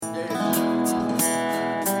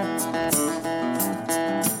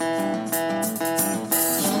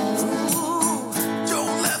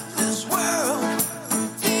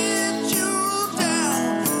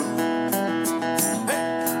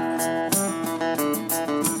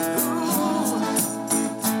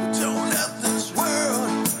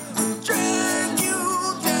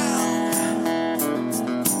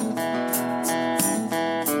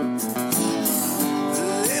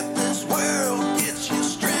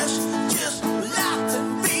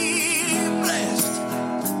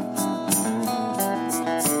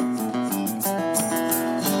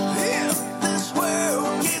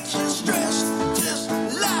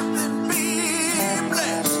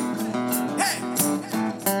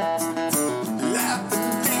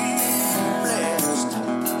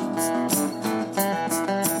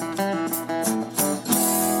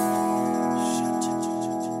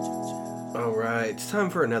time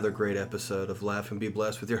for another great episode of Laugh and Be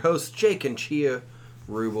Blessed with your hosts, Jake and Chia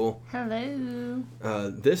Rubel. Hello.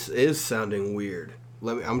 This is sounding weird.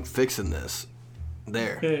 I'm fixing this.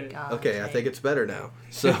 There. God, Okay, Jake. I think it's better now.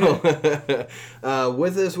 So,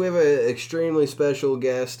 with us, we have an extremely special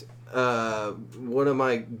guest. One of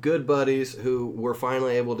my good buddies who we're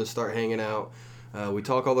finally able to start hanging out. We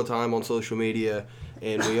talk all the time on social media,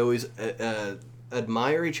 and we always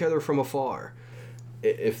admire each other from afar.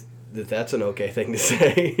 If that's an okay thing to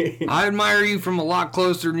say. I admire you from a lot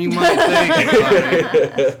closer than you might think.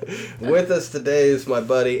 With us today is my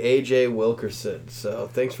buddy AJ Wilkerson. So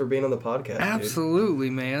thanks for being on the podcast. Absolutely,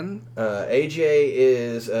 man. AJ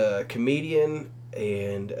is a comedian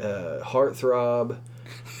and heartthrob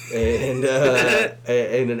and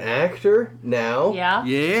an actor now. Yeah.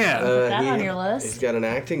 Yeah. Put that on your list. He's got an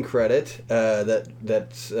acting credit.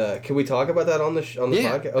 That's can we talk about that on the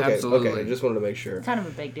Yeah, podcast? Okay, absolutely. okay. I just wanted to make sure. Kind of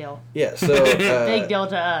a big deal. Yeah. So Big deal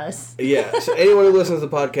to us. yeah. So anyone who listens to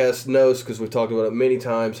the podcast knows, because we've talked about it many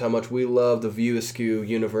times, how much we love the View Askew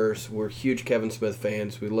universe. We're huge Kevin Smith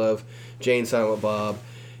fans. We love Jane Silent Bob,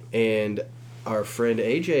 and our friend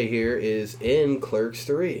AJ here is in Clerks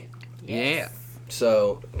 3. Yeah.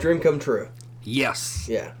 So dream come true. Yes.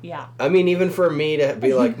 Yeah. Yeah. I mean, even for me to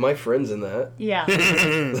be like, my friend's in that. Yeah.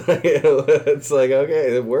 It's like,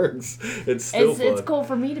 okay, it works. It's still fun. It's cool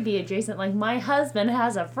for me to be adjacent. Like, my husband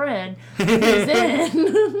has a friend who's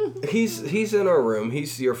in. He's in our room.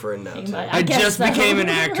 He's your friend now, too. I guess just so. became an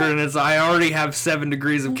actor, and I already have 7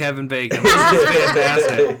 degrees of Kevin Bacon. This is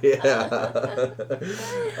fantastic. Yeah.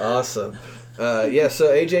 Awesome. Yeah, so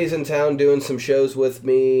AJ's in town doing some shows with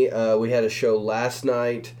me. We had a show last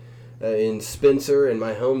night in Spencer, in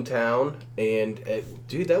my hometown. And,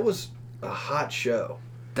 dude, that was a hot show.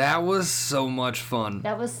 That was so much fun.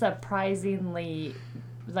 That was surprisingly,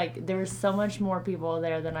 like, there was so much more people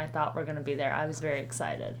there than I thought were going to be there. I was very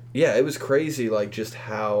excited. Yeah, it was crazy, like, just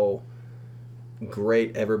how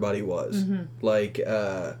great everybody was. Mm-hmm. Like,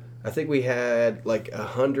 I think we had, like,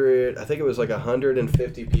 100, I think it was, like,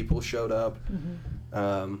 150 people showed up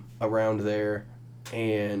around there.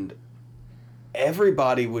 And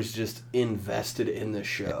everybody was just invested in the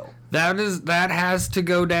show. That has to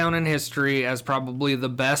go down in history as probably the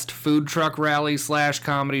best food truck rally /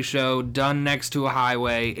 comedy show done next to a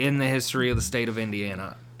highway in the history of the state of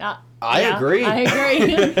Indiana. I agree. I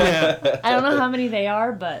agree. I don't know how many they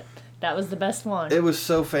are, but that was the best one. It was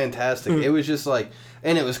so fantastic. It was just like,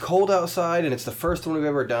 and it was cold outside, and it's the first one we've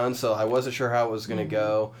ever done, so I wasn't sure how it was going to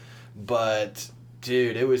go. But,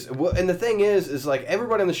 dude, it was, well, and the thing is like,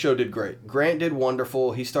 everybody on the show did great. Grant did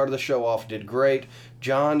wonderful. He started the show off, did great.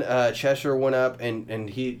 John Cheshire went up, and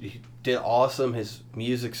he did awesome. His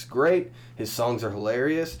music's great. His songs are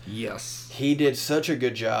hilarious. Yes. He did such a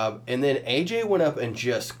good job. And then AJ went up and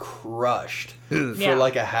just crushed for Yeah.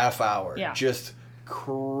 like a half hour. Yeah. Just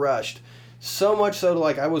crushed. So much so,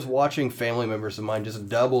 like, I was watching family members of mine just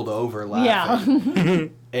doubled over laughing. Yeah.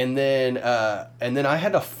 And then I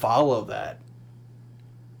had to follow that.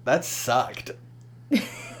 That sucked.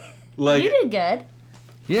 Like, You did good.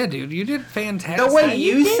 Yeah, dude, you did fantastic. the way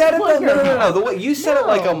You you did said it, put no, your- no. The way you said it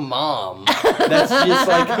like a No. mom. That's just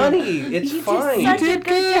like, honey, it's You fine. did such a did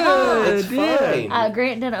good job. It's fine.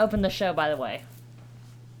 Grant didn't open the show, by the way.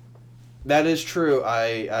 That is true.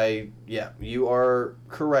 Yeah, you are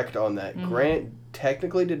correct on that. Mm-hmm. Grant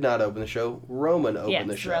technically did not open the show. Roman opened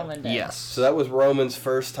the Yes, show. Roman did. Yes. So that was Roman's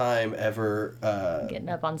first time ever Getting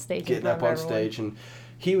up on stage. in getting front up of on everyone. stage, and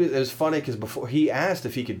it was funny because before he asked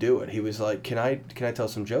if he could do it, he was like, "Can I tell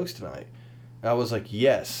some jokes tonight?" And I was like,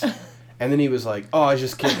 "Yes." And then he was like, "Oh, I was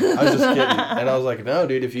just kidding. And I was like, "No,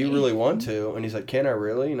 dude, if you really want to." And he's like, "Can I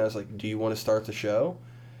really?" And I was like, "Do you want to start the show?"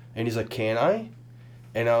 And he's like, "Can I?"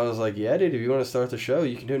 And I was like, "Yeah, dude, if you want to start the show,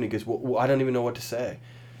 you can do it." And he goes, well, I don't even know what to say.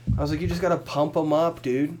 I was like, "You just got to pump them up,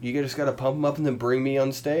 dude. You just got to pump them up and then bring me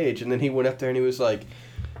on stage." And then he went up there and he was like,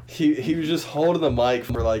 he was just holding the mic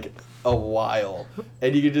for like a while.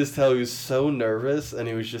 And you could just tell he was so nervous. And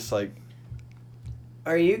he was just like,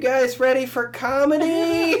 "Are you guys ready for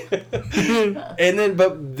comedy?" And then,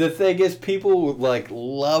 but the thing is, people like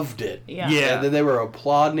loved it. Yeah. Yeah. And then they were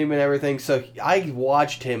applauding him and everything. So I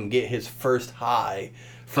watched him get his first high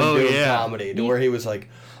from doing comedy, to where he was like,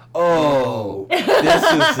 "Oh, this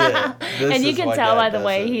is it." This And you is can why tell Dad by the does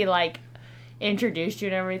way it. he, like, introduced you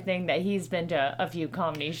and everything that he's been to a few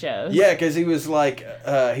comedy shows. Yeah, because he was like,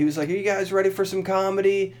 "Are you guys ready for some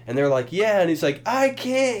comedy?" And they're like, "Yeah." And he's like, "I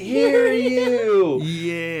can't hear you."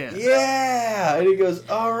 Yeah. Yeah. And he goes,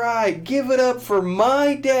 "All right, give it up for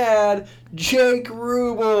my dad, Jake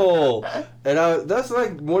Rubel." And that's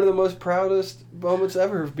like one of the most proudest moments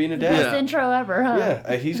ever of being a Best dad. intro ever, huh?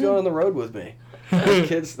 Yeah, he's going on the road with me.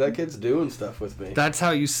 That kid's doing stuff with me. That's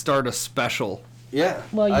how you start a special. Yeah.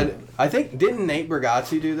 Well, I think, didn't Nate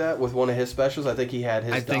Bargatze do that with one of his specials? I think he had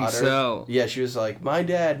his daughter. I think so. Yeah, she was like, my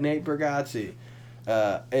dad, Nate Bargatze.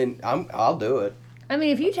 And I'll do it. I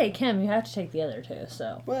mean, if you take him, you have to take the other two,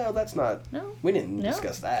 so. Well, that's not... No. We didn't No.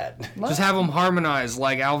 discuss that. What? Just have them harmonize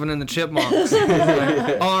like Alvin and the Chipmunks.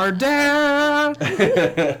 Our dad.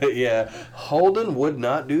 Yeah. Holden would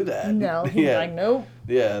not do that. No, he's Yeah. like, nope.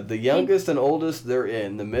 Yeah, the youngest and oldest, they're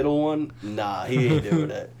in. The middle one, nah, he ain't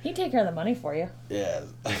doing it. He'd take care of the money for you. Yeah,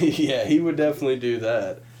 yeah, he would definitely do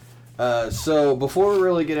that. So before we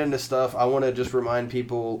really get into stuff, I want to just remind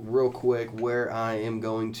people real quick where I am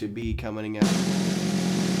going to be coming out.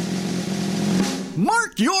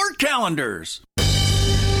 Mark your calendars.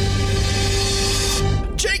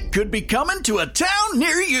 Jake could be coming to a town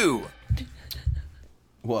near you.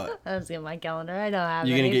 What? I was getting my calendar. I don't have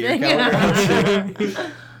You gonna anything. get your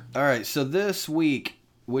calendar? All right, so this week,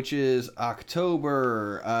 which is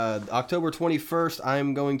October 21st,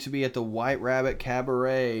 I'm going to be at the White Rabbit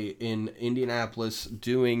Cabaret in Indianapolis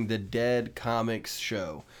doing the Dead Comics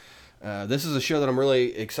show. This is a show that I'm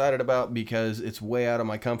really excited about because it's way out of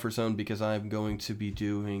my comfort zone because I'm going to be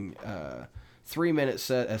doing a 3-minute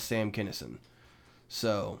set as Sam Kinison.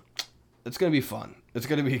 So it's going to be fun. It's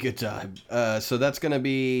going to be a good time. So that's going to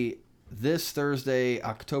be this Thursday,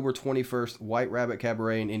 October 21st, White Rabbit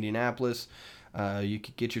Cabaret in Indianapolis. You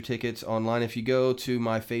can get your tickets online if you go to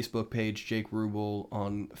my Facebook page, Jake Rubel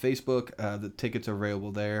on Facebook. The tickets are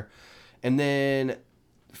available there. And then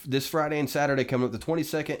this Friday and Saturday coming up, the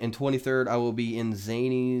 22nd and 23rd, I will be in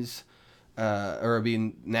Zanies, or I'll be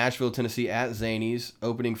in Nashville, Tennessee at Zanies,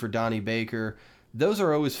 opening for Donnie Baker. Those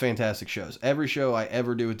are always fantastic shows. Every show I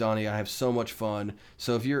ever do with Donnie, I have so much fun.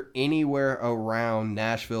 So if you're anywhere around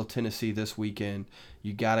Nashville, Tennessee this weekend,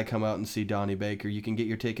 you got to come out and see Donnie Baker. You can get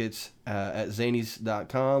your tickets at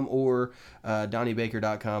zanies.com or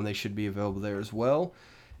donniebaker.com. They should be available there as well.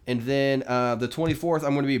 And then the 24th,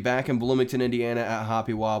 I'm going to be back in Bloomington, Indiana at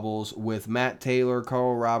Hoppy Wobbles with Matt Taylor,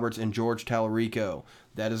 Carl Roberts, and George Tallarico.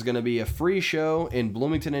 That is going to be a free show in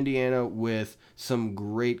Bloomington, Indiana with some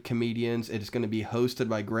great comedians. It's going to be hosted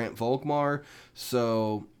by Grant Volkmar.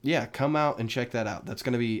 So, yeah, come out and check that out. That's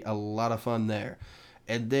going to be a lot of fun there.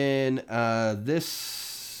 And then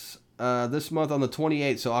this month on the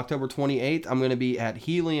 28th, so October 28th, I'm going to be at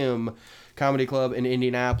Helium Comedy Club in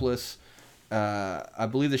Indianapolis. I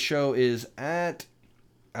believe the show is at,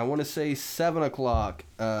 I want to say 7 o'clock.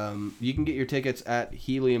 You can get your tickets at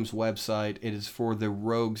Helium's website. It is for the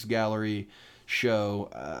Rogues Gallery show,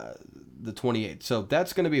 the 28th. So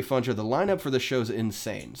that's going to be a fun show. The lineup for the show is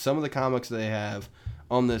insane. Some of the comics they have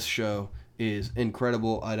on this show is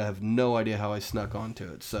incredible. I have no idea how I snuck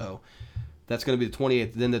onto it. So that's going to be the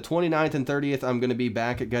 28th. Then the 29th and 30th, I'm going to be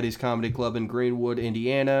back at Gutty's Comedy Club in Greenwood,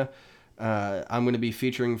 Indiana. I'm going to be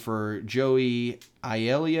featuring for Joey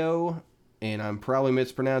Aiello, and I'm probably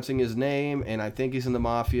mispronouncing his name, and I think he's in the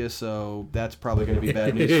Mafia, so that's probably going to be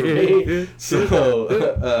bad news for me.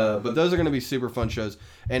 So, but those are going to be super fun shows.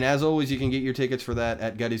 And as always, you can get your tickets for that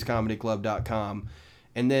at Gutty'sComedyClub.com.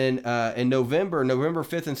 And then in November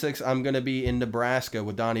 5th and 6th, I'm going to be in Nebraska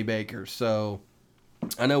with Donnie Baker. So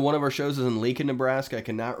I know one of our shows is in Lincoln, Nebraska. I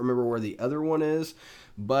cannot remember where the other one is.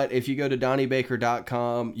 But if you go to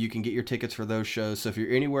DonnieBaker.com, you can get your tickets for those shows. So if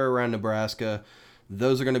you're anywhere around Nebraska,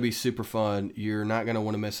 those are going to be super fun. You're not going to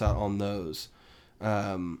want to miss out on those.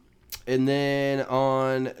 And then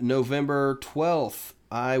on November 12th,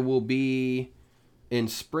 I will be in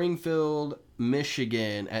Springfield,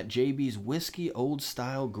 Michigan at JB's Whiskey Old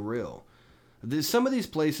Style Grill. Some of these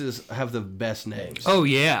places have the best names. Oh,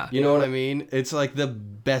 yeah. You know what I mean? It's like the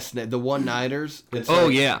best name. The one-nighters. It's Oh,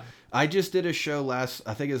 like, yeah. I just did a show last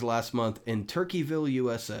month in Turkeyville,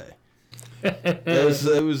 USA.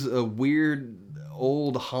 It was a weird,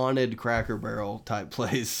 old, haunted Cracker Barrel type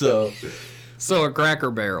place. So a Cracker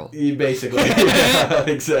Barrel. basically, yeah,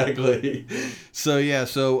 exactly.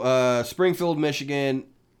 So Springfield, Michigan,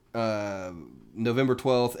 November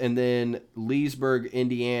 12th, and then Leesburg,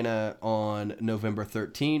 Indiana on November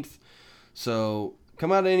 13th. So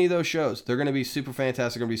come out to any of those shows. They're going to be super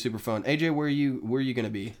fantastic. They're going to be super fun. AJ, where are you going to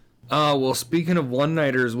be? Well, speaking of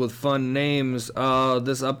one-nighters with fun names,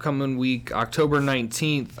 this upcoming week, October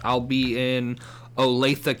 19th, I'll be in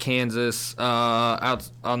Olathe, Kansas, out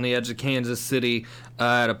on the edge of Kansas City,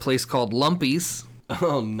 at a place called Lumpy's.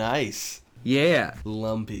 Oh, nice. Yeah.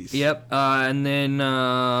 Lumpy's. Yep. And then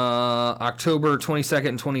October 22nd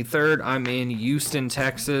and 23rd, I'm in Houston,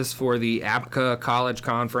 Texas for the APCA College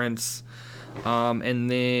Conference. And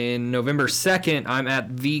then November 2nd, I'm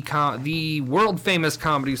at the world famous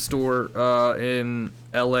Comedy Store in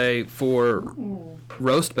LA for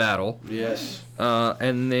Roast Battle. Yes.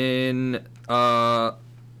 And then, November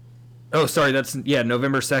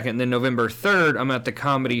 2nd. And then November 3rd, I'm at the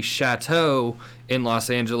Comedy Chateau in Los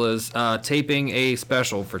Angeles, taping a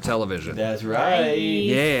special for television. That's right.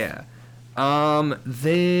 Yeah. Let's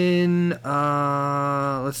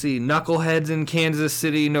see, Knuckleheads in Kansas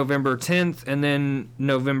City, November 10th, and then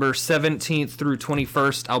November 17th through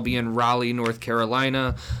 21st, I'll be in Raleigh, North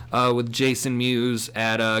Carolina, with Jason Mewes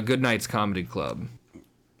at Good Nights Comedy Club.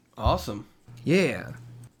 Awesome. Yeah.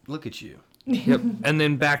 Look at you. Yep. And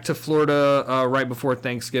then back to Florida right before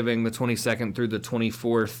Thanksgiving, the 22nd through the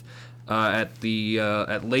 24th,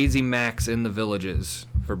 at Lazy Max in the Villages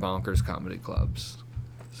for Bonkers Comedy Clubs.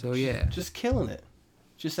 So yeah, Just killing it.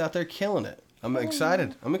 Just out there killing it. I'm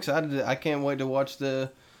excited. I can't wait to watch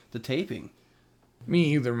the taping.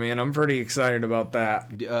 me either, man. I'm pretty excited about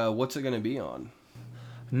that. What's it going to be on?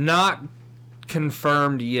 Not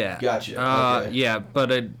confirmed yet. Gotcha. Okay. Yeah,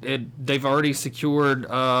 but they've already secured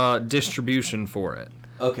distribution for it.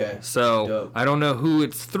 Okay. So Dope. I don't know who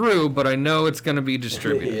it's through, but I know it's going to be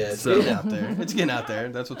distributed. Yeah, it's so. getting out there. It's getting out there.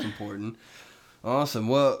 That's what's important. Awesome.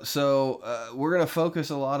 Well, so we're going to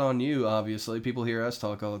focus a lot on you, obviously. People hear us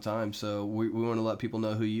talk all the time, so we want to let people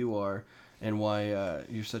know who you are and why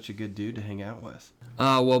you're such a good dude to hang out with.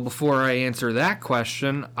 Well, before I answer that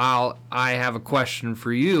question, I have a question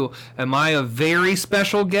for you. Am I a very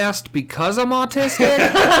special guest because I'm autistic?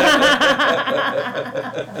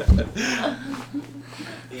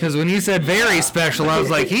 Because when you said very special, I was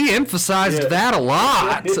like, he emphasized that a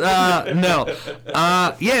lot.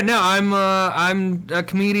 I'm a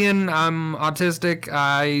comedian. I'm autistic.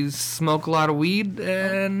 I smoke a lot of weed,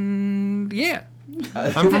 and yeah,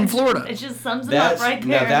 I'm from Florida. It just sums it up right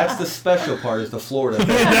there. Now that's the special part, is the Florida.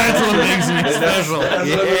 That's what makes me special. That's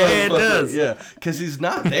Yeah, what really it does. Yeah, because he's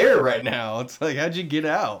not there right now. It's like, how'd you get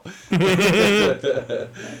out?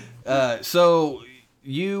 So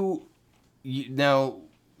you now.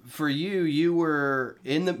 For you were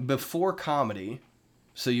before comedy,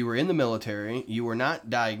 so you were in the military. You were not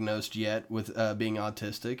diagnosed yet with being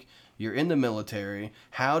autistic. You're in the military.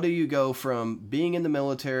 How do you go from being in the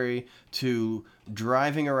military to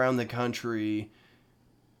driving around the country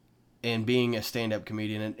and being a stand-up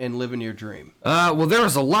comedian and living your dream? Well, there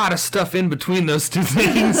was a lot of stuff in between those two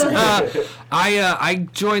things. I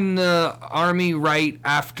joined the Army right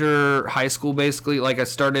after high school, basically. Like, I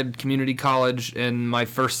started community college, and my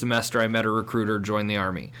first semester I met a recruiter, joined the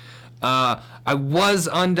Army. I was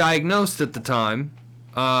undiagnosed at the time.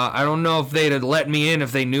 I don't know if they'd have let me in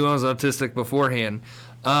if they knew I was autistic beforehand.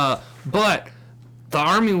 But the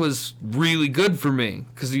Army was really good for me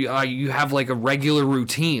because you have like a regular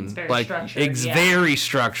routine. It's very like structured, it's very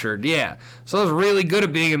structured, yeah. So I was really good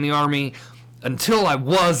at being in the Army until I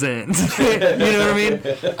wasn't. You know what I mean?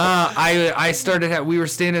 I started. I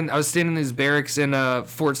was staying in these barracks in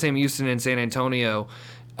Fort Sam Houston in San Antonio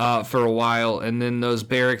for a while, and then those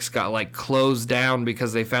barracks got like closed down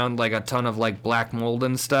because they found like a ton of like black mold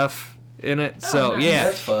and stuff in it. So nice. yeah,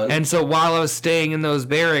 That's fun. and so while I was staying in those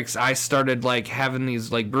barracks, I started like having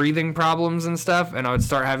these like breathing problems and stuff, and I would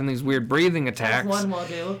start having these weird breathing attacks. One will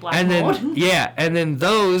do. Black And then mold. and then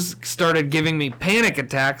those started giving me panic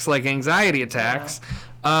attacks, like anxiety attacks.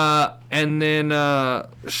 And then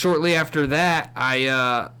shortly after that,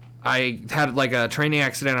 I had like a training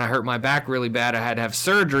accident. I hurt my back really bad. I had to have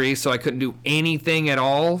surgery, so I couldn't do anything at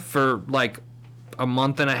all for like a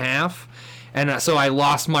month and a half. And so I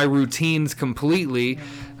lost my routines completely.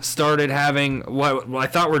 Started having what I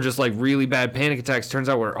thought were just like really bad panic attacks. Turns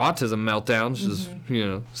out were autism meltdowns. Just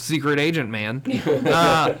secret agent man.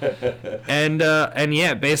 And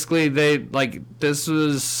yeah, basically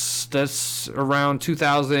that's around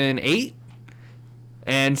 2008.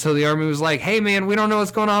 And so the Army was like, "Hey man, we don't know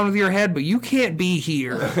what's going on with your head, but you can't be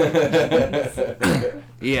here."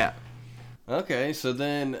 Yeah. Okay, so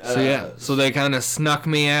then... So they kind of snuck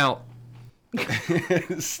me out.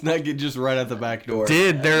 Snuck it just right out the back door.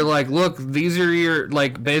 They're like, look, these are your,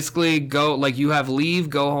 like, basically go, like, you have leave,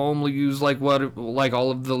 go home, use like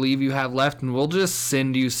all of the leave you have left, and we'll just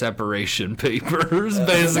send you separation papers,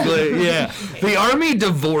 basically. Yeah. The Army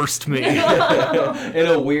divorced me. In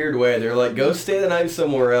a weird way. They're like, go stay the night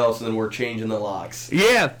somewhere else, and then we're changing the locks.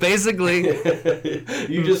 Yeah, basically.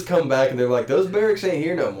 You just come back, and they're like, those barracks ain't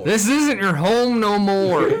here no more. This isn't your home no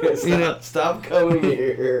more. Stop coming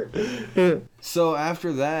here. So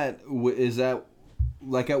after that, is that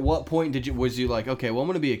like, at what point was you like, okay, well, I'm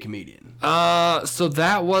gonna be a comedian? So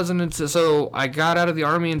that wasn't until, so I got out of the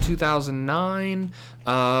Army in 2009.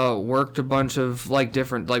 Worked a bunch of like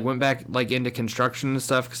different, like went back like into construction and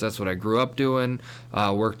stuff because that's what I grew up doing.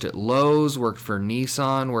 Worked at Lowe's, worked for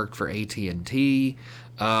Nissan, worked for AT&T.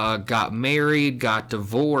 Got married, got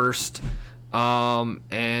divorced,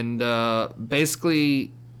 and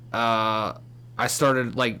basically I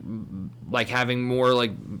started like having more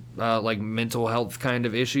like mental health kind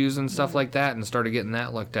of issues and stuff like that, and started getting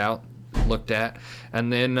that looked at,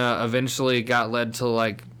 and then eventually got led to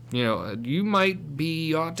like, you know, you might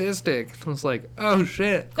be autistic. I was like, oh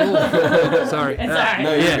shit, cool. Sorry. It's alright.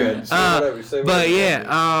 No, you're good. Say But whatever.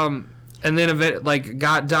 yeah, and then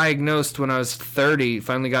got diagnosed when I was 30.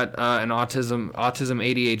 Finally got an autism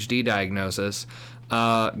ADHD diagnosis.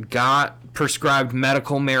 Got prescribed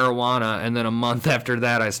medical marijuana, and then a month after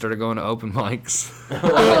that, I started going to open mics.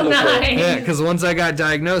 Oh, nice. Yeah, because once I got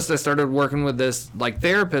diagnosed, I started working with this like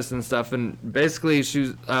therapist and stuff, and basically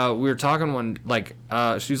we were talking one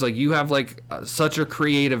she was like, you have like such a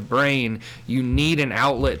creative brain, you need an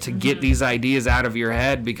outlet to get these ideas out of your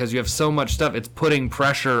head because you have so much stuff. It's putting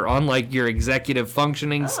pressure on like your executive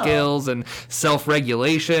functioning skills and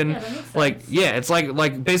self-regulation. Yeah, that makes Like, sense. yeah, it's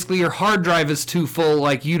like basically your hard drive is too full,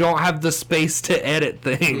 like you don't have the space to edit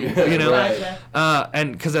things, you know. Gotcha.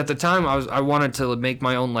 And because at the time I wanted to make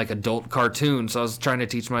my own like adult cartoon, so I was trying to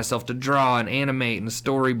teach myself to draw and animate and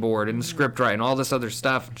storyboard and script write and all this other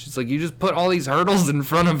stuff. And she's like, you just put all these hurdles in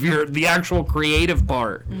front of the actual creative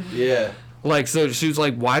part. Yeah. Like, so she was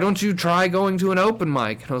like, why don't you try going to an open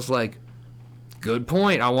mic? And I was like, good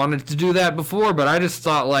point. I wanted to do that before, but I just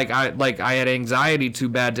thought I had anxiety too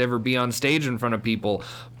bad to ever be on stage in front of people.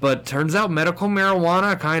 But turns out medical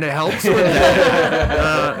marijuana kind of helps with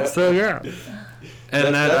that. So yeah.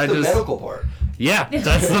 And That's the medical part. yeah,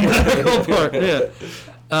 that's the medical part. Yeah.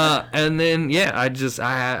 And then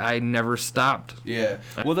I never stopped. Yeah.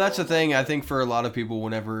 Well, that's the thing. I think for a lot of people,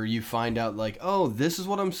 whenever you find out like, oh, this is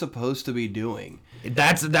what I'm supposed to be doing.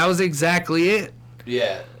 That was exactly it.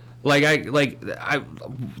 Yeah. I've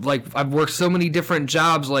worked so many different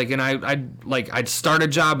jobs, and I'd start a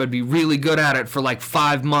job, I'd be really good at it for like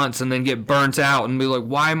 5 months and then get burnt out and be like,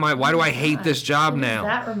 why do I hate this job What does now?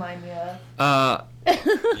 that remind you of?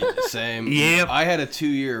 Same. Yep. I had a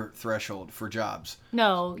 2-year threshold for jobs.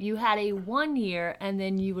 No, you had a 1 year, and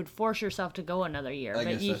then you would force yourself to go another year. I But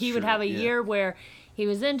guess that's he would true, have a yeah. year where he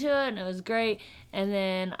was into it, and it was great. And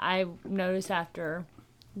then I noticed after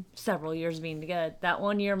several years being together, that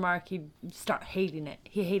 1 year mark, he'd start hating it.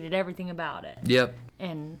 He hated everything about it. Yep.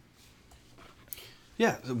 And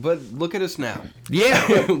Yeah, but look at us now.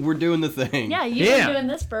 Yeah. We're doing the thing. yeah, you've Yeah. been doing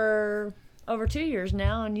this for over 2 years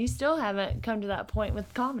now, and you still haven't come to that point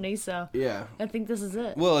with comedy. So Yeah. I think this is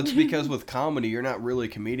it. Well, it's because with comedy, you're not really a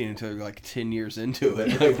comedian until you're like 10 years into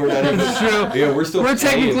it. Like, we're not even. True. Yeah, we're still. We're playing it,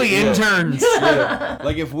 technically yeah. interns. Yeah.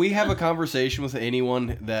 Like if we have a conversation with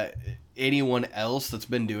anyone else that's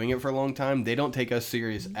been doing it for a long time, they don't take us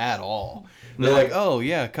serious at all. They're like, oh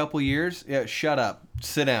yeah, a couple years. Yeah, shut up,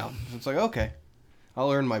 sit down. It's like, okay,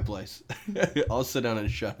 I'll earn my place. I'll sit down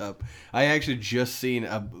and shut up. I actually just seen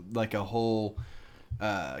a whole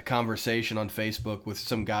conversation on Facebook with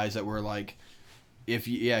some guys that were like,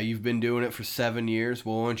 you've been doing it for 7 years.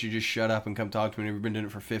 Well, why don't you just shut up and come talk to me? You've been doing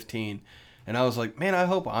it for 15. And I was like, man, I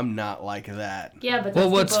hope I'm not like that. Yeah, but Well,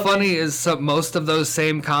 those what's people have funny is most of those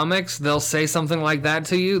same comics, they'll say something like that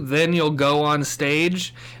to you, then you'll go on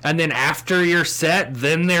stage, and then after your set,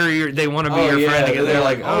 then they want to be your friend again. They're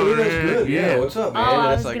like, oh, that's good. Yeah, what's up, man? Oh, And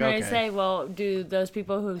I it's was like, gonna okay. say, well, do those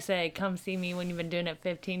people who say "come see me" when you've been doing it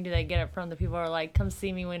 15, do they get it from the people who are like "come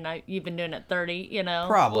see me" when you've been doing it 30? You know?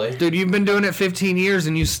 Probably. dude, you've been doing it 15 years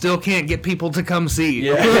and you still can't get people to come see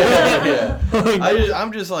you. Yeah.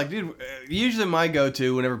 I'm just like, dude, usually my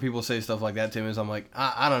go-to whenever people say stuff like that to me is I'm like,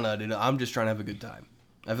 I don't know, dude. I'm just trying to have a good time.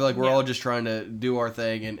 I feel like we're all just trying to do our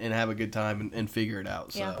thing and have a good time and figure it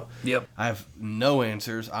out. So Yeah. Yep. I have no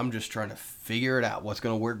answers. I'm just trying to figure it out. What's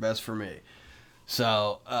going to work best for me.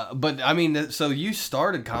 So, but I mean, so you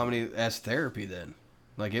started comedy as therapy then?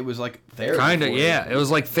 Like it was like therapy. Kind of, for you. yeah. It was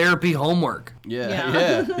like therapy homework.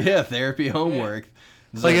 Yeah, therapy homework.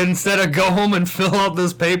 It's Like instead of go home and fill out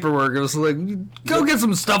this paperwork, it was like, go get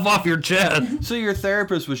some stuff off your chest. so your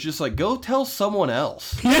therapist was just like, go tell someone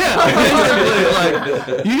else. Yeah,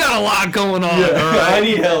 basically, like, you got a lot going on, all right? I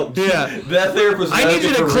need help. Yeah. That therapist. I need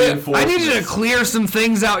you to clear some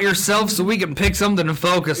things out yourself so we can pick something to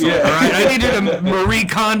focus on, all right? I need you to Marie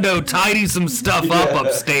Kondo tidy some stuff up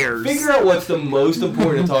upstairs. Figure out what's the most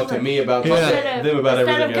important to talk to me about. Talk Yeah. to them about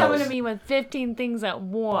Instead everything of coming else. to me with 15 things at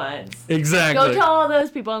once, Exactly. go tell all those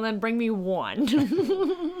those people and then bring me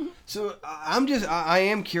one. So I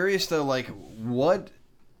am curious though, like what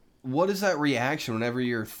is that reaction whenever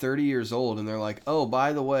you're 30 years old and they're like, oh,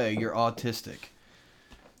 by the way, you're autistic?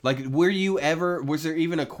 Like, was there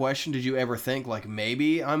even a question? Did you ever think like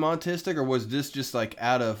maybe I'm autistic, or was this just like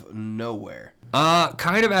out of nowhere?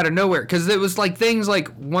 Kind of out of nowhere, because it was like things like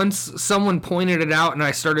once someone pointed it out and I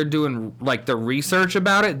started doing like the research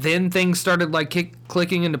about it, then things started like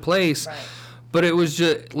clicking into place. Right. But it was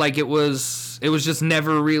just like it was just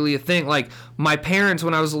never really a thing. Like my parents,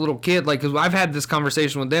 when I was a little kid, like, cause I've had this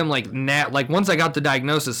conversation with them, like once I got the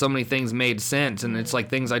diagnosis, so many things made sense, and it's like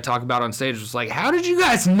things I talk about on stage. It's like, how did you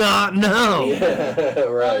guys not know? Yeah,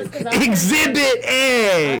 right. Exhibit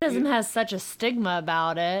A. Autism has such a stigma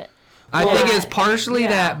about it. I think it's partially Yeah.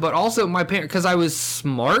 that, but also my parents, because I was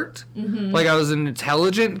smart, like I was an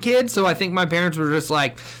intelligent kid, so I think my parents were just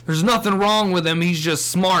like, there's nothing wrong with him, he's just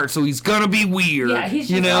smart, so he's gonna be weird. Yeah,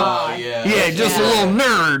 he's you just know? odd. Yeah, just a Yeah. little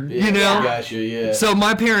nerd, you know? Gotcha, yeah. So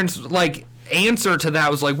my parents, like, answer to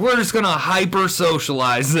that was like, we're just gonna hyper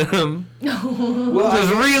socialize them. Well,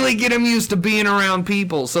 Just really get them used to being around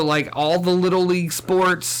people. So like all the little league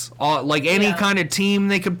sports, like any Yeah. kind of team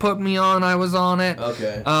they could put me on, I was on it.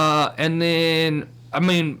 Okay. And then, I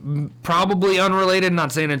mean, probably unrelated,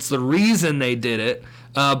 not saying it's the reason they did it,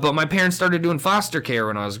 but my parents started doing foster care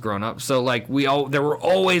when I was growing up. So like there were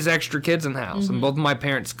always extra kids in the house, and both of my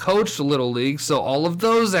parents coached little league, so all of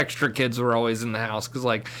those extra kids were always in the house, because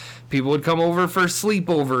like people would come over for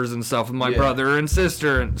sleepovers and stuff with my brother and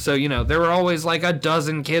sister, and so there were always like a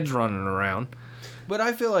dozen kids running around. But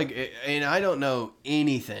I feel like, and I don't know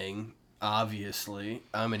anything, obviously.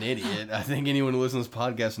 I'm an idiot. I think anyone who listens to this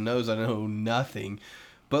podcast knows I know nothing.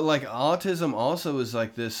 But like autism also is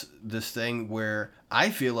like this thing where I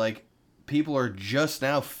feel like people are just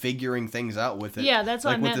now figuring things out with it. Yeah, that's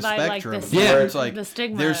what I with meant the by, like, spectrum, the where it's like the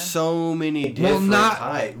stigma. there's so many different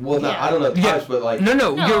types. Well, Yeah. I don't know types, but like No,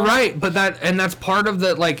 No. you're right, but that's part of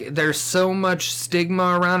the, like, there's so much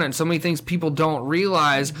stigma around it, and so many things people don't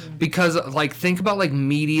realize, because, like, think about, like,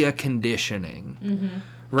 media conditioning,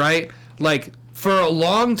 right? Like, for a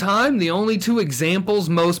long time, the only two examples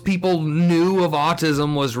most people knew of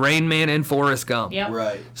autism was Rain Man and Forrest Gump. Yep.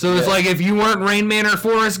 right. So it's Yeah. like, if you weren't Rain Man or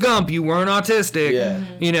Forrest Gump, you weren't autistic. Yeah.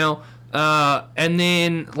 You know? And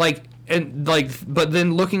then, but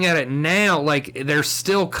then looking at it now, like, there's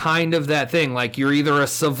still kind of that thing. Like, you're either a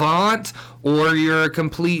savant or you're a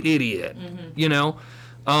complete idiot. You know?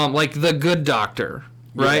 Like The Good Doctor,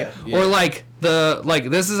 right? Yeah, yeah. Or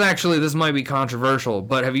this might be controversial,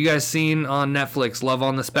 but have you guys seen on Netflix Love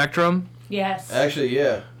on the Spectrum? Yes. Actually,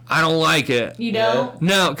 yeah. I don't like it. You Yeah. don't?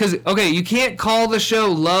 No, because, okay, you can't call the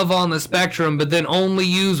show Love on the Spectrum, but then only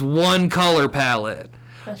use one color palette.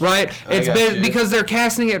 Right? It's got you. because they're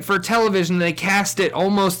casting it for television. They cast it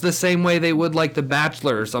almost the same way they would, like, The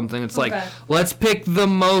Bachelor or something. It's like, Okay. let's pick the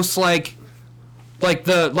most,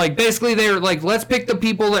 basically they're like, let's pick the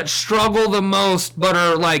people that struggle the most but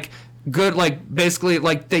are, like, good, like, basically,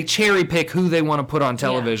 like, they cherry pick who they want to put on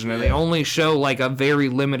television, and they only show, like, a very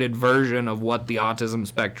limited version of what the autism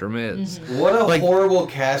spectrum is. What a Like- horrible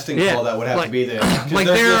casting Yeah, call that would have like- to be there. 'Cause like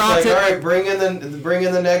they're they're just like, auti- all right, bring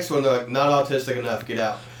in the next one. They're like, not autistic enough, get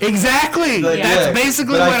out. Exactly! Like, That's yeah.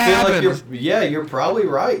 basically But what I feel happens. Like you're probably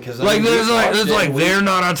right, because Like there's they're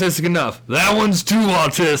not autistic enough. That one's too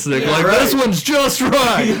autistic. Yeah, like right. this one's just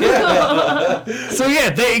right. So yeah,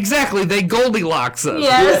 they Goldilocks us.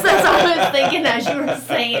 Yes, that's what I was thinking as you were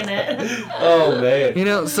saying it. Oh man. You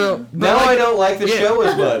know, so but Now like, I don't like the yeah. show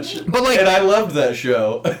as much. But, like- and I loved that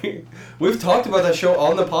show. We've talked about that show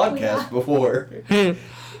on the podcast before.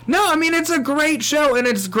 No, I mean it's a great show, and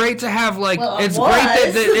it's great to have like Well, it it's great that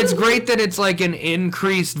was. it's great that it's like an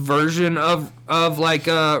increased version of like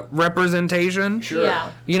representation. Sure. Yeah.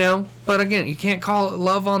 You know, but again, you can't call it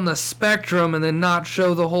Love on the Spectrum and then not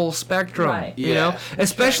show the whole spectrum. Right. You Yeah. know,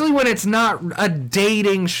 especially when it's not a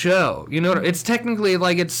dating show. You know, it's technically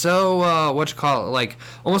like it's so like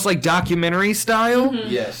almost like documentary style.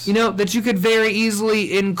 Yes. You know, that you could very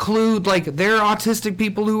easily include, like, there are autistic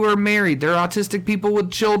people who are married, there are autistic people with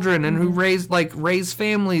children and who raise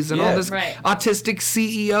families and all Yeah. this Right. autistic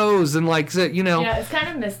CEOs and, like, you know. Yeah, it's kind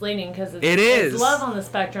of misleading because It is. it's love on the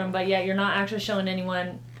spectrum, but yet you're not actually showing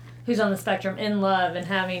anyone who's on the spectrum in love and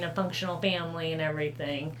having a functional family and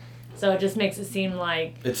everything. So it just makes it seem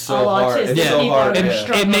like It's so hard. autistic It's so people hard, are yeah.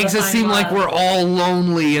 struggling It makes to it find seem like love. we're all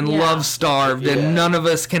lonely and Yeah. love starved, Yeah. and none of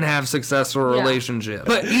us can have successful Yeah. relationships.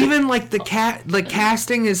 But even like the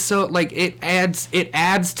casting is so like it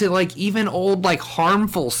adds to like even old like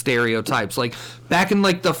harmful stereotypes. Like back in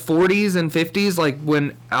like the 40s and 50s, like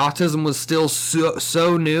when autism was still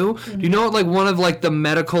so new. Do you know what like one of like the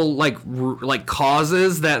medical like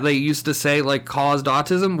causes that they used to say like caused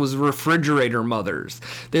autism was refrigerator mothers.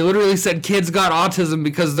 They literally said kids got autism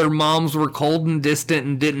because their moms were cold and distant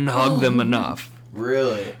and didn't hug them enough.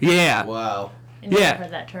 Really? Yeah. Wow. I never Yeah.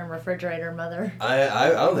 heard that term, refrigerator mother. I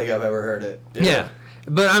don't think I've ever heard it. Yeah.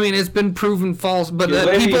 But I mean, it's been proven false. But Yeah,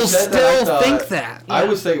 whenever you people said that, I still thought- think that. I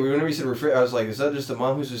was thinking, whenever you said refrigerator, I was like, is that just a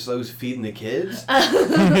mom who's feeding the kids?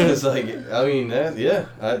 It's like, I mean, that's what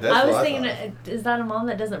I was thought. thinking, is that a mom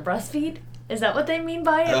that doesn't breastfeed? Is that what they mean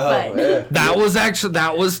by it? Oh, yeah. That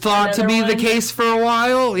was thought to Another be the one? case for a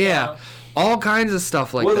while. Yeah. Yeah. All kinds of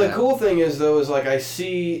stuff like Well, that. the cool thing is though is like I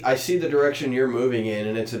see the direction you're moving in,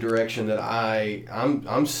 and it's a direction that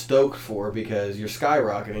I'm stoked for because you're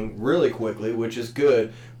skyrocketing really quickly, which is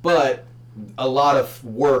good. But a lot of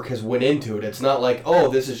work has went into it. It's not like, oh,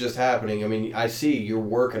 this is just happening. I mean, I see you're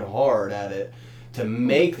working hard at it to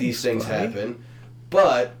make these things happen.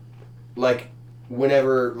 But like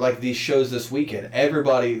whenever like these shows this weekend,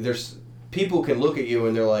 there's people can look at you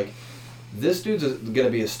and they're like, this dude's going to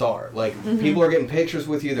be a star. Like, people are getting pictures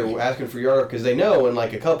with you. They're asking for your autograph because they know in,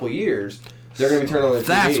 like, a couple years, they're going to be turning on their TV.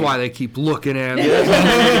 That's why they keep looking at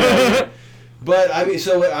me. But, I mean,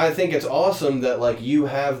 so I think it's awesome that, like, you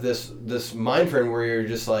have this mind frame where you're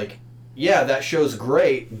just like, yeah, that show's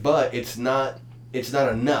great, but it's not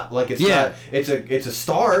enough. Like, it's not, it's a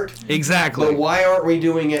start. Exactly. But why aren't we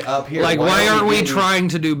doing it up here? Like, why aren't we getting- trying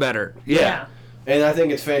to do better? Yeah. And I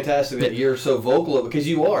think it's fantastic that you're so vocal because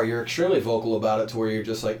you're extremely vocal about it to where you're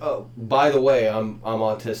just like, oh, by the way, I'm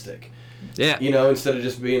autistic. Yeah. You know, instead of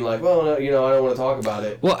just being like, well, no, I don't want to talk about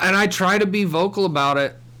it. Well, and I try to be vocal about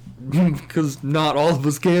it because not all of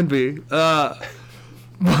us can be.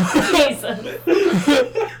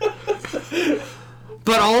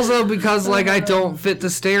 But also because like I don't fit the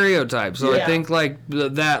stereotype. So I Yeah. think like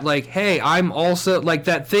that like, hey, I'm also like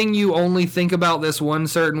that thing you only think about this one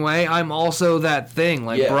certain way. I'm also that thing.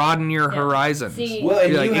 Like broaden your horizons. See, Well,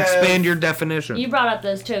 and like you expand your definition. you brought up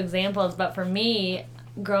those two examples, but for me,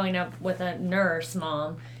 growing up with a nurse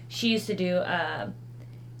mom, she used to do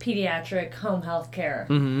pediatric home health care.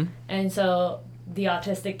 Mm-hmm. And so the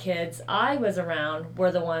autistic kids I was around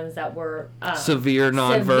were the ones that were severe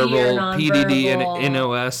nonverbal, PDD and nonverbal.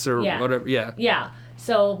 NOS or Yeah. whatever. Yeah. Yeah.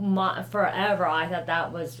 So forever I thought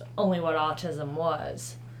that was only what autism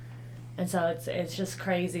was. And so it's just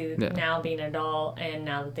crazy now being an adult and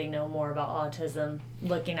now that they know more about autism,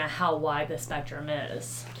 looking at how wide the spectrum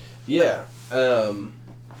is. Yeah.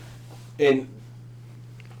 And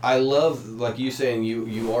I love, like you saying,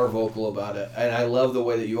 you are vocal about it. And I love the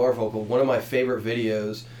way that you are vocal. One of my favorite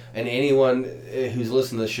videos, and anyone who's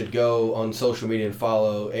listening to this should go on social media and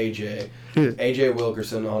follow AJ. AJ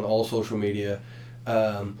Wilkerson on all social media.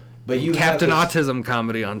 But you Captain have Autism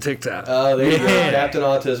comedy on TikTok. Oh, there you go. Captain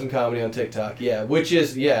Autism comedy on TikTok. Yeah, which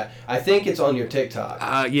is, I think it's on your TikTok.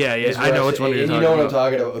 Yeah. Is I know what which one you're and talking you know about.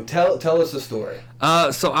 what I'm talking about. Tell us the story.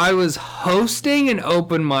 So I was hosting an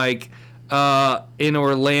open mic in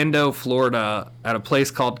Orlando, Florida, at a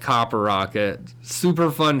place called Copper Rocket. Super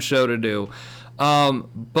fun show to do.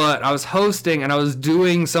 But I was hosting and I was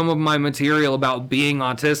doing some of my material about being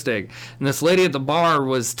autistic. And this lady at the bar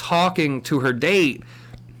was talking to her date,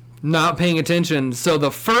 not paying attention. So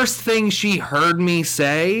the first thing she heard me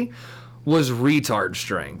say was retard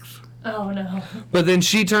strength. Oh no. But then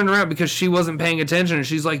she turned around because she wasn't paying attention and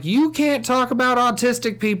she's like, you can't talk about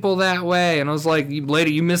autistic people that way. And I was like,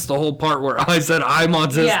 lady, you missed the whole part where I said I'm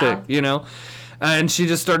autistic, you know? And she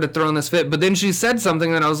just started throwing this fit. But then she said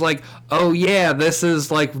something that I was like, oh yeah, this is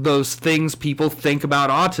like those things people think about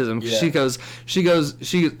autism. Yeah.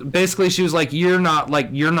 She was like, you're not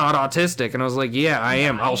autistic. And I was like, yeah, I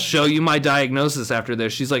am. I'll show you my diagnosis after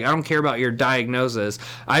this. She's like, I don't care about your diagnosis.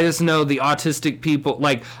 I just know the autistic people,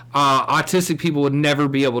 autistic people would never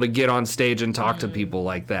be able to get on stage and talk to people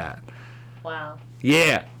like that. Wow.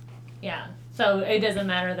 Yeah. Yeah. So it doesn't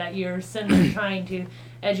matter that you're sitting there trying to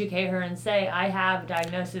educate her and say, I have a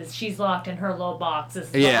diagnosis. She's locked in her little box.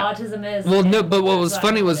 This is what autism is. Well, no, but what was That's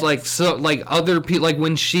funny it was is. other people, like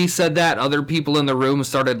when she said that, other people in the room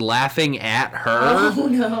started laughing at her. Oh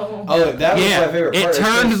no. Oh, that was my favorite part. It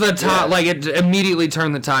turned the Yeah. tide, it immediately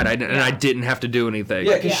turned the tide, and I didn't have to do anything.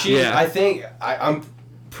 Yeah, because Yeah. I think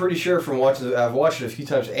pretty sure from watching, I've watched it a few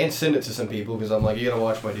times and sent it to some people because I'm like, you gotta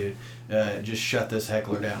watch my dude. Just shut this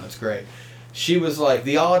heckler down. It's great. She was like,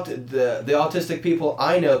 the autistic people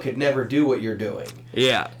I know could never do what you're doing.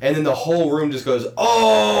 Yeah. And then the whole room just goes,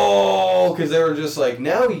 oh, because they were just like,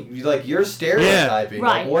 now you're stereotyping. Yeah.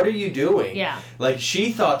 Right. Like, what are you doing? Yeah. Like,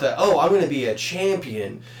 she thought that, I'm going to be a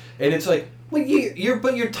champion. And it's like, well,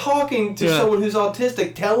 you're talking to someone who's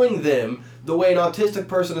autistic, telling them the way an autistic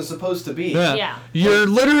person is supposed to be. Yeah. You're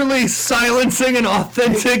literally silencing an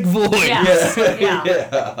authentic voice. Yes. Yeah.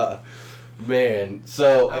 Yeah. Man,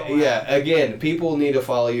 so yeah, again, people need to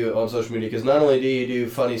follow you on social media because not only do you do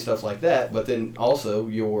funny stuff like that, but then also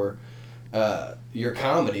your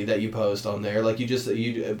comedy that you post on there. Like you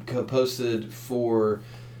posted for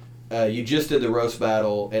you just did the roast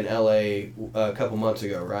battle in LA a couple months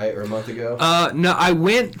ago, right, or a month ago? No, I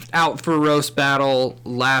went out for roast battle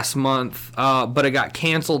last month, but it got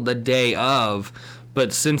canceled the day of.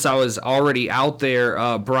 But since I was already out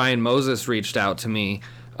there, Brian Moses reached out to me.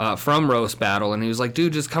 From Roast Battle, and he was like,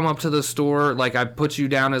 dude, just come up to the store, like, I put you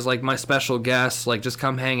down as, like, my special guest, like, just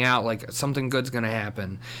come hang out, like, something good's gonna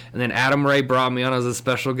happen. And then Adam Ray brought me on as a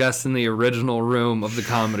special guest in the original room of the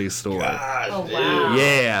Comedy Store. Gosh, Oh, dude. wow.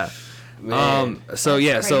 Yeah. So That's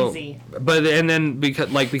yeah, crazy. and then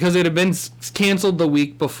because it had been canceled the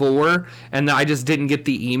week before, and I just didn't get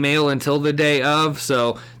the email until the day of,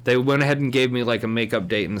 so they went ahead and gave me like a makeup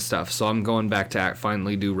date and stuff. So I'm going back to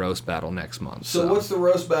finally do roast battle next month. So what's the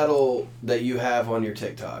roast battle that you have on your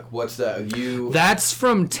TikTok? What's that? That's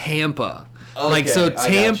from Tampa. Okay,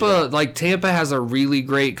 Tampa has a really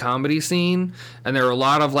great comedy scene, and there are a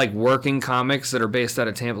lot of like working comics that are based out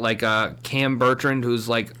of Tampa, like Cam Bertrand, who's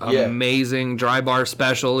like amazing, Dry Bar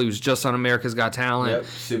Special, who's just on America's Got Talent. Yep,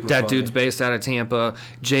 super that funny. dude's based out of Tampa.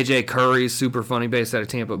 JJ Curry's super funny, based out of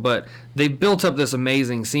Tampa. But they built up this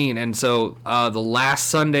amazing scene, and so the last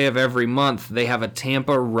Sunday of every month they have a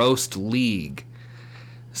Tampa Roast League.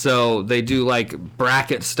 So they do like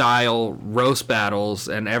bracket style roast battles,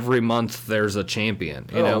 and every month there's a champion.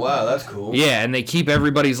 You know? Wow, that's cool. Yeah, and they keep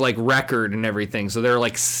everybody's like record and everything. So there are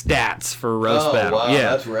like stats for roast battle. Wow,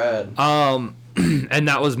 Yeah, that's rad. and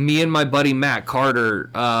that was me and my buddy Matt Carter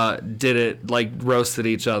did it, like roasted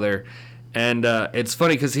each other. And it's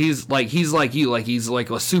funny because he's like you, like he's like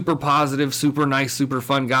a super positive, super nice, super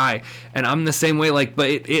fun guy, and I'm the same way. Like, but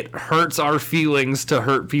it hurts our feelings to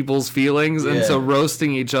hurt people's feelings, and so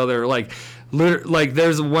roasting each other, like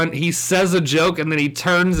there's one, he says a joke and then he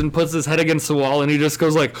turns and puts his head against the wall and he just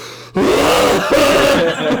goes like. I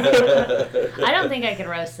don't think I could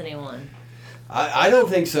roast anyone. I don't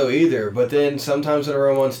think so either, but then sometimes when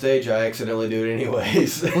I'm on stage, I accidentally do it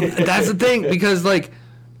anyways. Well, that's the thing, because like.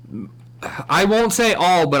 I won't say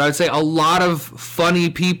all, but I'd say a lot of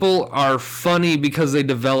funny people are funny because they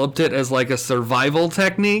developed it as like a survival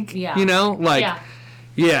technique. Yeah. You know, like,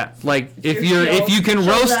 like if you can Show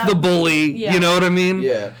roast them. the bully, Yeah. you know what I mean?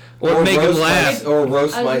 Yeah. Or make him roast laugh. or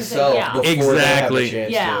roast I was myself gonna say, yeah. before Exactly. they have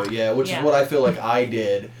a chance Yeah. to. Yeah, which Yeah. is what I feel like I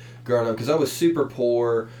did growing up because I was super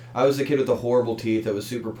poor. I was the kid with the horrible teeth that was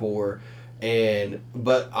super poor.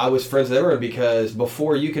 But I was friends with everyone because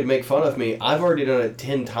before you could make fun of me, I've already done it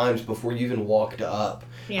 10 times before you even walked up.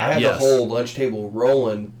 Yeah. I had Yes. the whole lunch table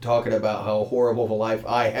rolling talking about how horrible of a life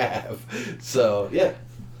I have. So, yeah.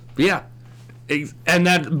 Yeah. And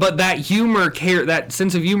that humor, that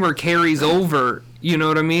sense of humor carries over, you know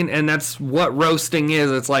what I mean? And that's what roasting is.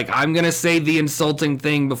 It's like, I'm going to say the insulting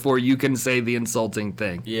thing before you can say the insulting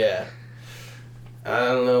thing. Yeah. I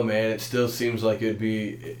don't know, man. It still seems like it'd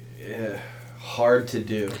be hard to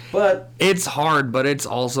do. But it's hard, but it's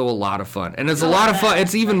also a lot of fun. And it's a lot of fun.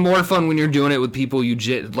 It's even more fun when you're doing it with people you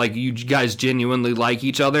guys genuinely like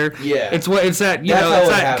each other. Yeah. It's that, you That's know, how it's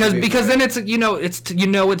it that has to be because for then me.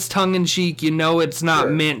 it's tongue in cheek, it's not Sure.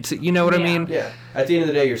 meant to, you know what I Yeah. mean? yeah, at the end of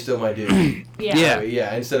the day, you're still my dude. Yeah.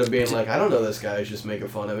 Yeah, instead of being like, I don't know this guy, he's just making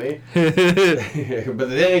fun of me. But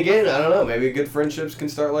then again, I don't know, maybe good friendships can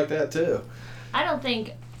start like that too. I don't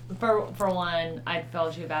think, for one, I'd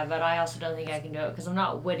feel too bad, but I also don't think I can do it because I'm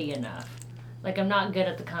not witty enough. Like, I'm not good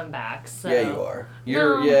at the comebacks. So. Yeah, you are.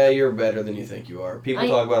 No. You're better than you think you are. People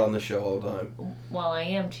talk about it on the show all the time. Well, I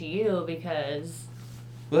am to you because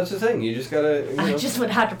Well, that's the thing. You just gotta. I just would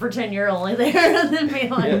have to pretend you're only there and then be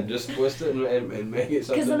like. Yeah, just twist it and make it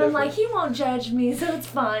something. Because then I'm different. like, he won't judge me, so it's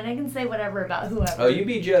fine. I can say whatever about whoever. Oh, you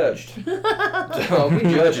be judged. I'll be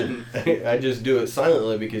judging. I just do it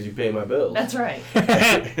silently because you pay my bills. That's right.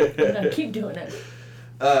 No, keep doing it.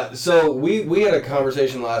 So we had a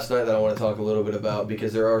conversation last night that I want to talk a little bit about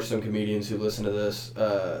because there are some comedians who listen to this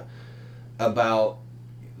about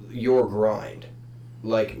your grind.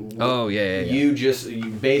 Like, Oh, yeah. you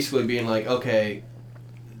basically being like, okay,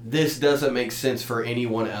 this doesn't make sense for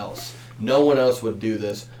anyone else. No one else would do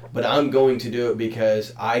this, but I'm going to do it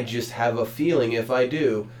because I just have a feeling if I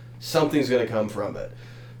do, something's going to come from it.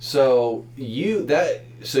 So you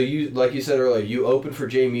like you said earlier, you opened for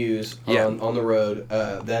Jay Muse on the road.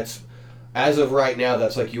 That's as of right now,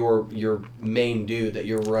 that's like your main dude that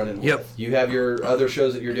you're running with. You have your other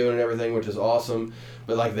shows that you're doing and everything, which is awesome.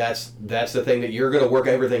 But like that's the thing that you're gonna work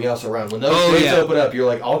everything else around. When those dates open up, you're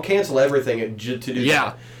like, I'll cancel everything to do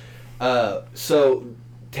that. So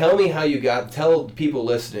tell me how you tell people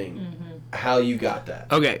listening how you got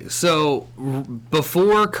that. Okay, so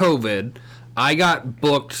before COVID, I got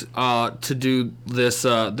booked to do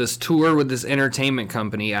this tour with this entertainment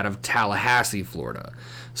company out of Tallahassee, Florida.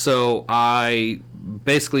 So I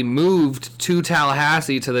basically moved to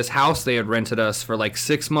Tallahassee to this house they had rented us for like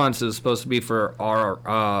 6 months. It was supposed to be for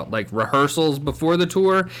our like rehearsals before the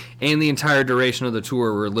tour, and the entire duration of the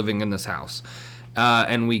tour we were living in this house.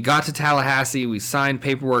 And we got to Tallahassee, we signed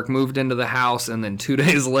paperwork, moved into the house, and then 2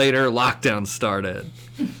 days later, lockdown started.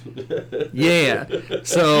 Yeah.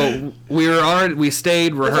 So we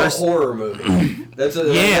stayed, rehearsed. That's a horror movie.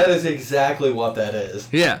 That is exactly what that is.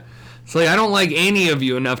 Yeah. It's like, I don't like any of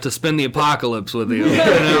you enough to spend the apocalypse with you.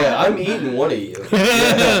 Yeah, I'm eating one of you.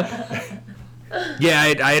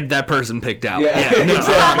 Yeah, I had that person picked out. Yeah,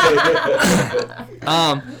 exactly.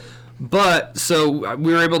 But so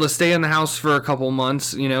we were able to stay in the house for a couple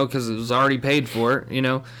months, because it was already paid for,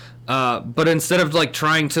 but instead of like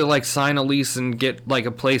trying to like sign a lease and get like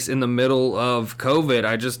a place in the middle of COVID,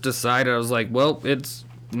 I just decided, I was like, well,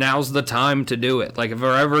 now's the time to do it. Like if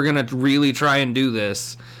we're ever going to really try and do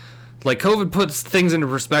this, like COVID puts things into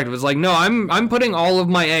perspective. It's like, no, I'm putting all of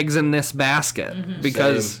my eggs in this basket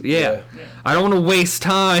because I don't want to waste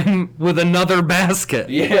time with another basket.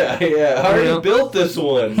 Yeah. I already built this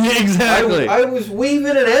one. Yeah, exactly. I was weaving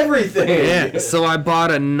and everything. Yeah. So I bought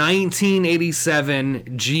a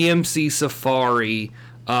 1987 GMC Safari,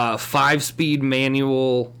 5-speed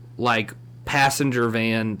manual, like passenger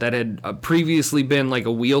van that had previously been like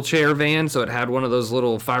a wheelchair van. So it had one of those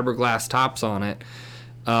little fiberglass tops on it.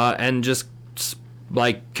 And just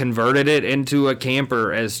like converted it into a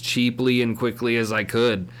camper as cheaply and quickly as I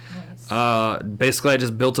could. Nice. Basically, I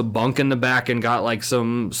just built a bunk in the back and got like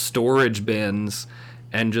some storage bins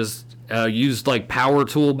and just used like power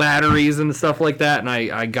tool batteries and stuff like that. And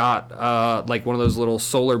I got like one of those little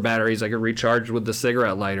solar batteries I could recharge with the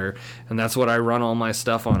cigarette lighter. And that's what I run all my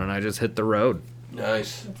stuff on. And I just hit the road.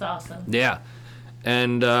 Nice. That's awesome. Yeah.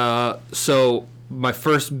 And so my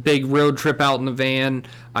first big road trip out in the van,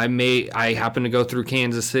 I happened to go through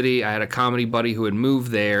Kansas City. I had a comedy buddy who had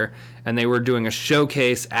moved there, and they were doing a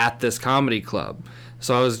showcase at this comedy club.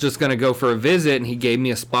 So I was just going to go for a visit, and he gave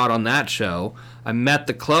me a spot on that show. I met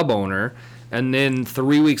the club owner, and then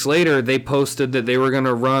 3 weeks later, they posted that they were going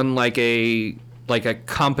to run like a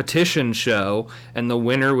competition show, and the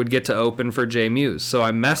winner would get to open for Jay Muse. So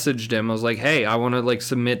I messaged him. I was like, hey, I want to like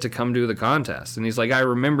submit to come do the contest. And he's like, I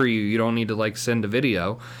remember you. You don't need to like send a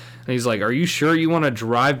video. And he's like, are you sure you want to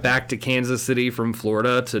drive back to Kansas City from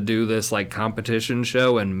Florida to do this like competition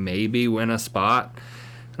show and maybe win a spot?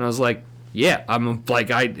 And I was like, yeah, I'm like,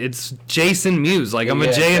 it's Jason Muse. Like, I'm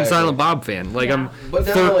a Jay and Silent Bob fan. Like, I'm. But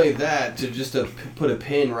not only that, to put a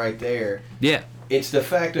pin right there. Yeah. It's the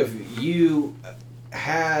fact of you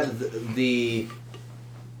had the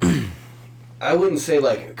I wouldn't say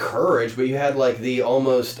like courage, but you had like the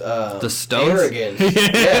almost the stones?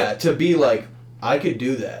 Arrogance, to be like, I could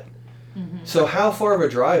do that. Mm-hmm. So how far of a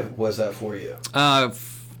drive was that for you?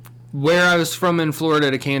 Where I was from in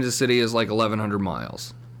Florida to Kansas City is like 1,100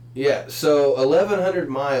 miles. Yeah, so 1,100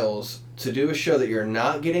 miles to do a show that you're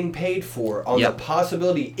not getting paid for on the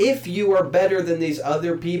possibility, if you are better than these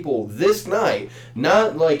other people this night,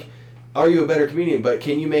 not like, are you a better comedian, but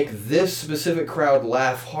can you make this specific crowd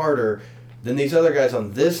laugh harder than these other guys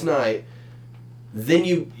on this night, then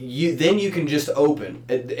you can just open.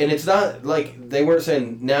 And it's not like they weren't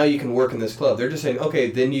saying, now you can work in this club. They're just saying,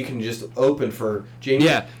 okay, then you can just open for Jamie.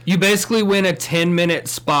 Yeah, you basically win a 10-minute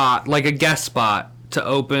spot, like a guest spot, to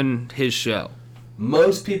open his show.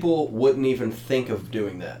 Most people wouldn't even think of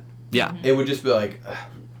doing that. Yeah. It would just be like,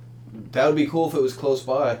 that would be cool if it was close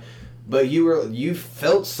by. But you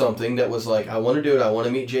felt something that was like, I want to do it. I want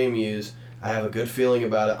to meet Jay Muse. I have a good feeling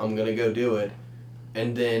about it. I'm going to go do it.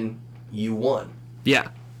 And then you won. Yeah.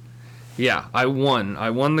 Yeah, I won.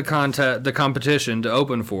 I won the competition to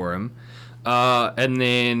open for him. And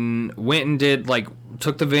then went and did, like,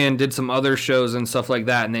 took the van, did some other shows and stuff like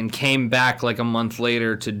that, and then came back, like, a month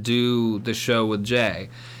later to do the show with Jay.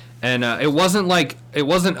 And it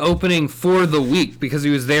wasn't opening for the week because he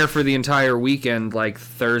was there for the entire weekend, like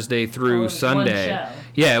Thursday through Sunday.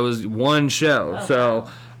 Yeah, it was one show. Oh, So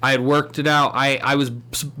wow. I had worked it out. I was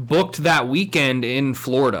booked that weekend in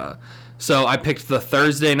Florida. So I picked the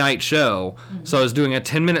Thursday night show. Mm-hmm. So I was doing a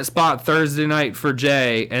 10-minute spot Thursday night for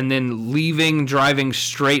Jay, and then driving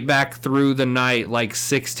straight back through the night, like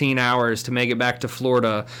 16 hours to make it back to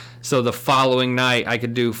Florida. So the following night, I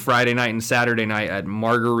could do Friday night and Saturday night at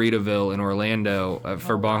Margaritaville in Orlando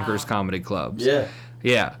for Bonkers Comedy Clubs. Yeah.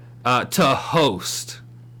 Yeah. To host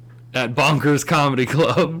at Bonkers Comedy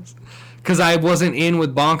Clubs. Because I wasn't in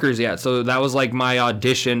with Bonkers yet, so that was like my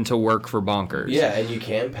audition to work for Bonkers. Yeah, and you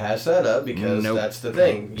can't pass that up because that's the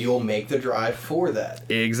thing. You'll make the drive for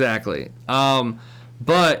that. Exactly.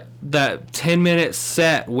 But that 10-minute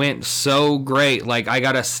set went so great. Like, I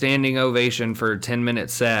got a standing ovation for a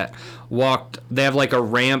 10-minute set. They have like a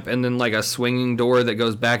ramp and then like a swinging door that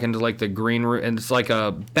goes back into like the green room. And it's like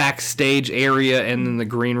a backstage area, and then the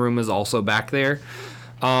green room is also back there.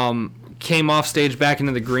 Came off stage back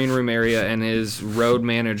into the green room area, and his road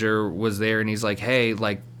manager was there, and he's like, hey,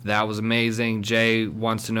 like, that was amazing. Jay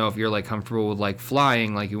wants to know if you're like comfortable with like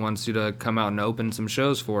flying, like he wants you to come out and open some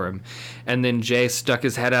shows for him. And then Jay stuck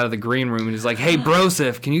his head out of the green room, and he's like, hey,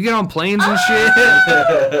 Broseph, can you get on planes and shit?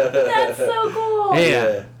 That's so cool.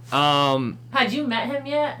 Yeah. Had you met him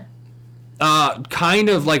yet? Kind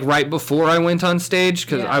of like right before I went on stage,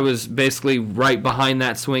 because Yeah. I was basically right behind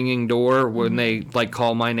that swinging door when they like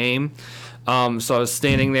call my name. So I was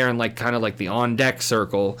standing there in like kind of like the on deck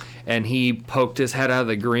circle, and he poked his head out of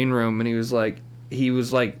the green room, and he was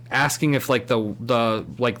like asking if like the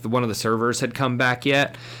one of the servers had come back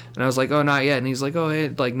yet, and I was like, oh, not yet. And he's like, oh, hey,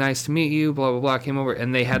 like, nice to meet you, blah blah blah. Came over,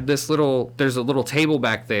 and they had there's a little table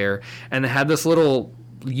back there, and they had this little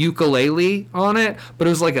ukulele on it, but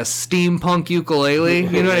it was like a steampunk ukulele,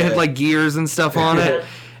 you know, it had like gears and stuff on it.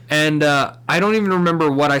 And I don't even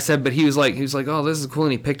remember what I said, but he was like, oh, this is cool,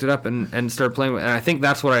 and he picked it up and started playing with it. And I think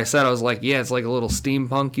that's what I said. I was like, yeah, it's like a little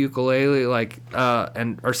steampunk ukulele, like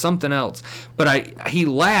or something else. But he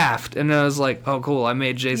laughed, and I was like, oh, cool, I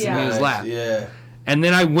made Jason Mewes laugh. Yeah. And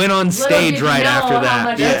then I went on stage right after that.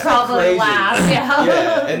 How much I probably laughed. Yeah.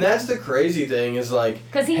 Yeah, and that's the crazy thing is like...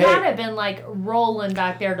 Because he hadn't been like rolling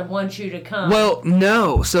back there to want you to come. Well,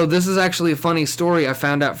 no. So this is actually a funny story I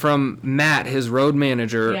found out from Matt, his road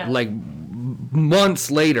manager, like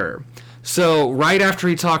months later. So right after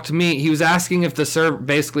he talked to me, he was asking if the server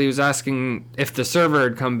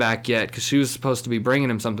had come back yet, because she was supposed to be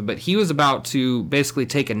bringing him something, but he was about to basically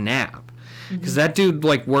take a nap. Because that dude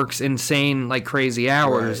like works insane like crazy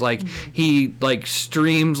hours. Right. Like he like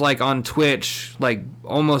streams like on Twitch like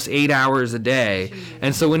almost 8 hours a day.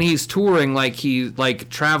 And so when he's touring, like he like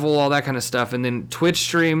travel, all that kind of stuff, and then Twitch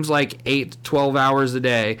streams like 8 to 12 hours a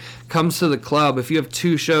day, comes to the club. If you have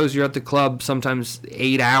 2 shows, you're at the club sometimes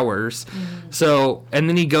 8 hours. So, and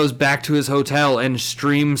then he goes back to his hotel and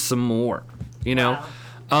streams some more, you know?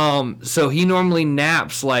 Wow. So he normally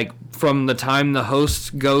naps like from the time the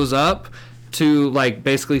host goes up to like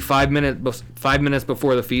basically 5 minutes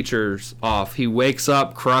before the feature's off. He wakes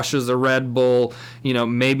up, crushes a Red Bull, you know,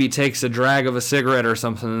 maybe takes a drag of a cigarette or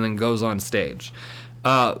something, and then goes on stage.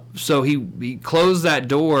 So he closed that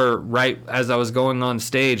door right as I was going on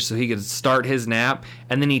stage so he could start his nap,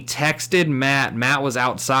 and then he texted Matt. Matt was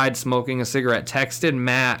outside smoking a cigarette. Texted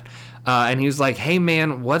Matt. And he was like, hey,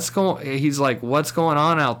 man, what's going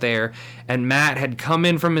on out there? And Matt had come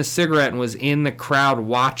in from his cigarette and was in the crowd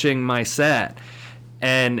watching my set.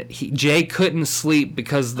 And Jay couldn't sleep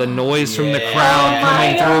because the noise from the crowd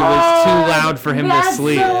coming through was too loud for him to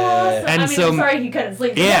sleep. So awesome. And I'm sorry he couldn't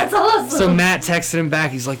sleep. Yeah. That's awesome. So Matt texted him back.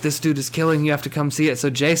 He's like, this dude is killing. You have to come see it. So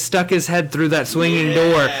Jay stuck his head through that swinging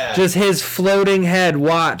door. Just his floating head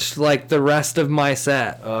watched like the rest of my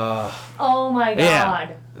set. Oh my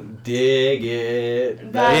God. Dig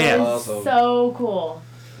it. That is awesome. so cool.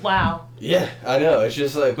 Wow. Yeah, I know. It's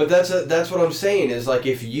just like, but that's what I'm saying is like,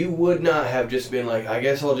 if you would not have just been like, I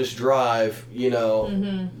guess I'll just drive,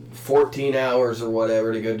 14 hours or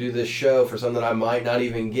whatever to go do this show for something I might not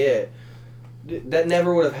even get, that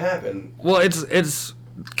never would have happened. Well, it's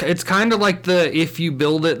kind of like the if you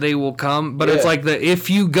build it, they will come, but it's like the if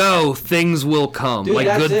you go, things will come. Dude,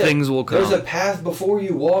 like good things will come. There's a path before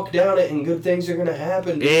you walk down it, and good things are gonna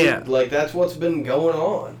happen. Dude. Yeah, like that's what's been going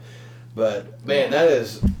on. But man,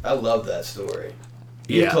 I love that story.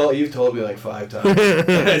 You've told me like 5 times,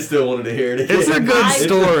 and I still wanted to hear it again. It's a good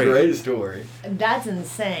story. It's a great story. That's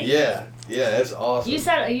insane. Yeah, that's awesome.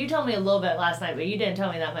 You told me a little bit last night, but you didn't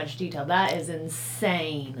tell me that much detail. That is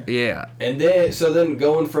insane. Yeah. And then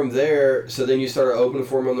going from there, so then you started opening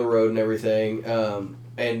for him on the road and everything.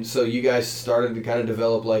 And so you guys started to kind of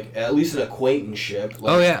develop like at least an acquaintanceship.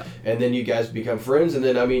 Like, oh yeah. And then you guys become friends, and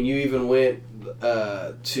then I mean you even went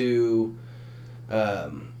to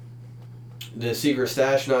the Secret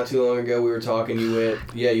Stash not too long ago. We were talking.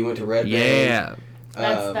 You went to Red Bank. Yeah.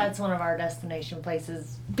 That's one of our destination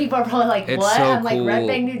places. People are probably like, It's what? so I'm like, cool. Red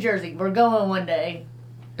Bank, New Jersey. We're going one day.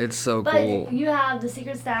 It's so But cool. you have the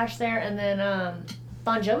Secret Stash there, and then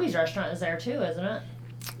Bon Jovi's restaurant is there too, isn't it?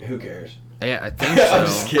 Who cares? Yeah, I think so. I'm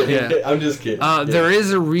just kidding. Yeah. I'm just kidding. There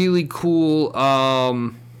is a really cool. I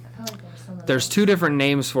feel like there's some of There's those. two different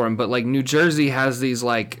names for them, but like New Jersey has these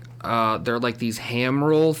like they're like these ham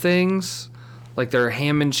roll things, like they're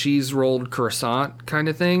ham and cheese rolled croissant kind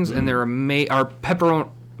of things, and they're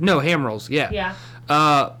ham rolls. Yeah. Yeah.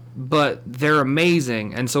 But they're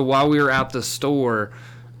amazing. And so while we were at the store,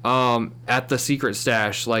 at the Secret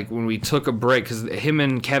Stash, like when we took a break, because him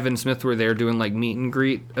and Kevin Smith were there doing like meet and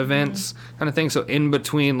greet events kind of thing. So in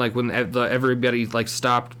between, like when everybody like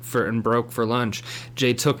stopped and broke for lunch,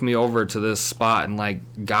 Jay took me over to this spot and like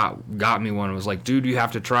got me one. It was like, dude, you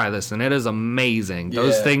have to try this, and it is amazing.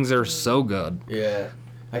 Those Yeah. things are so good. Yeah.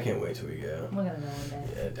 I can't wait till we go. We're gonna go one day.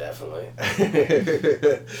 Yeah, definitely.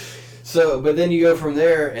 So, but then you go from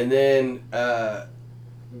there, and then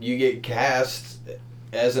you get cast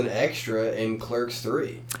as an extra in Clerks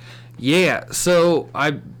 3. Yeah, so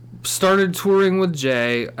I started touring with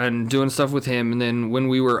Jay and doing stuff with him, and then when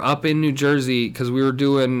we were up in New Jersey, because we were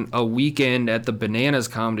doing a weekend at the Bananas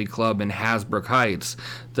Comedy Club in Hasbrook Heights,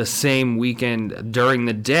 the same weekend during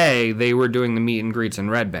the day they were doing the meet and greets in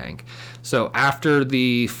Red Bank. So after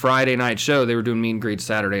the Friday night show, they were doing meet and greets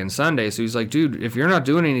Saturday and Sunday. So he's like, dude, if you're not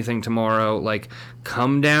doing anything tomorrow, like,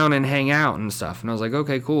 come down and hang out and stuff. And I was like,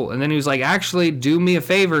 okay, cool. And then he was like, actually, do me a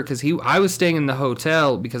favor, because I was staying in the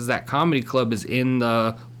hotel because that comedy club is in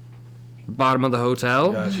the bottom of the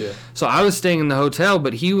hotel. Gotcha. So I was staying in the hotel,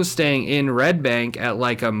 but he was staying in Red Bank at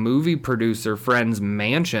like a movie producer friend's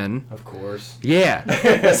mansion. Of course.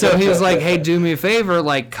 Yeah. So he was like, "Hey, do me a favor,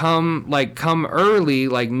 come early,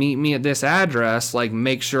 like meet me at this address, like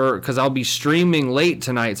make sure, cuz I'll be streaming late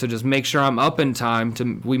tonight, so just make sure I'm up in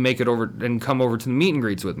time we make it over and come over to the meet and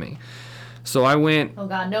greets with me." So I went. Oh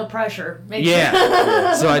God, no pressure.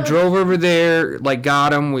 Yeah. So I drove over there, like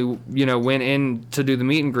got him. We, went in to do the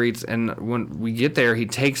meet and greets, and when we get there, he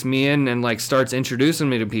takes me in and like starts introducing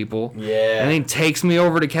me to people. Yeah. And then he takes me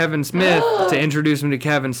over to Kevin Smith to introduce me to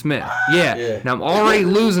Kevin Smith. Yeah. Yeah. Now I'm already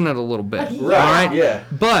losing it a little bit. Right. All right. Yeah.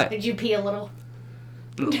 But Did you pee a little?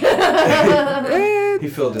 He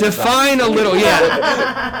filled it. define a little,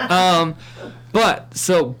 yeah. But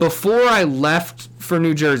so before I left for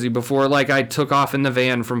New Jersey, before like I took off in the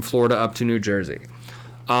van from Florida up to New Jersey,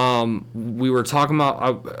 we were talking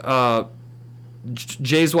about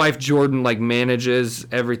Jay's wife Jordan like manages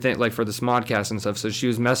everything like for the Smodcast and stuff. So she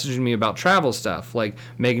was messaging me about travel stuff, like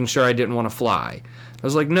making sure I didn't want to fly. I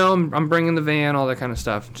was like, no, I'm bringing the van, all that kind of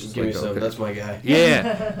stuff. She's Give me like, some. okay. That's my guy.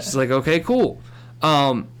 Yeah. She's like, okay, cool.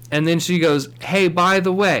 And then she goes, hey, by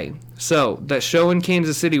the way, so that show in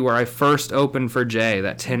Kansas City where I first opened for Jay,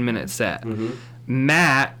 that 10-minute set,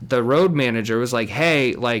 Matt, the road manager, was like,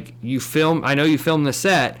 hey, like I know you filmed the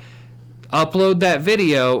set, upload that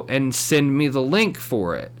video and send me the link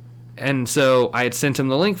for it. And so I had sent him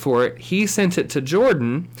the link for it. He sent it to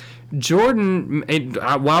Jordan. Jordan,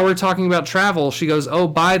 while we're talking about travel, she goes, oh,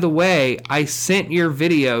 by the way, I sent your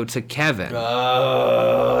video to Kevin.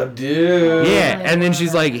 Oh, dude. Yeah, and then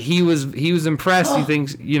she's like, he was impressed. He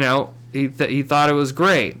thinks, he thought it was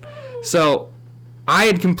great. So I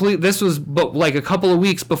had this was like a couple of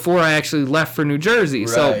weeks before I actually left for New Jersey. Right.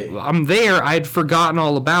 So I'm there. I had forgotten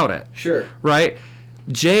all about it. Sure. Right?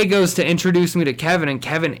 Jay goes to introduce me to Kevin, and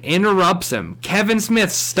Kevin interrupts him. Kevin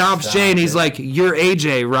Smith stops Stop Jay, and it. he's like, you're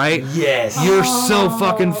AJ, right? Yes. You're so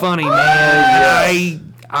fucking funny,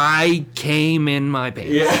 man. I came in my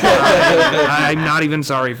pants. Yeah. I'm not even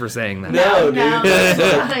sorry for saying that. No, dude. No,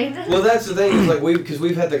 it's fine. Well, that's the thing. Is like because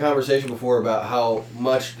we've had the conversation before about how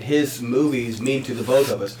much his movies mean to the both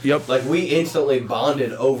of us. Yep. Like we instantly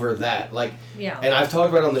bonded over that. Like, Yeah. And I've talked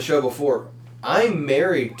about it on the show before. I'm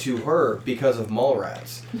married to her because of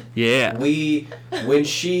Mallrats. Yeah.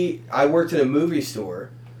 I worked in a movie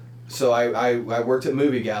store, so I worked at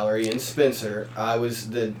Movie Gallery in Spencer. I was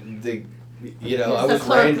I was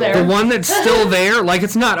clerk Randall. there. The one that's still there, like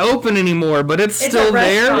it's not open anymore, but it's It's still a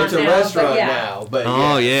there. restaurant. It's a now, restaurant but yeah. now, but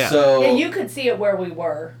Oh, yeah. So Yeah, you could see it where we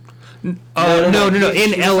were. No, She's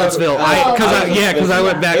in Ellisville. talking- Because I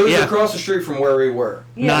went back. It was Yeah. across the street from where we were.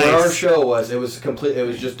 Nice. Where our show was, it was complete. It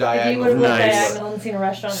was just If you would diagonal. have from looked where we Nice. were. diagonal and seen a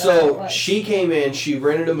restaurant. that's what it So was. she came in, she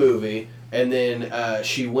rented a movie, and then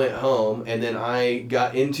she went home, and then I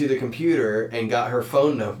got into the computer and got her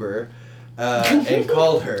phone number, and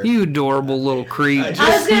called her. You adorable little creep. I was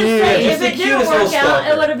gonna say, if it didn't work out,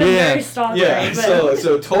 it would have been very stalkery. Yeah,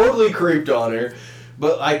 so totally creeped on her.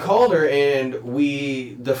 But I called her, and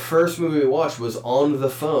the first movie we watched was on the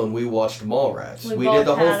phone. We watched Mallrats. We did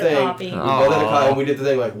the whole thing. We both had a copy, and we did the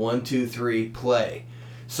thing like 1, 2, 3, play.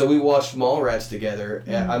 So we watched Mallrats together.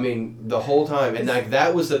 I mean, the whole time, and like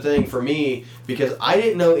that was the thing for me because I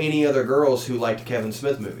didn't know any other girls who liked Kevin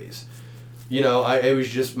Smith movies. You know, it was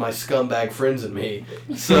just my scumbag friends and me.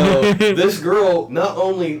 So this girl not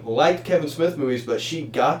only liked Kevin Smith movies, but she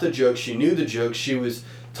got the jokes. She knew the jokes. She was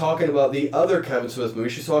talking about the other Kevin Smith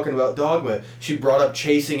movies. She's talking about Dogma. She brought up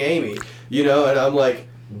Chasing Amy. You know, and I'm like,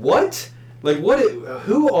 what? Like,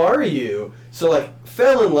 who are you? So, like,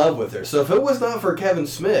 fell in love with her. So if it was not for Kevin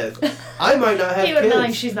Smith, I might not have kids. He would be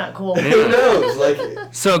like, she's not cool. Who knows? Like,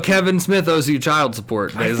 so Kevin Smith owes you child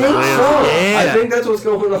support, basically. I think so. Yeah. I think that's what's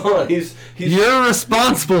going on. You're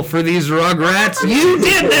responsible for these Rugrats. You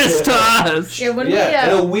did this to us.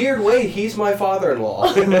 Yeah, in a weird way, he's my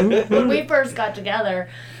father-in-law. When we first got together,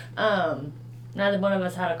 neither one of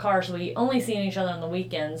us had a car, so we only seen each other on the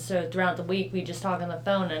weekends. So throughout the week, we just talk on the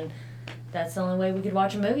phone, and that's the only way we could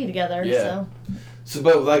watch a movie together. Yeah.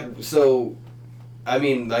 So, I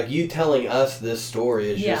mean, like, you telling us this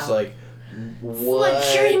story is just like, what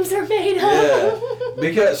dreams are made of. Yeah.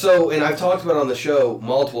 Because, and I've talked about it on the show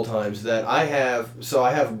multiple times that I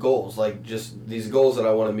have goals, like, just these goals that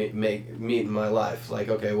I want to meet in my life. Like,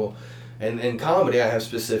 okay, well, and in comedy, I have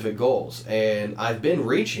specific goals. And I've been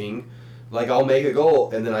reaching, like, I'll make a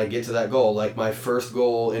goal, and then I get to that goal. Like, my first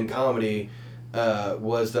goal in comedy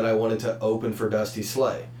was that I wanted to open for Dusty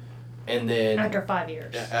Slay. And then after 5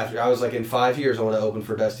 years. After I was like, in 5 years I want to open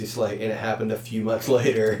for Dusty Slay, and it happened a few months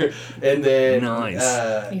later. And then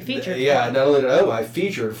nice. You featured. Yeah, not only did I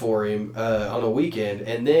featured for him on a weekend,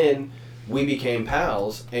 and then we became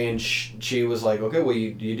pals. And she was like, okay, well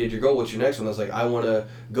you did your goal. What's your next one? I was like, I want to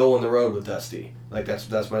go on the road with Dusty. Like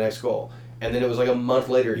that's my next goal. And then it was like a month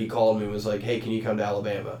later, he called me and was like, hey, can you come to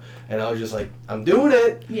Alabama? And I was just like, I'm doing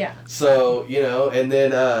it. Yeah. So, you know, and then,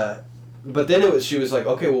 but then she was like,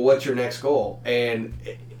 okay, well, what's your next goal? And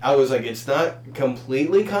I was like, it's not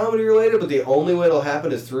completely comedy related, but the only way it'll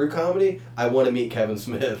happen is through comedy. I want to meet Kevin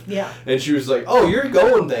Smith. Yeah. And she was like, oh, you're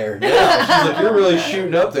going there now. She's like, you're really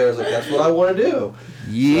shooting up there. I was like, that's what I want to do.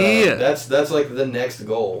 Yeah. So that's like the next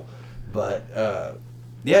goal. But,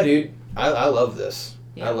 yeah, dude, I love this.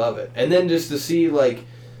 Yeah. I love it. And then just to see, like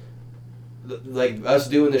us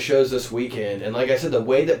doing the shows this weekend, and like I said, the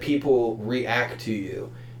way that people react to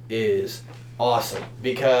you is awesome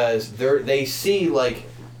because they see, like,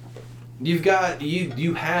 you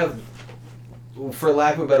have, for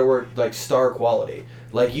lack of a better word, like, star quality.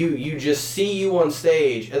 Like, you just see you on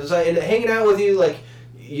stage, and hanging out with you, like,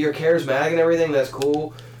 you're charismatic and everything, that's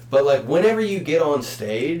cool, but, like, whenever you get on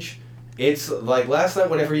stage, it's like last night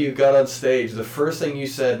whenever you got on stage, the first thing you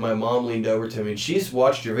said, my mom leaned over to me, and she's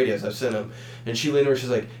watched your videos, I've sent them, and she leaned over, she's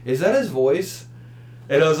like, is that his voice?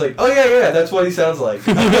 And I was like, oh yeah, that's what he sounds like.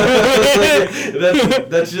 that's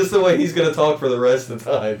just the way he's going to talk for the rest of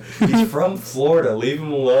the time. He's from Florida, leave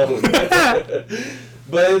him alone.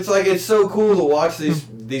 But it's like, it's so cool to watch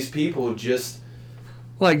these people just...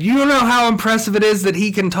 Like, you don't know how impressive it is that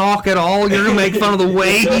he can talk at all. You're going to make fun of the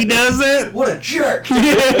way he does it? What a jerk!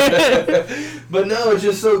 But no, it's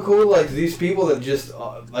just so cool, like, these people that just,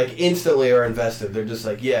 like, instantly are invested. They're just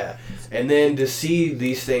like, yeah. And then to see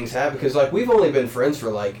these things happen, because, like, we've only been friends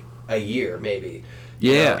for, like, a year, maybe.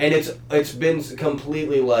 Yeah. And it's been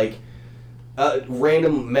completely, like,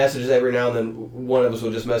 random messages every now and then. One of us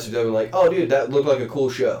will just message them, like, oh, dude, that looked like a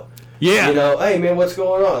cool show. Yeah. You know, hey, man, what's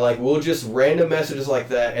going on? Like, we'll just random messages like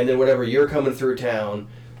that, and then whenever you're coming through town,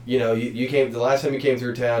 you know, you came, the last time you came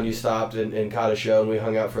through town, you stopped and caught a show, and we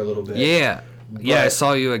hung out for a little bit. Yeah. Yeah, I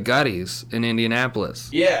saw you at Gutty's in Indianapolis.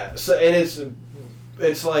 Yeah, so, and it's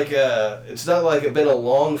like, it's not like it's been a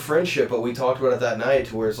long friendship, but we talked about it that night,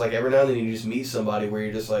 to where it's like every now and then you just meet somebody where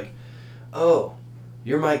you're just like, oh,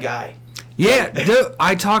 you're my guy. Yeah,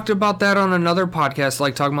 I talked about that on another podcast,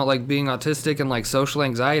 like talking about like being autistic and like social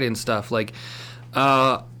anxiety and stuff. Like,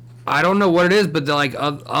 I don't know what it is, but like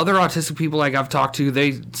other autistic people like I've talked to,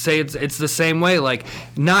 they say it's the same way. Like,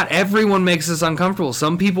 not everyone makes us uncomfortable.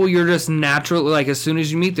 Some people you're just naturally, like, as soon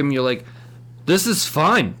as you meet them, you're like, this is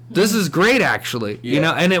fine. This is great, actually. Yeah. You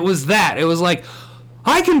know, and it was that. It was like,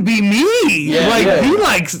 I can be me. Yeah, like, yeah. he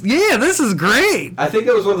likes, yeah, this is great. I think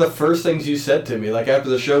that was one of the first things you said to me. Like, after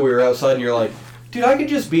the show, we were outside, and you're like, dude, I could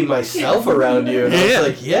just be myself around you. And I was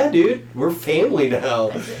like, yeah, dude, we're family now.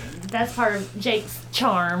 That's part of Jake's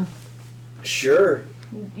charm. Sure.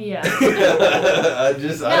 Yeah. I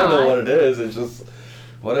don't know what it is. It's just,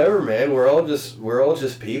 Whatever, man. We're all just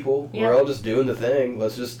people. Yeah. We're all just doing the thing.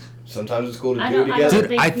 Let's just. Sometimes it's cool to I do it don't- I together. don't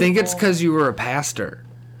Dude, I think it's people- because you were a pastor.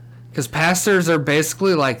 Because pastors are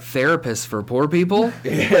basically like therapists for poor people.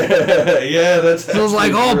 Yeah, that's. So it was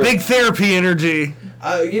like, actually oh, true. big therapy energy.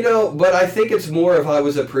 But I think it's more if I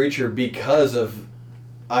was a preacher because of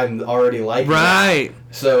I'm already like that. Right.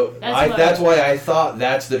 So That's that's why I thought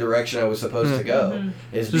that's the direction I was supposed to go.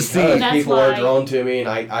 Is Just because That's people are why- drawn to me, and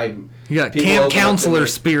I You got People camp open up to counselor me.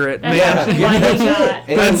 spirit, That's man. actually why he got.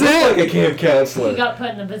 and That's I look it. like a camp counselor. He got put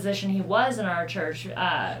in the position he was in our church You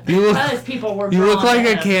look- because people were. You look drawn like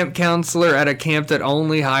to a him. camp counselor at a camp that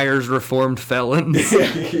only hires reformed felons.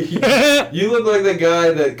 You look like the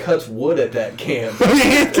guy that cuts wood at that camp.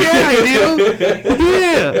 Yeah, I do.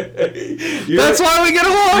 Yeah. That's why we get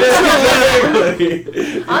along so well.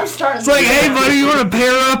 Exactly. I'm starting. It's like, hey, buddy, you want to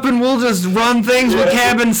pair up and we'll just run things with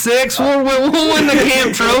Cabin 6? We'll win the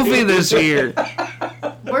camp trophy this year.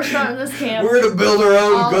 We're starting this camp. We're gonna build our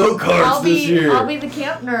own go-karts this year. I'll be the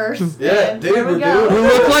camp nurse. Yeah, and dude, there we we're go. We doing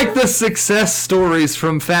look like the success stories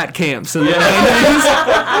from fat camps in the 90s.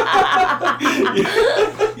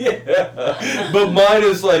 Yeah. But mine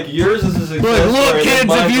is like yours is a success Like, story, look, and kids,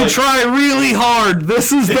 mine's if you like- try really hard,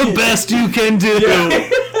 this is the best you can do.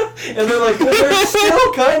 And they're like, well, they're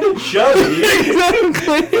still kind of chubby.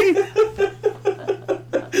 Exactly.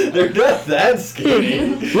 They're not that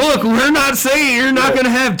skinny. Look, we're not saying you're not going to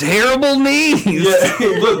have terrible knees. Yeah,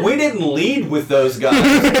 look, we didn't lead with those guys.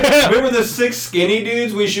 Remember the 6 skinny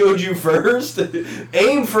dudes we showed you first?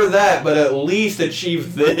 Aim for that, but at least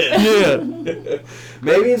achieve this. Yeah.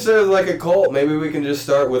 Maybe instead of like a cult, maybe we can just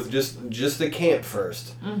start with just the camp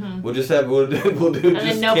first. Mm-hmm. We'll just have we'll do And just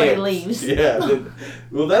then nobody camps. leaves. Yeah.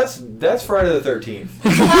 Well, that's Friday the 13th.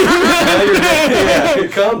 Now you're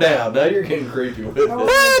calm down. Now you're getting creepy with it.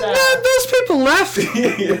 Those people left.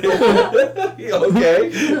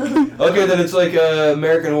 Okay, then it's like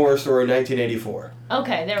American Horror Story 1984.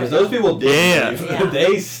 Okay, there we Because go. those people didn't leave. Yeah.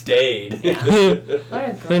 They stayed. What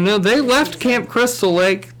a I know they left Camp Crystal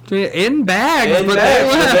Lake in bags, And but back, they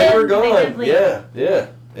but left. they were They gone. did leave. Yeah.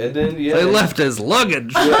 And then They left as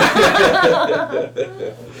luggage.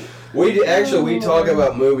 We talk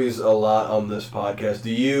about movies a lot on this podcast. Do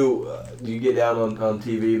you get down on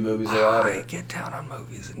TV movies a lot? I get down on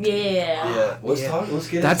movies. And Yeah. Yeah. Let's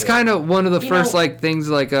get That's into it. kind of one of the You first know- things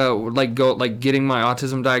getting my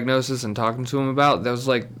autism diagnosis and talking to him about. That was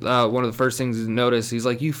like one of the first things he noticed. He's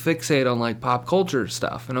like, you fixate on like pop culture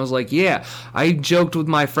stuff, and I was like, yeah. I joked with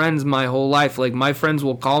my friends my whole life. Like my friends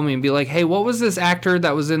will call me and be like, hey, what was this actor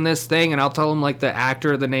that was in this thing? And I'll tell them like the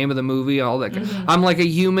actor, the name of the movie, all that. I'm like a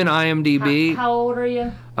human IMDb. How old are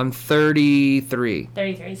you? I'm 33.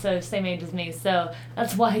 33, so same age as me. So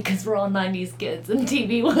that's why, because we're all 90s kids and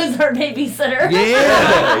TV was our babysitter.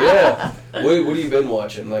 Yeah. Yeah. What have you been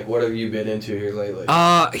watching? Like, what have you been into here lately?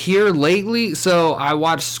 Here lately, so I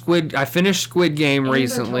finished Squid Game Amber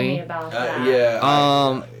recently. told me about that.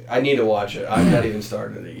 Yeah. I need to watch it. I've not even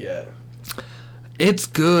started it yet. It's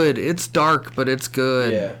good. It's dark, but it's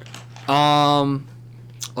good. Yeah.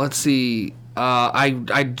 Let's see.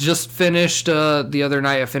 I just finished the other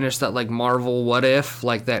night. I finished that like Marvel What If,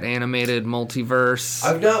 like that animated multiverse.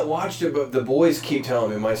 I've not watched it, but the boys keep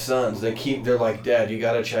telling me. My sons, they're like, Dad, you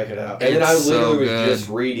gotta check it out. And then I It's so literally was good. just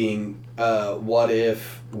reading What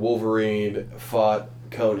If Wolverine fought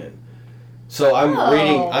Conan. So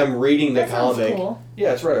I'm reading the That sounds comic. cool.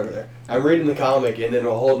 Yeah, it's right over there. I'm reading the comic, and then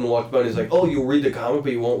Holden walks by and he's like, "Oh, you'll read the comic,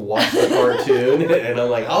 but you won't watch the cartoon." And I'm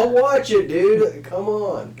like, "I'll watch it, dude. Come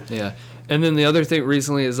on." Yeah. And then the other thing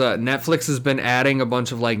recently is Netflix has been adding a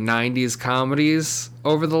bunch of like 90s comedies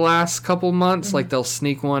over the last couple months. Like they'll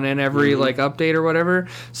sneak one in every like update or whatever.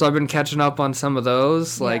 So I've been catching up on some of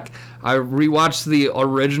those. Yeah. Like I rewatched the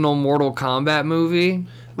original Mortal Kombat movie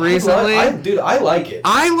recently. I like it.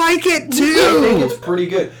 I like it I think too. it's pretty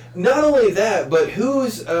good. Not only that, but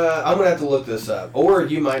who's I'm gonna have to look this up, or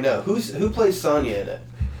you might know who plays Sonya in it.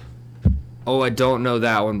 Oh, I don't know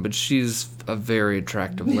that one, but she's a very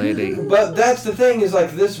attractive lady. But that's the thing is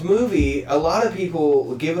like this movie, a lot of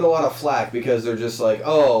people give it a lot of flack because they're just like,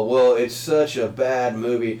 oh, well, it's such a bad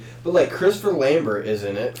movie. But like Christopher Lambert is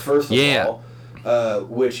in it, first of all,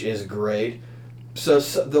 which is great. So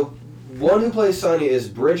the one who plays Sonya is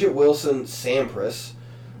Bridget Wilson Sampras,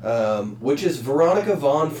 which is Veronica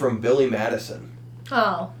Vaughn from Billy Madison.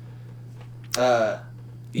 Oh. Yeah.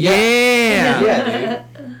 Yeah,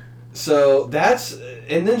 dude. So that's,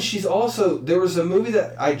 and then she's also, there was a movie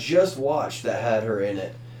that I just watched that had her in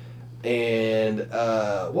it. And,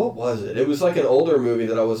 what was it? It was like an older movie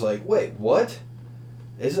that I was like, wait, what?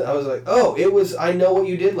 Is it? I was like, oh, it was I Know What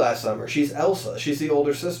You Did Last Summer. She's Elsa. She's the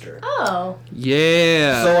older sister. Oh.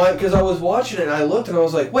 Yeah. So because I was watching it and I looked and I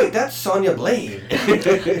was like, wait, that's Sonya Blade.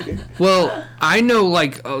 Well, I know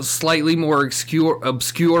like slightly more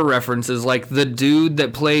obscure references, like the dude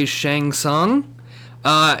that plays Shang Tsung.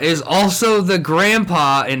 Is also the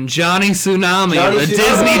grandpa in Johnny Tsunami, the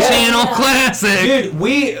Disney Channel classic. Dude,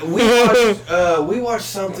 we watched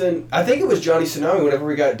something. I think it was Johnny Tsunami. Whenever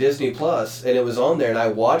we got Disney Plus, and it was on there, and I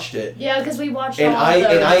watched it. Yeah, because we watched. And all those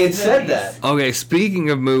I had movies. said that. Okay, speaking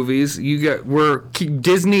of movies, we're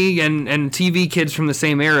Disney and TV kids from the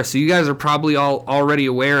same era, so you guys are probably all already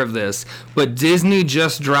aware of this. But Disney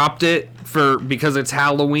just dropped it because it's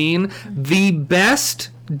Halloween. The best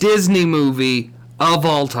Disney movie of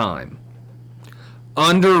all time,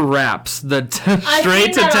 Under Wraps, the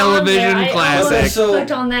straight to television classic. So,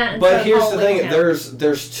 clicked on that. But here's the thing: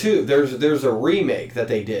 there's two. There's a remake that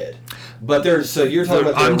they did, but so you're talking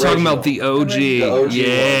about. I'm talking about the OG. The OG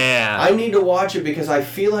yeah. one. I need to watch it because I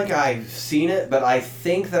feel like I've seen it, but I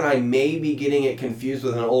think that I may be getting it confused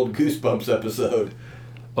with an old Goosebumps episode.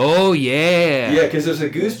 Oh yeah. Yeah, because there's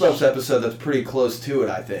a Goosebumps episode that's pretty close to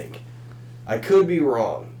it. I think. I could be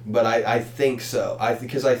wrong. But I think so.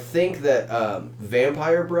 Because I think that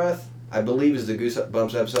Vampire Breath, I believe, is the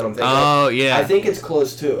Goosebumps episode I'm thinking of. Oh, yeah. I think it's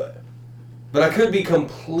close to it. But I could be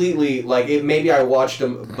completely, maybe I watched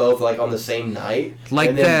them both, on the same night. Like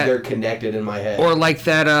and then that, they're connected in my head. Or like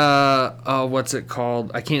that, what's it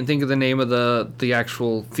called? I can't think of the name of the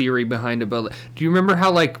actual theory behind it, but do you remember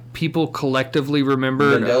how, people collectively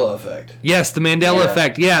remember... Mandela Effect. Yes, the Mandela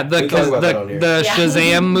Effect. Yeah, the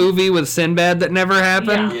Shazam movie with Sinbad that never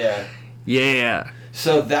happened. Yeah. Yeah.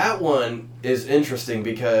 So that one is interesting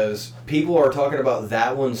because people are talking about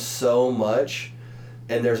that one so much...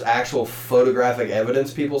 And there's actual photographic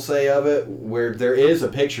evidence, people say, of it, where there is a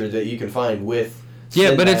picture that you can find with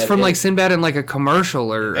Sinbad. Yeah, but it's from Sinbad in a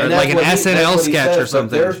commercial or like an SNL sketch or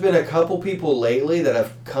something. There's been a couple people lately that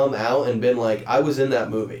have come out and been like, I was in that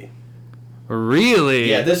movie. Really?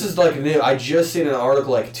 Yeah, this is new. I just seen an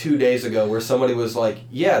article 2 days ago where somebody was like,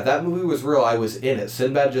 yeah, that movie was real. I was in it.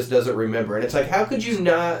 Sinbad just doesn't remember. And it's like, how could you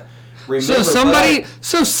not... Remember,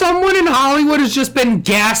 so someone in Hollywood has just been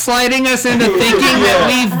gaslighting us into thinking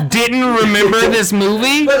that we didn't remember this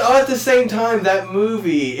movie? But at the same time, that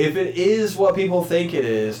movie, if it is what people think it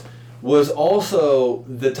is, was also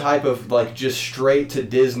the type of just straight to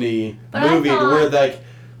Disney movie where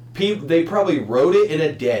they probably wrote it in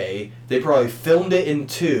a day, they probably filmed it in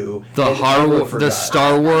 2. The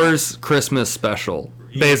Star Wars Christmas special.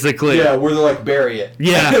 Basically. Yeah, where they're bury it.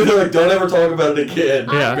 Yeah. They're don't ever talk about it again.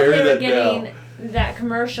 Yeah. Bury They were that getting now. that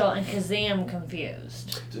commercial and Kazam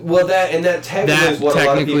confused. Well, that technically is what a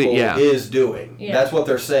lot of people is doing. Yeah. That's what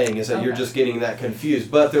they're saying, is that you're just getting that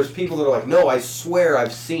confused. But there's people that are like, no, I swear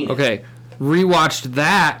I've seen it. Okay. Rewatched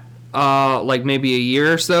that maybe a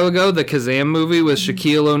year or so ago, the Kazam movie with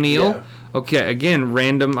Shaquille O'Neal. Yeah. Okay, again,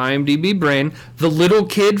 random IMDb brain. The little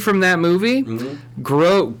kid from that movie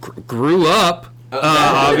grew up.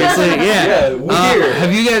 Obviously, yeah. Weird.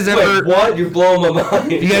 Have you guys ever? Wait, what? You're blowing my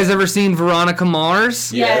mind. You guys ever seen Veronica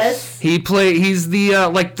Mars? Yes. He's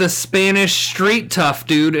the the Spanish street tough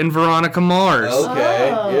dude in Veronica Mars.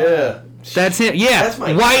 Okay. Oh. Yeah. That's him. Yeah. That's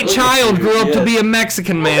my white child grew up to be a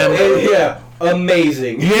Mexican man. Yeah.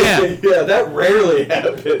 Amazing. Yeah. Yeah. That rarely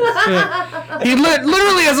happens. He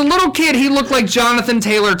literally, as a little kid, he looked like Jonathan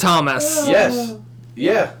Taylor Thomas. Yes.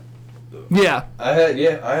 Yeah. Yeah. I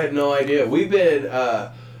had no idea. We've been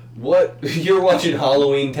you're watching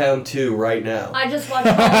Halloween Town 2 right now. I just watched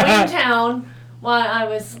Halloween Town while I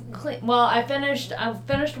was I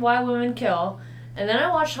finished Why Women Kill, and then I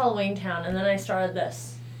watched Halloween Town, and then I started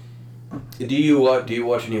this. Do you watch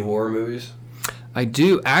any horror movies? I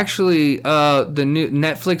do. Actually, the new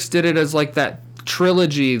Netflix did it as that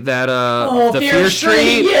trilogy that the Fear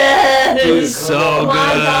Street. Yes. So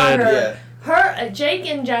My good. daughter. Jake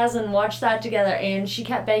and Jasmine watched that together, and she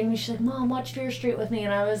kept begging me. She's like, Mom, watch Fear Street with me.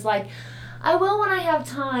 And I was like, I will when I have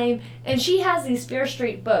time. And she has these Fear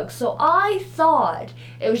Street books. So I thought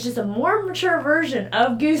it was just a more mature version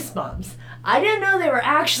of Goosebumps. I didn't know they were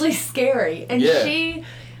actually scary. And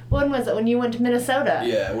when was it? When you went to Minnesota?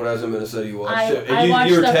 Yeah, when I was in Minnesota, you watched it. I And watched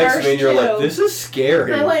you were the texting first me and you're like, two. this is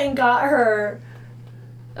scary. I went and got her...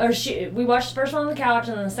 we watched the first one on the couch,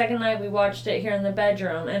 and then the second night we watched it here in the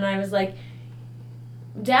bedroom. And I was like...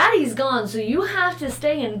 Daddy's gone, so you have to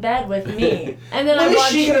stay in bed with me. And then What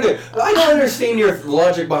is she gonna do? I don't understand your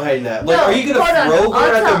logic behind that. Are you gonna throw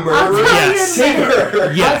her at the murderer? Yes. Save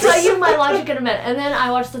her. Yes. I'll tell you my logic in a minute. And then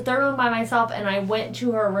I watched the third one by myself, and I went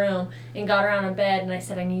to her room and got her out of bed, and I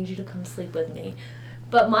said, I need you to come sleep with me.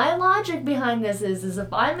 But my logic behind this is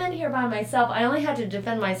if I'm in here by myself, I only have to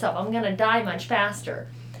defend myself. I'm going to die much faster.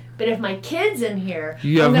 But if my kid's in here,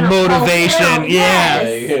 you I'm have motivation. Yeah.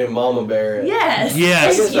 Yeah, you're gonna mama bear it. Yes.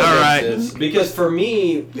 Yes. I guess that All makes right. sense. Because for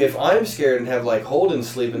me, if I'm scared and have like Holden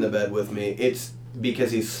sleep in the bed with me, it's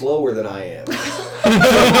because he's slower than I am.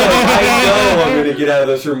 I know I'm gonna get out of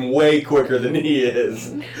this room way quicker than he is,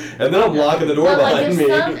 and then I'm locking the door But like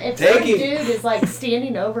behind if me. some dude is like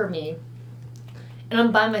standing over me, and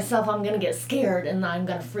I'm by myself, I'm gonna get scared and I'm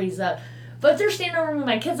gonna freeze up. But if they're standing over me,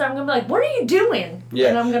 my kids, I'm gonna be like, "What are you doing?" Yeah,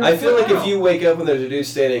 and I'm gonna I feel flip like out. if you wake up and there's a dude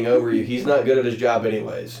standing over you, he's not good at his job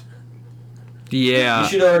anyways. Yeah. You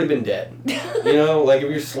should have already been dead. You know, like if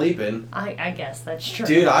you're sleeping. I guess that's true.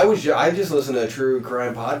 Dude, I just listened to a true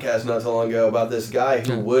crime podcast not so long ago about this guy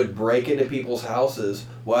who would break into people's houses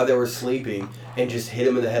while they were sleeping and just hit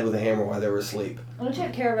them in the head with a hammer while they were asleep. I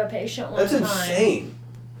took care of a patient one That's time. insane.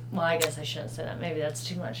 Well, I guess I shouldn't say that. Maybe that's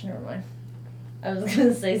too much. Never mind. I was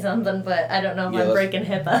gonna say something, but I don't know if I'm breaking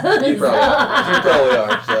HIPAA. You probably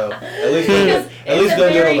are. So at least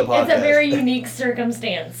don't do it on the podcast. It's a very unique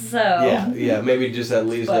circumstance. So yeah. Maybe just at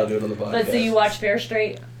least don't do it on the podcast. But so you watch Fair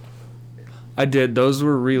Straight? I did. Those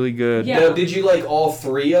were really good. Yeah. Now, did you like all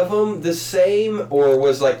three of them the same, or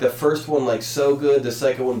was like the first one like so good, the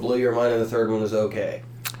second one blew your mind, and the third one was okay?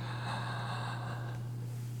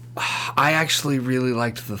 I actually really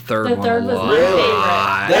liked the third The one third a was lot. my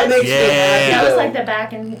favorite. That makes me happy. That was though. like the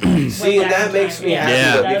back and See, way back that in makes time. me happy,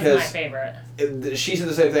 Yeah. though, That was my because favorite. she said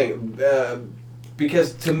the same thing.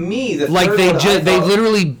 Because to me, the Like third they one, I they thought-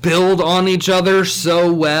 literally build on each other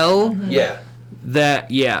so well yeah.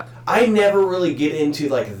 that I never really get into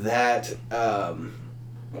like that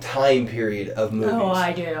time period of movies. Oh,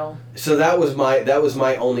 I do. So that was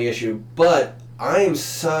my only issue. But I am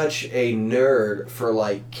such a nerd for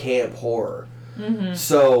like camp horror. Mm-hmm.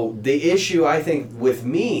 So the issue I think with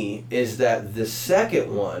me is that the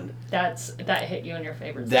second one, That hit you in your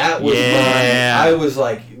favorite. that was Yeah. mine. I was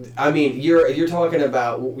like, I mean, you're talking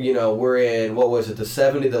about, you know, we're in, what was it, the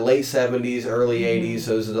late 70s, early 80s,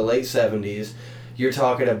 so those are the late 70s. You're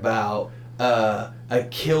talking about a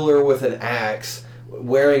killer with an axe,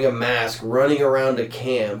 wearing a mask, running around a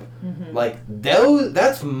camp. Mm-hmm. Like,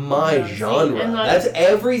 that's my Yeah, see, genre. and like- That's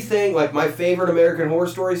everything. Like, my favorite American Horror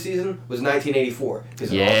Story season was 1984.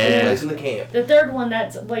 Because it all takes place in the camp. The third one,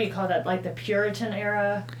 that's, what do you call that? Like the Puritan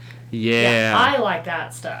era? yeah. I like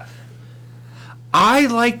that stuff. I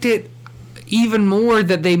liked it even more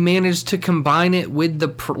that they managed to combine it with the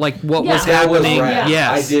what Yeah. was That was happening. rad.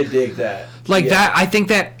 Yes. I did dig that. Like Yeah. that, I think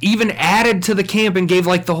that even added to the camp and gave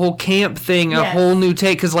like the whole camp thing a Yes. whole new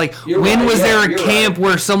take. Because like, You're when right, was yeah, there a you're camp right.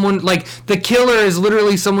 where someone like the killer is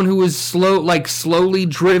literally someone who was slowly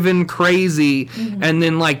driven crazy and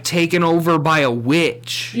then like taken over by a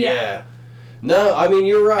witch? Yeah. No, I mean,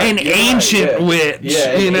 you're right. An You're right, ancient yeah. witch, Yeah,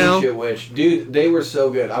 an you know? ancient witch. Dude, they were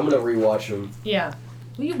so good. I'm going to rewatch them. Yeah.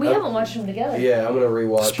 We haven't watched them together. Yeah, I'm going to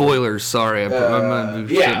rewatch them. Spoilers. Sorry, I'm Yeah, shouldn't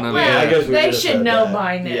have- well, I guess we they could've should said know that.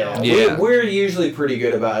 by now. Yeah. We're usually pretty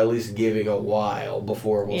good about at least giving a while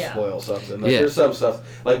before we'll Yeah. spoil something. Like, Yeah. there's some stuff.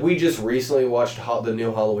 Like, we just recently watched the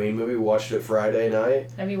new Halloween movie. We watched it Friday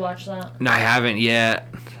night. Have you watched that? No, I haven't yet.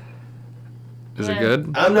 Is it Yeah.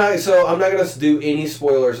 good? I'm not going to do any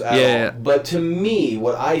spoilers at Yeah. all. But to me,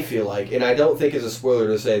 what I feel like, and I don't think it's a spoiler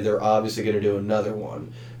to say they're obviously going to do another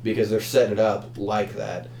one because they're setting it up like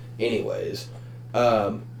that anyways.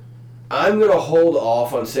 I'm going to hold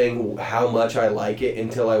off on saying how much I like it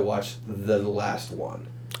until I watch the last one.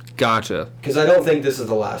 Gotcha. Because I don't think this is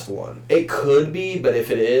the last one. It could be, but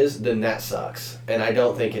if it is, then that sucks. And I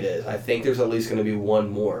don't think it is. I think there's at least going to be one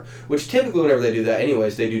more. Which typically whenever they do that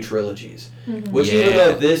anyways, they do trilogies. Mm-hmm. Which even Yeah.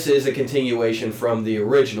 though this is a continuation from the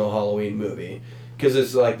original Halloween movie, because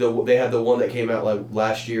it's like they had the one that came out like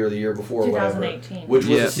last year or the year before, or whatever, 2018. which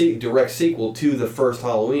was Yeah. a direct sequel to the first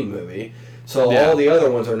Halloween movie. So Yeah. all the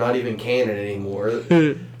other ones are not even canon anymore.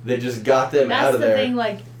 They just got them out That's of the there. thing,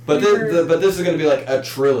 like. But we were- but this is going to be like a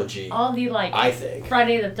trilogy. all the like I think.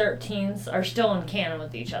 Friday the 13th are still in canon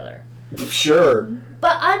with each other. Sure.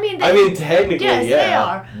 But I mean, Technically, yes, yeah. they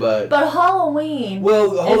are. But Halloween. well,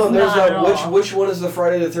 hold is on. There's not at that. all. Which one is the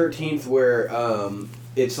Friday the 13th where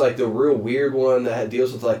it's like the real weird one that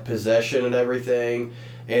deals with like possession and everything,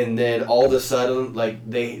 and then all of a sudden like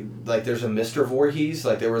there's a Mr. Voorhees,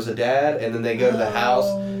 like there was a dad, and then they go to the house.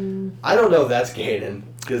 I don't know if that's canon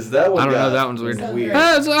because that one. I don't know. got That one's weird. weird.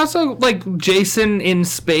 It's also like Jason in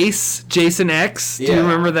Space, Jason X. Do you Yeah.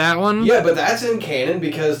 remember that one? Yeah, but that's in canon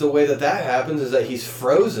because the way that happens is that he's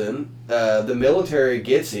frozen. The military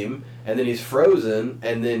gets him, and then he's frozen,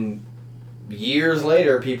 and then years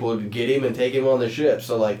later, people would get him and take him on the ship.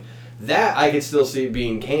 So like, that I could still see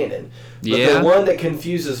being canon. But Yeah. the one that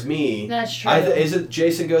confuses me... That's true. Is it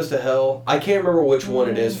Jason Goes to Hell? I can't remember which one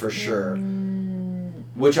it is for sure.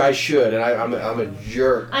 Which I should, and I'm a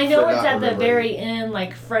jerk. I know for it's not at the remembering. very end,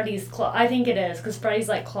 like Freddy's claw. I think it is, because Freddy's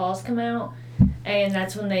like claws come out, and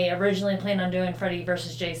that's when they originally planned on doing Freddy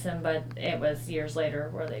versus Jason, but it was years later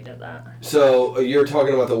where they did that. So you're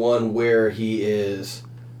talking about the one where he is...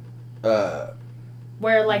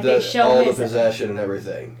 Where like they show all his... the possession and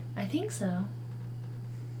everything. I think so.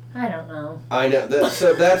 I don't know. I know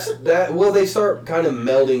that. Well, they start kind of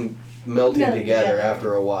melting together together.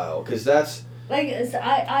 after a while, because that's Like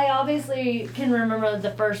I obviously can remember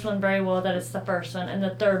the first one very well, that it's the first one, and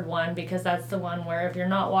the third one, because that's the one where if you're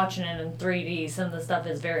not watching it in 3D, some of the stuff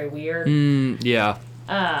is very weird. Yeah.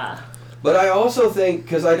 But I also think,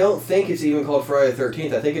 because I don't think it's even called Friday the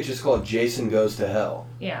 13th. I think it's just called Jason Goes to Hell.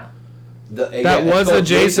 Yeah. That it's was called a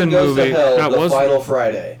Jason Goes movie. To Hell, That the was- Final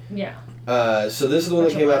Friday. Yeah. So this is the one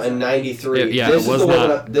that Which came one out was in it? '93. Yeah, this it was is the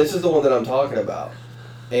not. one. This is the one that I'm talking about.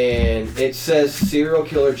 And it says serial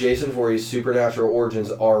killer Jason Voorhees' supernatural origins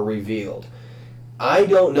are revealed. I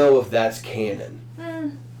don't know if that's canon.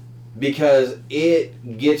 Because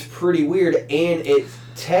it gets pretty weird, and it's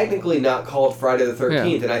technically not called Friday the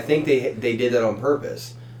 13th, and I think they did that on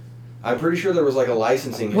purpose. I'm pretty sure there was like a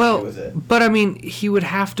licensing issue with it. But I mean, he would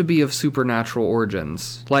have to be of supernatural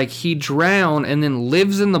origins. Like, he drowned and then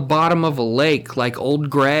lives in the bottom of a lake like old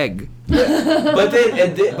Greg. But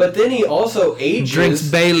then he also ages. Drinks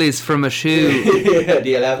Baileys from a shoe. Do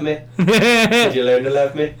you love me? Did you learn to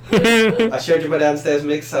love me? I showed you my downstairs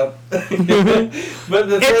mix-up. But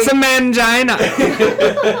the It's a thing, mangina.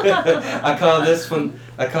 I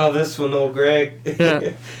call this one old Greg.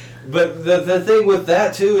 Yeah. But the thing with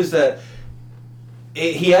that too is that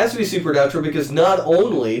he has to be supernatural, because not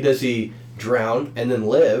only does he drown and then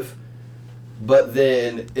live, but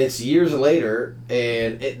then it's years later,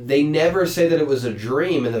 and they never say that it was a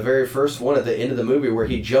dream in the very first one at the end of the movie where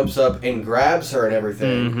he jumps up and grabs her and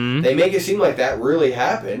everything. Mhm. They make it seem like that really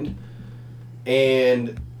happened,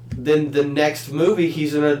 and then the next movie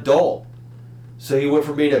he's an adult. So he went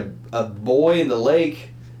from being a boy in the lake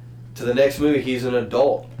to the next movie he's an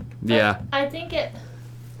adult. Yeah. I think it...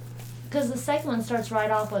 Because the second one starts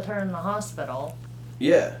right off with her in the hospital.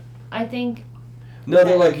 Yeah. I think... No,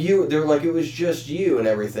 they're like it was just you and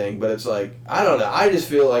everything, but it's like, I don't know, I just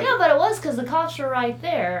feel like... No, but it was because the cops were right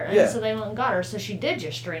there, and Yeah. so they went and got her, so she did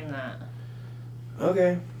just dream that.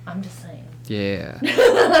 Okay. I'm just saying. Yeah.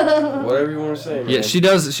 Whatever you want to say, man. Yeah, she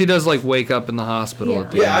does like wake up in the hospital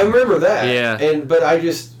at the Yeah, I end. remember that. Yeah. But I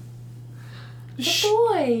just... The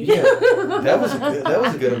boy! Yeah, that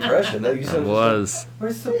was a good impression. That you It sounded was.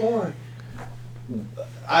 Where's the boy?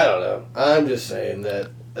 I don't know. I'm just saying that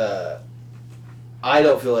I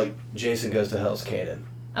don't feel like Jason Goes to Hell's canon.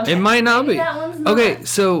 Okay. It might not Maybe be. that one's not. Okay,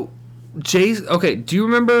 so Jason. Okay, do you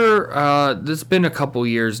remember? This has been a couple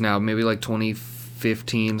years now, maybe like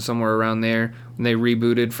 2015, somewhere around there, when they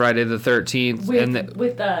rebooted Friday the 13th,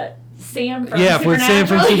 With Sam from yeah, with Sam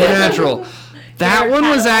from Supernatural. That Jared one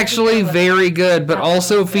was Padalecki actually was- very good, but That one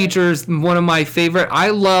also was good. features one of my favorite. I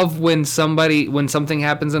love when something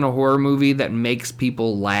happens in a horror movie that makes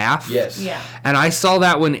people laugh. Yes. Yeah. And I saw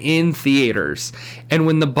that one in theaters. And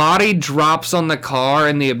when the body drops on the car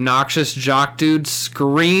and the obnoxious jock dude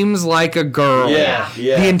screams like a girl, Yeah.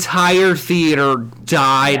 Yeah. the entire theater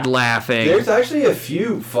died Yeah. laughing. There's actually a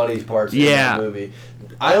few funny parts in Yeah. that movie.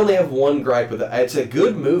 I only have one gripe with it. It's a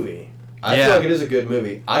good movie. I Yeah. feel like it is a good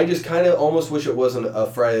movie. I just kind of almost wish it wasn't a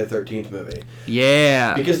Friday the 13th movie.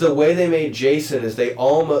 Yeah. Because the way they made Jason is they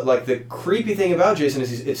almost... Like, the creepy thing about Jason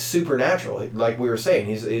is it's supernatural. Like we were saying,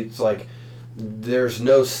 it's like... There's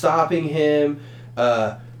no stopping him.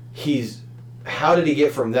 How did he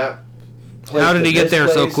get from that place How to did he get this there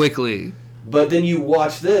so place? quickly? But then you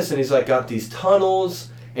watch this, and he's like got these tunnels,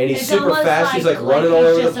 and he's It's super almost fast. He's like running all he's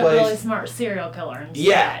over the just a really place. smart serial killer. Instead.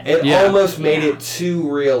 Yeah, it Yeah. almost made Yeah. it too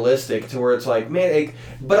realistic to where it's like, man.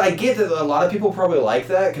 But I get that a lot of people probably like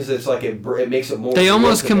that because it's like it makes it more. They real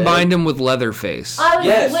almost to them. combined him with Leatherface. I was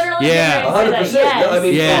Yes. literally Yeah. going to say 100%. that. Yes. No, I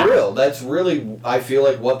mean, Yeah. for real. That's really, I feel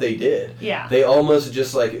like, what they did. Yeah. They almost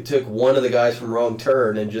just, like, took one of the guys from Wrong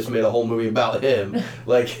Turn and just made a whole movie about him.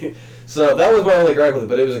 Like, so that was my only gripe with it,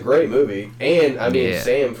 but it was a great movie. And, I mean, Yeah.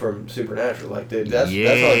 Sam from Supernatural. Like, dude, that's all you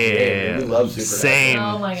can. We love Supernatural. Same.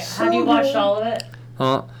 Oh my god! Have you watched all of it?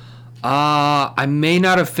 Huh? I may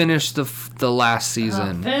not have finished the last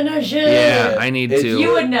season. Finish it. Yeah, I need It's- to.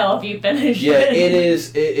 You would know if you finished Yeah, it. it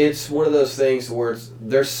is. It's one of those things where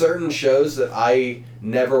there's certain shows that I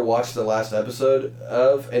never watched the last episode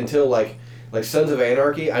of until, like Sons of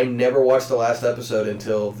Anarchy. I never watched the last episode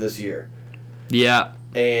until this year. Yeah.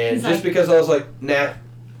 And He's just like- because I was like, nah.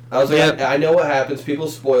 I was like, Yep. I know what happens. People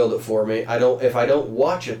spoiled it for me. If I don't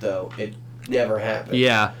watch it though, it never happens.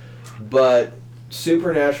 Yeah. But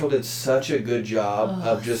Supernatural did such a good job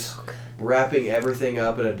of just so good. wrapping everything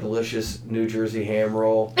up in a delicious New Jersey ham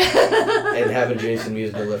roll and having Jason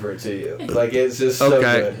Mewes deliver it to you. Like, it's just so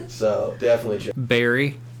Okay. good. So definitely check.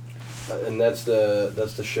 Barry. And that's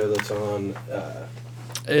the show that's on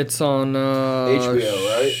It's on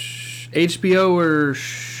HBO, right? HBO or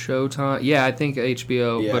Showtime? Yeah, I think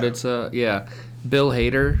HBO. Yeah. But it's Bill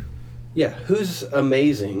Hader. Yeah, who's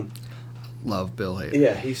amazing. Love Bill Hader.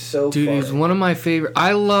 Yeah, he's so Dude, funny. he's one of my favorite.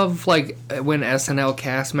 I love like when SNL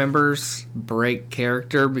cast members break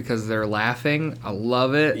character because they're laughing. I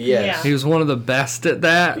love it. Yes. He was one of the best at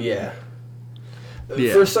that. Yeah.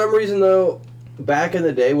 Yeah. For some reason, though, back in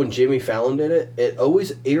the day when Jimmy Fallon did it, it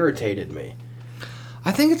always irritated me.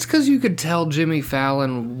 I think it's because you could tell Jimmy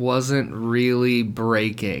Fallon wasn't really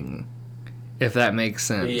breaking, if that makes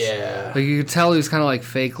sense. Yeah. Like you could tell he was kind of like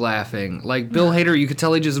fake laughing. Like Bill Hader, you could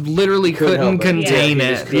tell he just literally couldn't help it. contain He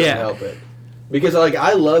just it. couldn't Yeah. help it. Because, like,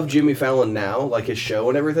 I love Jimmy Fallon now, like his show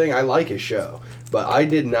and everything. I like his show. But I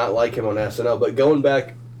did not like him on SNL. But going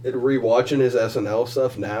back and rewatching his SNL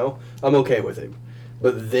stuff now, I'm okay with him.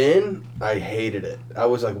 But then, I hated it. I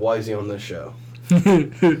was like, why is he on this show?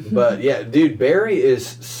 But, yeah, dude, Barry is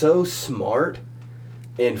so smart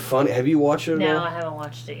and funny. Have you watched it at No, all? I haven't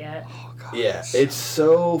watched it yet. Oh, God. Yeah, it's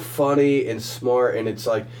so funny and smart, and it's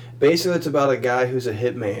like basically it's about a guy who's a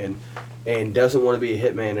hitman and doesn't want to be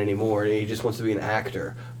a hitman anymore, and he just wants to be an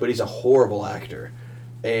actor, but he's a horrible actor.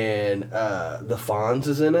 And the Fonz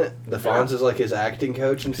is in it. The Fonz is like his acting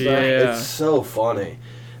coach and stuff. Yeah. It's so funny.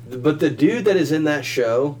 But the dude that is in that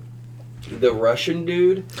show, the Russian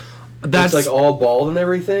dude, That's that's like all bald and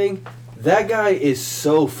everything. That guy is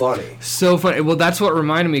so funny. so funny. Well, that's what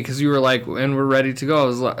reminded me because you were like, and we're ready to go. I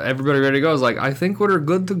was like, everybody ready to go? I was like, I think we're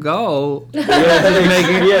good to go.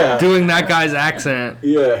 Yeah. Doing that guy's accent.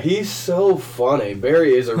 Yeah, he's so funny.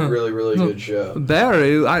 Barry is a really, really good show.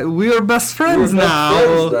 Barry, we are best friends We're best now.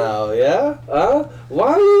 friends now, yeah?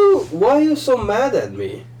 Why are you so mad at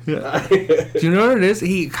me? Do you know what it is?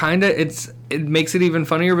 He kind of it makes it even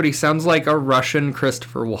funnier, but he sounds like a Russian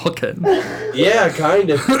Christopher Walken. Yeah, kind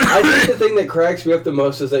of. I think the thing that cracks me up the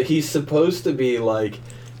most is that he's supposed to be like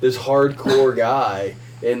this hardcore guy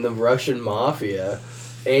in the Russian mafia,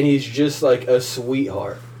 and he's just like a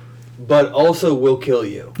sweetheart, but also will kill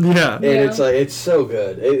you. Yeah. And it's like, it's so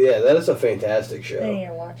good. Yeah, that is a fantastic I show. need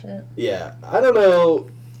to watch it. Yeah, I don't know.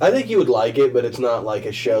 I think you would like it, but it's not like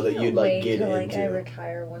a show that you'd like Wait get till, like, I into.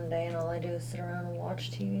 retire one day and all I do is sit around and watch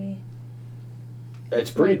TV. It's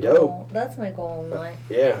pretty My dope. goal. That's my goal in life.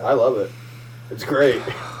 Yeah, I love it. It's great.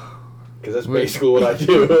 Because that's Wait. basically what I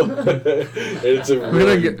do. It's a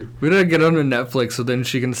really... We gotta get on to Netflix so then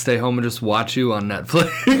she can stay home and just watch you on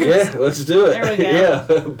Netflix. Yeah, let's do it. There we go. Yeah,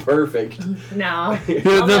 perfect. No.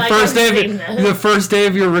 The first day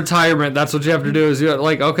of your retirement, that's what you have to do. Is you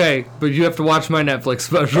like, okay, but you have to watch my Netflix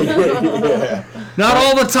special. Yeah. Not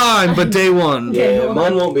all the time, but day one. Yeah,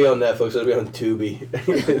 mine won't be on Netflix. It'll be on Tubi.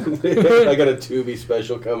 I got a Tubi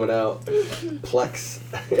special coming out. Plex.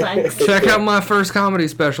 Plex. Check out my first comedy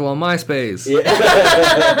special on MySpace.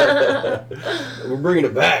 Yeah. We're bringing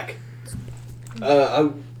it back.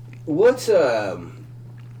 What's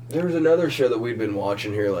there was another show that we'd been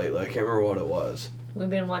watching here lately. I can't remember what it was. We've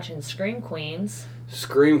been watching Scream Queens.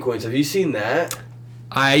 Scream Queens. Have you seen that?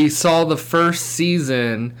 I saw the first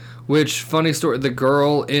season, which, funny story, the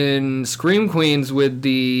girl in Scream Queens with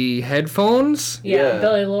the headphones? Yeah, Yeah.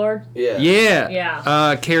 Billy Lord. Yeah. Yeah.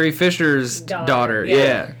 Yeah. Carrie Fisher's daughter.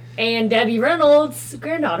 Yeah. And Debbie Reynolds'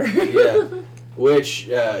 granddaughter. Yeah. Which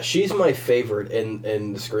she's my favorite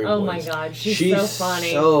in the Scream Oh my Queens. God, she's so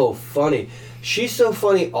funny. So funny. She's so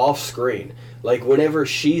funny off screen. Like whenever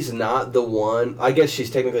she's not the one, I guess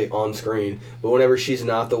she's technically on screen, but whenever she's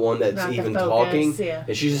not the one that's Not the even focus, talking, yeah.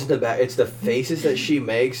 and she's just in the back, it's the faces that she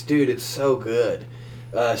makes, dude. It's so good.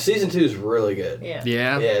 Season 2 is really good. Yeah.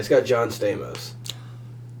 Yeah. Yeah, it's got John Stamos.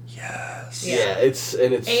 Yes. Yeah. Yeah, it's so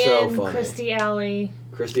And funny. Christy Alley.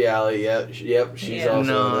 Christy Alley, yep, she's Yeah.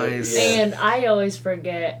 also in it. Nice. Yeah. And I always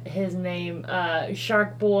forget his name.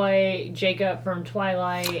 Shark Boy, Jacob from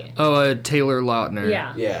Twilight. Oh, Taylor Lautner.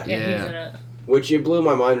 Yeah. Yeah. Yeah, he's Yeah. in it. Which it blew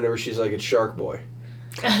my mind whenever she's like, it's Shark Boy.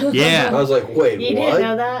 I Yeah. was like, wait, You what? didn't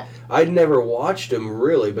know that? I'd never watched him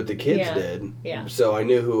really, but the kids Yeah. did. Yeah. So I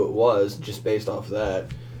knew who it was just based off that.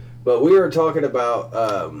 But we were talking about.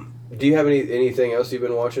 Do you have anything else you've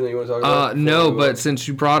been watching that you want to talk about? No, before we but since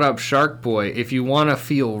you brought up Shark Boy, if you want to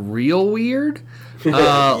feel real weird,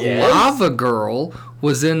 Yes. Lava Girl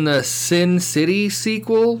was in the Sin City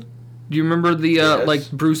sequel Do you remember the Yes.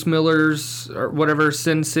 like Bruce Miller's or whatever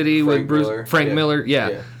Sin City with Frank Yeah. Miller?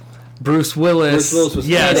 Yeah. Bruce Willis. Bruce Willis was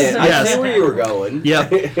yes, in it. I yes. see where you were going.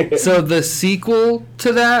 Yep. So the sequel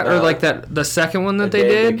to that, or like the second one that they Dame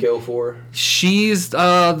did, to Kill For. she's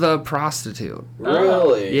the prostitute.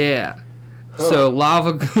 Really? Yeah. So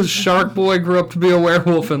Lava Shark Boy grew up to be a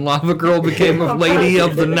werewolf, and Lava Girl became a lady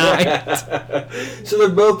of the night. So they're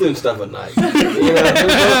both doing stuff at night. You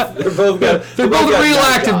know, they're both got real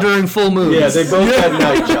night active jobs. during full moons. Yeah, they both got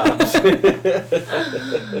night jobs.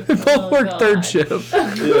 They both work God. third shift.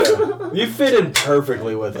 Yeah. You fit in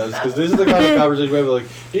perfectly with us because this is the kind of conversation we have. Like,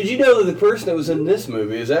 did you know that the person that was in this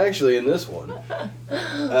movie is actually in this one?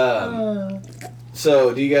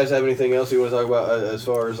 So, do you guys have anything else you want to talk about as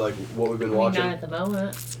far as like what we've been watching? Not at the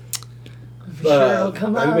moment. I'm sure it'll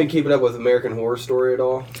come have you up. been keeping up with American Horror Story at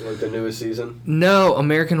all? Like the newest season? No,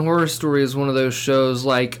 American Horror Story is one of those shows,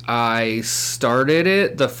 like, I started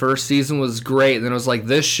it, the first season was great, and then it was like,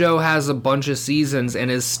 this show has a bunch of seasons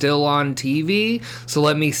and is still on TV, so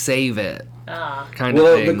let me save it. Kind of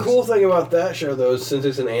Well, things. the cool thing about that show, though, is since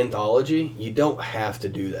it's an anthology, you don't have to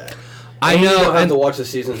do that. I And know, You don't have and- to watch the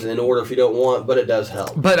seasons in order if you don't want, but it does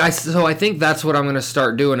help. But I think that's what I'm gonna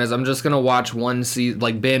start doing is I'm just gonna watch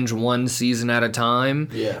binge one season at a time,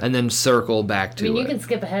 Yeah. and then circle back to I mean, you it. can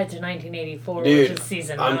skip ahead to 1984, Dude, which is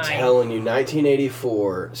season 9. I'm telling you,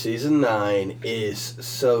 1984, season 9 is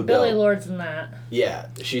so dope. Billy Lord's in that. Yeah,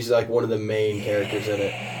 she's like one of the main characters in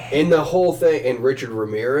it. And the whole thing, and Richard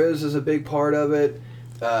Ramirez is a big part of it.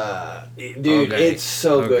 Dude, Okay. it's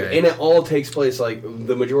so good. Okay. And it all takes place, like,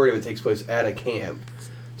 the majority of it takes place at a camp.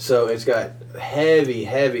 So it's got heavy,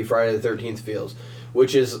 heavy Friday the 13th feels.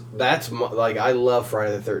 I love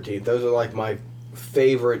Friday the 13th. Those are like my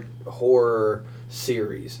favorite horror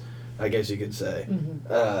series, I guess you could say.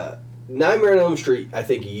 Nightmare on Elm Street, I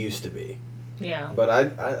think, used to be. Yeah. But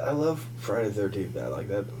I love Friday the 13th. I like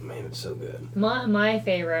that. Man, it's so good. My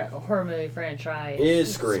favorite horror movie franchise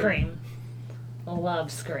Is Scream. I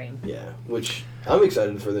love Scream. Yeah, which I'm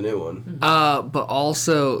excited for the new one. But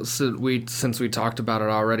also, since we talked about it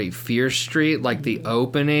already, Fear Street, like the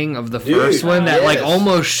opening of the Dude, first one, that like yes.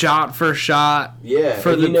 almost shot for shot. Yeah,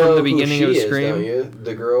 For and the- you know from the who beginning she of is, Scream? don't you?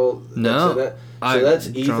 The girl that's No. in that? I- So that's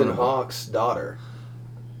I'm Ethan trying to- Hawke's daughter.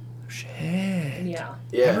 Shit. Yeah.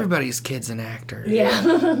 Yeah. Everybody's kid's an actor.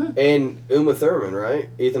 Yeah. And Uma Thurman, right?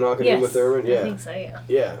 Ethan Hawke and Uma Yes. Thurman? Yeah. I think so, yeah.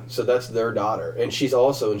 Yeah, so that's their daughter. And she's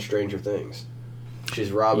also in Stranger Things.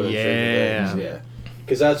 She's Robin in Stranger Things, yeah.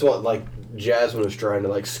 Because that's what, like, Jasmine was trying to,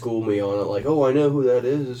 like, school me on it. Like, oh, I know who that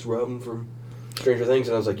is. It's Robin from Stranger Things.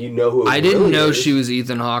 And I was like, you know who it I didn't really know is. she was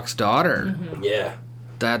Ethan Hawke's daughter. Yeah.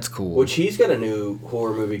 That's cool. Which he's got a new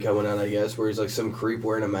horror movie coming out, I guess, where he's like some creep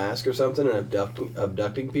wearing a mask or something and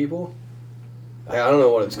abducting people. I don't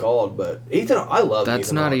know what it's called, but I love That's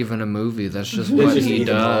Ethan not Hawke. even a movie. That's just It's what just he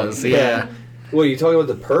Ethan does. Hawke. Yeah. What, are you talking about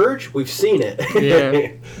The Purge? We've seen it.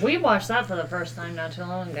 Yeah. We watched that for the first time not too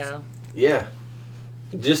long ago. Yeah.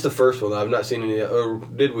 Just the first one. I've not seen any. Or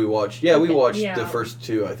did we watch? Yeah, we watched Yeah. the first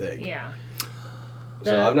two, I think. Yeah.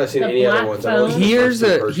 So I've not seen the any other Black ones. I watched Phone. the Here's first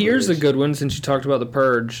two a Purge here's a movies. good one since you talked about the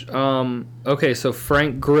Purge. Okay, so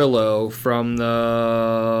Frank Grillo from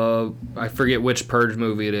the I forget which Purge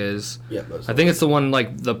movie it is. Yeah, most I think it's the one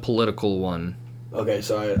like the political one. Okay,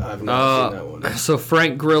 so I've not seen that one. So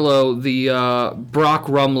Frank Grillo, the Brock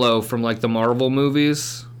Rumlow from like the Marvel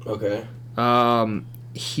movies. Okay.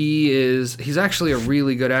 He's actually a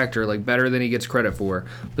really good actor, like better than he gets credit for.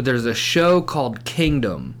 But there's a show called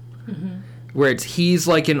Kingdom. Where he's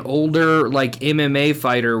like an older like MMA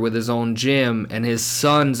fighter with his own gym, and his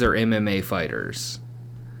sons are MMA fighters,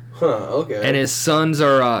 Huh, okay. and his sons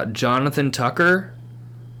are Jonathan Tucker,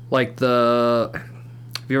 like the.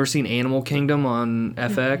 Have you ever seen Animal Kingdom on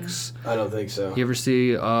FX? I don't think so. You ever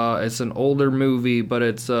see? It's an older movie, but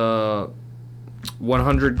it's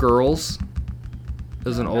 100 Girls.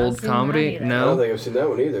 It's an I've old seen that comedy. either. I don't No. think I've seen that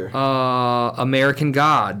one either. American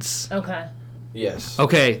Gods. Okay. Yes.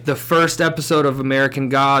 Okay, the first episode of American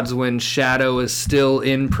Gods when Shadow is still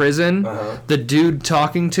in prison, Uh-huh. the dude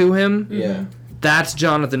talking to him, Yeah. that's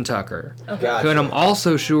Jonathan Tucker. Gotcha. And I'm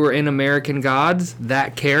also sure in American Gods,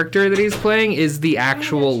 that character that he's playing is the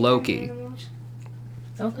actual Loki.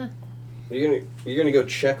 Okay. You're gonna go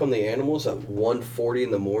check on the animals at 1:40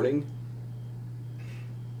 in the morning?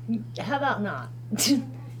 How about not?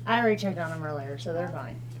 I already checked on them earlier, so they're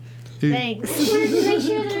fine. Thanks. Just wanted to make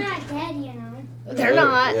sure they're not dead, you know. They're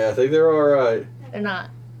not. Yeah, I think they're all right. They're not.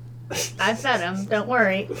 I fed them. Don't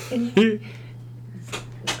worry.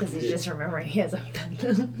 Because he's just remembering he hasn't fed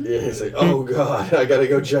them. Yeah, he's like, oh god, I gotta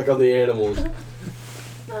go check on the animals.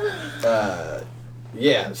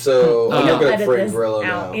 Yeah, so I'm looking at edit Frank this Grillo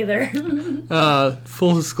out now. either.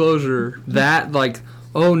 Full disclosure, that, like,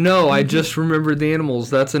 oh no, I just remembered the animals.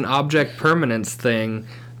 That's an object permanence thing.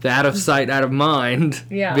 The out of sight, out of mind.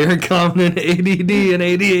 Yeah. Very common in ADD and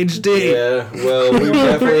ADHD. Yeah, well, we've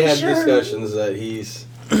definitely had Sure. discussions that he's.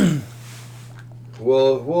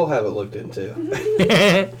 We'll have it looked into.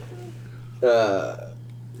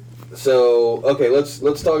 So okay,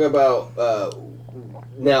 let's talk about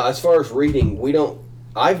now. As far as reading,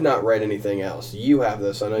 I've not read anything else. You have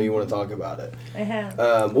this. I know you want to talk about it. I have.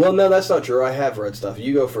 Well, no, that's not true. I have read stuff.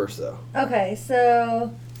 You go first, though. Okay,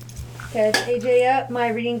 so catch AJ up. My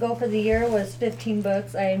reading goal for the year was 15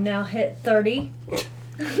 books. I have now hit 30.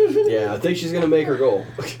 Yeah, I think she's gonna make her goal.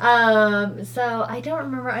 So I don't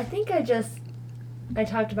remember. I think I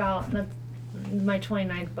talked about my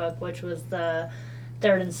 29th book, which was the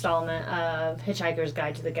third installment of Hitchhiker's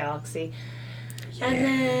Guide to the Galaxy. Yeah. And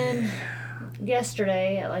then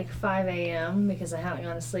yesterday at like 5 a.m., because I haven't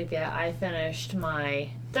gone to sleep yet, I finished my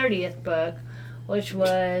 30th book, which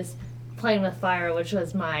was Playing with Fire, which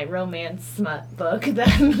was my romance smut book that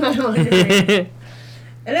I wanted to read.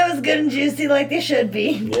 And it was good and juicy like they should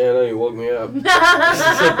be. Yeah, no, you woke me up.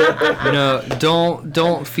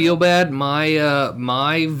 Don't feel bad.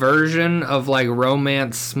 My version of like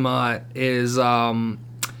romance smut is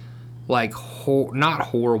like not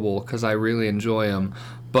horrible because I really enjoy them,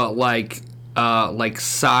 but like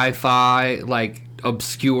sci-fi, like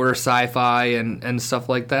obscure sci-fi and stuff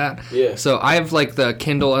like that. Yeah. So I have like the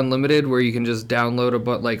Kindle Unlimited where you can just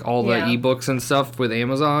download like all the ebooks and stuff with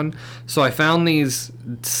Amazon. So I found these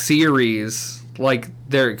series like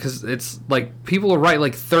because it's like people will write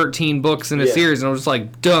like 13 books in a series and I'm just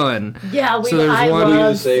like done. Yeah, I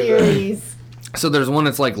love series. So there's one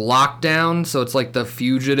that's like Lockdown, so it's like the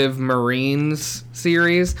Fugitive Marines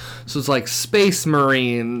series. So it's like Space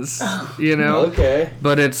Marines, you know? Okay.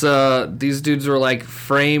 But it's these dudes were like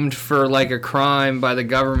framed for like a crime by the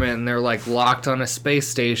government and they're like locked on a space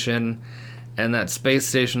station. And that space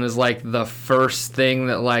station is like the first thing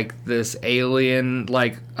that like this alien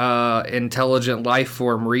like intelligent life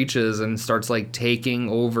form reaches and starts like taking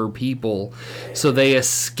over people. So they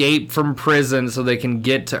escape from prison so they can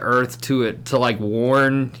get to Earth to like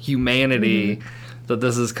warn humanity that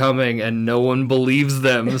this is coming, and no one believes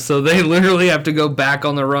them. So they literally have to go back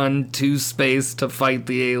on the run to space to fight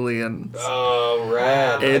the aliens. Oh,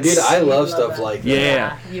 rad. Dude, I love stuff like that.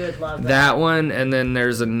 Yeah. You would love That one, and then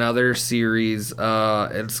there's another series,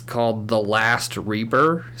 it's called The Last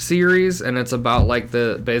Reaper series, and it's about like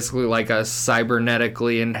basically like a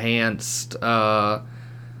cybernetically enhanced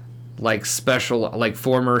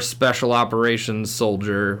former special operations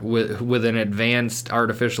soldier with an advanced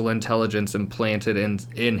artificial intelligence implanted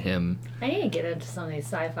in him. I need to get into some of these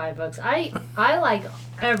sci-fi books. I like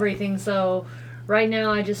everything. So right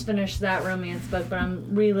now I just finished that romance book, but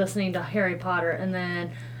I'm re-listening to Harry Potter, and then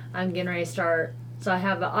I'm getting ready to start. So I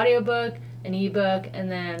have an audiobook, an ebook,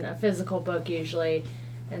 and then a physical book usually.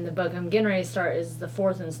 And the book I'm getting ready to start is the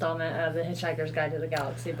 4th installment of the Hitchhiker's Guide to the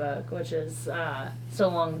Galaxy book, which is So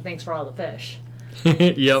Long, Thanks for All the Fish.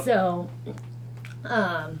 Yep. So,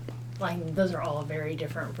 like, those are all very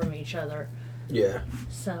different from each other. Yeah.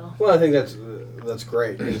 So. Well, I think that's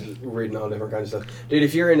great, reading all different kinds of stuff. Dude,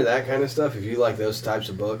 if you're into that kind of stuff, if you like those types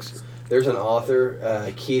of books, there's an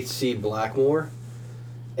author, Keith C. Blackmore,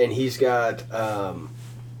 and he's got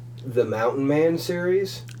the Mountain Man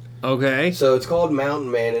series. Okay. So it's called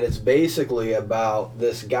Mountain Man, and it's basically about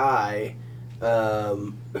this guy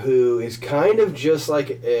who is kind of just like,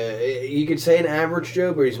 you could say an average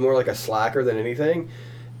Joe, but he's more like a slacker than anything.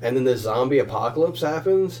 And then the zombie apocalypse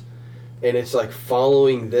happens, and it's like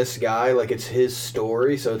following this guy, like it's his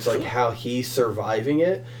story, so it's like how he's surviving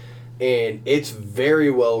it. And it's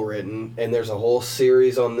very well written, and there's a whole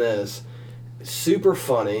series on this. It's super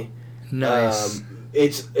funny. Nice.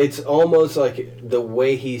 It's almost like the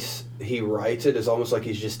way he writes it is almost like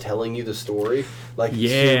he's just telling you the story. Like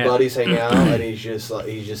two buddies hang out and he's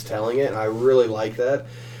just telling it. And I really like that.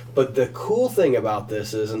 But the cool thing about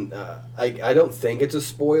this is, and I don't think it's a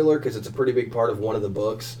spoiler because it's a pretty big part of one of the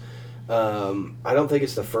books. I don't think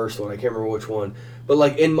it's the first one. I can't remember which one. But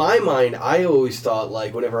like in my mind, I always thought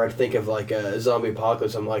like whenever I think of like a zombie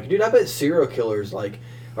apocalypse, I'm like, dude, I bet serial killers like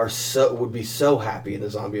would be so happy in the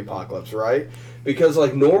zombie apocalypse, right? Because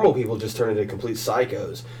like normal people just turn into complete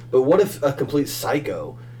psychos. But what if a complete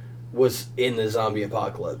psycho was in the zombie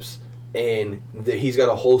apocalypse and he's got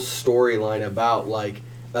a whole storyline about like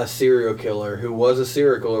a serial killer who was a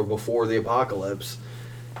serial killer before the apocalypse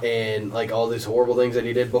and like all these horrible things that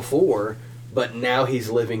he did before, but now he's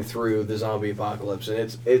living through the zombie apocalypse,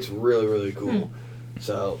 and it's really, really cool.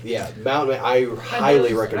 So yeah, Mountain Man, I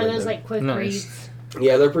highly recommend Are those them. like quick Nice. reads?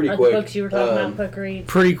 Yeah, they're pretty Like quick. the books you were talking about, quick reads.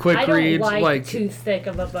 Pretty quick I don't reads, like too thick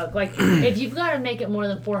of a book. Like if you've got to make it more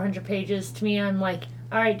than 400 pages, to me, I'm like,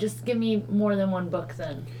 all right, just give me more than one book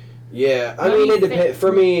then. Yeah, I mean, it depends.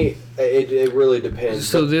 For me, it really depends.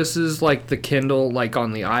 So this is like the Kindle, like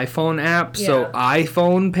on the iPhone app. Yeah. So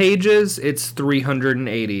iPhone pages, it's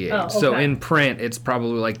 388. Oh, So okay. in print, it's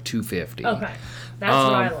probably like 250. Okay, that's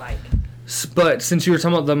what I like. But since you were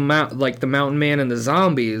talking about the Mountain Man and the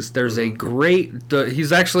zombies, there's a great.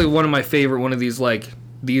 He's actually one of my favorite. One of these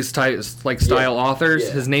types style authors.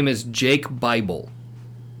 Yeah. His name is Jake Bible.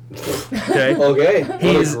 Okay. Okay,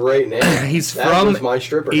 what a great name. He's that from. was my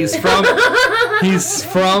stripper He's name. from. He's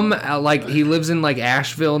from he lives in like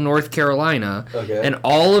Asheville, North Carolina. Okay. And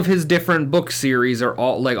all of his different book series are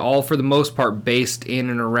all for the most part based in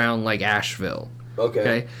and around like Asheville.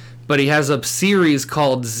 Okay. But he has a series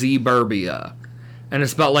called Zeburbia. And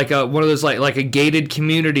it's about like one of those like a gated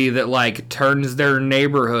community that like turns their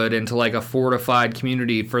neighborhood into like a fortified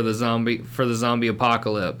community for the zombie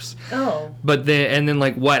apocalypse. Oh. But then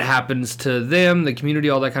like what happens to them, the community,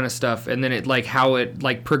 all that kind of stuff, and then it like how it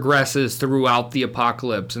like progresses throughout the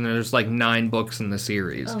apocalypse. And there's like 9 books in the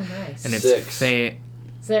series. Oh, nice. And it's 6.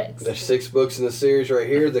 6. There's 6 books in the series right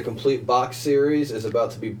here. The complete box series is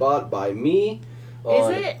about to be bought by me.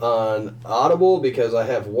 On Audible, because I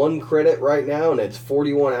have 1 credit right now and it's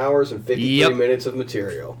 41 hours and 53 minutes of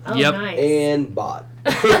material. Oh, Yep. nice. And bought.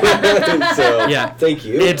 So, Yeah. thank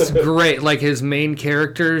you. It's great. Like his main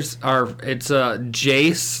characters it's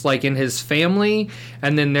Jace, like in his family,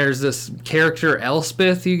 and then there's this character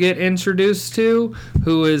Elspeth you get introduced to,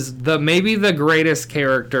 who is maybe the greatest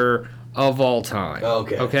character of all time.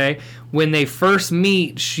 Okay. Okay. When they first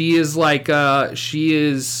meet, she is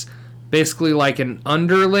basically like an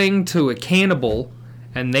underling to a cannibal,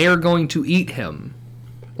 and they are going to eat him.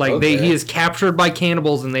 Like he is captured by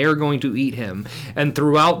cannibals, and they are going to eat him. And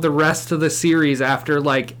throughout the rest of the series, after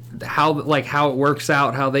how it works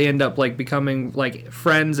out, how they end up like becoming like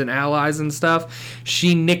friends and allies and stuff,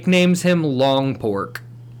 she nicknames him Long Pork.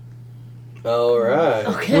 All right.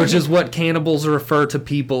 Okay. Which is what cannibals refer to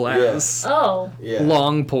people as. Oh. Yeah.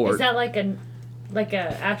 Long Pork. Is that like a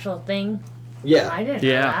actual thing? Yeah. I didn't know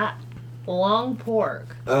that. Long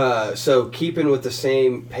Pork. So keeping with the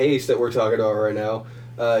same pace that we're talking about right now,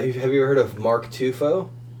 have you ever heard of Mark Tufo?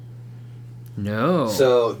 No.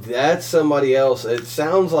 So that's somebody else. It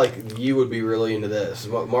sounds like you would be really into this.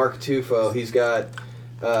 Mark Tufo, he's got,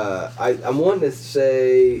 I'm wanting to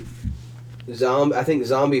say, I think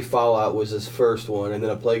Zombie Fallout was his first one, and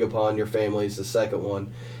then A Plague Upon Your Family is the second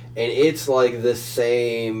one. And it's like the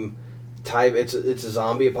same type. It's a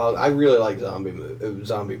zombie apocalypse. I really like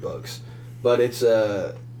zombie books. But it's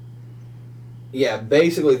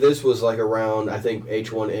basically this was like around, I think,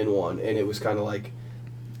 H1N1, and it was kind of like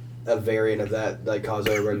a variant of that caused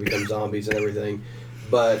everybody to become zombies and everything.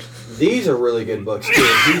 But these are really good books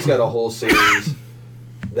too. He's got a whole series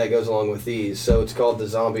that goes along with these. So it's called the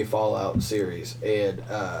Zombie Fallout series, and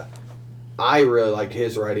I really liked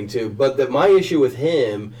his writing too. But my issue with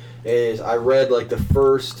him is I read like the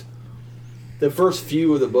first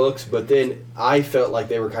few of the books, but then I felt like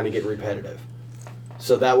they were kind of getting repetitive.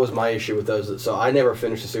 So that was my issue with those. So I never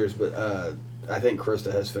finished the series, but I think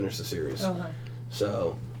Krista has finished the series. Okay.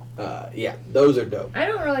 So, those are dope. I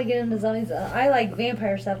don't really get into zombies. I like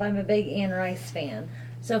vampire stuff. I'm a big Anne Rice fan.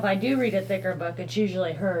 So if I do read a thicker book, it's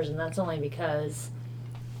usually hers, and that's only because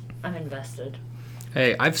I'm invested.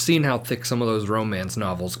 Hey, I've seen how thick some of those romance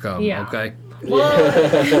novels come, Yeah. okay? Well,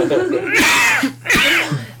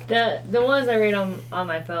 the ones I read on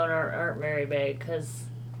my phone aren't very big because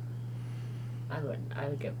I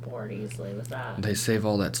would get bored easily with that. They save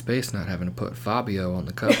all that space not having to put Fabio on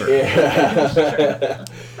the cover. Yeah.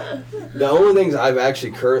 The only things I've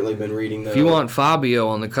actually currently been reading, though. If you want Fabio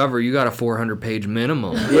on the cover, you got a 400-page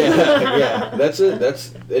minimum. Yeah, that's it.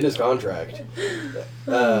 That's in his contract.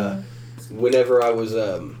 Whenever I was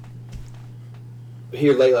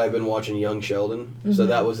here lately, I've been watching Young Sheldon. Mm-hmm. So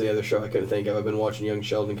that was the other show I couldn't think of. I've been watching Young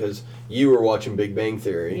Sheldon because you were watching Big Bang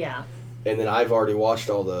Theory. Yeah. And then I've already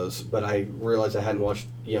watched all those, but I realized I hadn't watched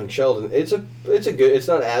Young Sheldon. It's a good. It's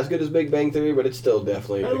not as good as Big Bang Theory, but it's still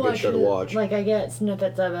definitely a good show to watch. Like I get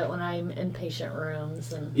snippets of it when I'm in patient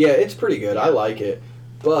rooms and. Yeah, it's pretty good. I like it.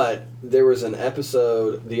 But there was an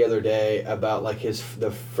episode the other day about like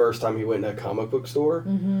the first time he went to a comic book store,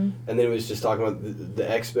 and then he was just talking about the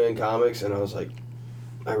X-Men comics, and I was like,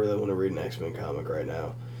 I really want to read an X-Men comic right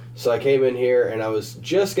now. So I came in here and I was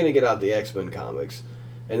just gonna get out the X-Men comics.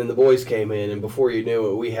 And then the boys came in, and before you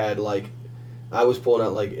knew it, we had like I was pulling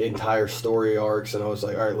out like entire story arcs, and I was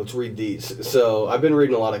like, all right, let's read these. So I've been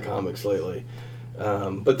reading a lot of comics lately.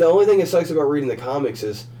 But the only thing that sucks about reading the comics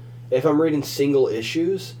is if I'm reading single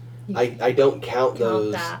issues, I don't count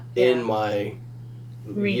those in my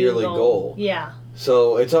yearly goal. Yeah.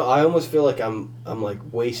 So I almost feel like I'm like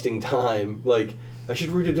wasting time. Like I should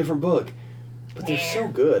read a different book, but they're so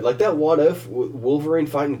good. Like that What If Wolverine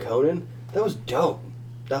fighting Conan, that was dope.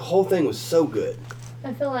 That whole thing was so good.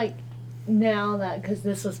 I feel like now that, because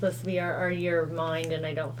this was supposed to be our year of mind, and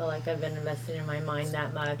I don't feel like I've been investing in my mind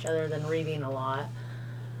that much other than reading a lot.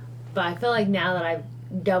 But I feel like now that I've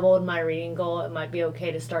doubled my reading goal, it might be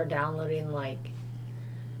okay to start downloading, like,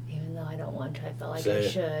 even though I don't want to, I feel like I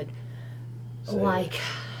should, like,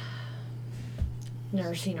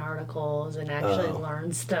 nursing articles and actually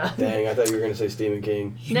learn stuff. Dang, I thought you were going to say Stephen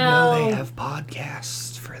King. You know they have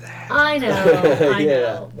podcasts for that. I know, I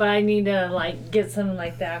know. But I need to, like, get some,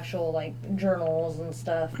 like, the actual, like, journals and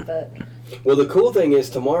stuff, but... Well, the cool thing is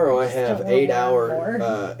tomorrow I have 8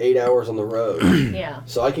 hours on the road. Yeah.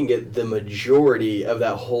 So I can get the majority of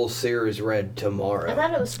that whole series read tomorrow. I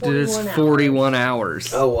thought it was 41 hours. It's 41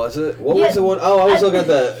 hours. Oh, was it? What was the one? Oh, I was looking at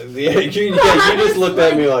the... Yeah, you just looked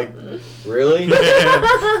at me like, really?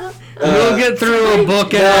 We'll get through a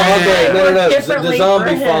book and No.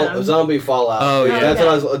 The zombie Fallout. Oh, yeah. That's what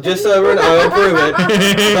I was... Just so everyone... I'll prove it.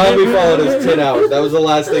 Zombie Fallout is 10 hours. That was the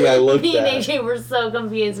last thing I looked Me and at. AJ were so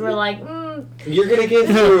confused. We're like, You're going to get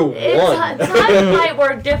through one. Time might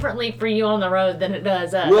work differently for you on the road than it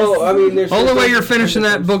does us. Well, I mean, there's... Only way you're finishing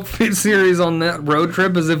that book series on that road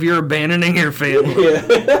trip is if you're abandoning your family. Yeah.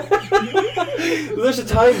 There's a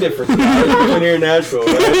time difference between here and Nashville.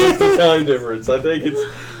 Right? There's the time difference. I think it's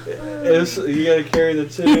you got to carry the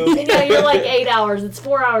two. You know, you're like 8 hours. It's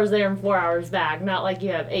 4 hours there and 4 hours back. Not like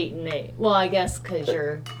you have 8 and 8. Well, I guess because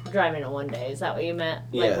you're driving it one day. Is that what you meant?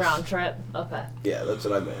 Like round trip? Okay. Yeah, that's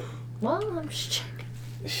what I meant. Well, I'm just checking.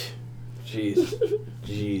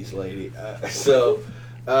 Jeez, lady.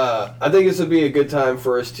 I think this would be a good time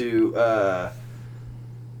for us to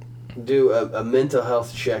do a mental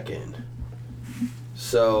health check-in.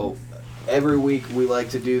 So every week we like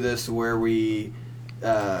to do this where we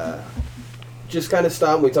just kind of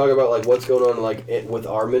stop and we talk about like what's going on like with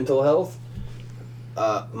our mental health.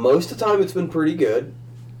 Most of the time it's been pretty good.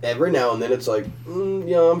 Every now and then it's like,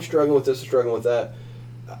 I'm struggling with this, struggling with that.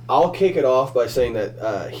 I'll kick it off by saying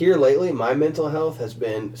that here lately my mental health has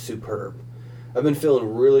been superb. I've been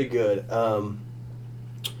feeling really good.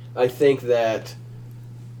 I think that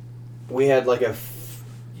we had like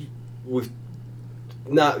we've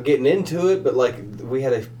not getting into it, but like we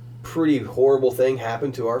had a pretty horrible thing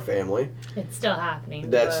happen to our family. It's still happening.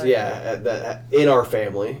 That's that in our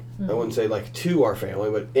family. I wouldn't say like to our family,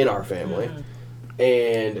 but in our family.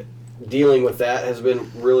 And dealing with that has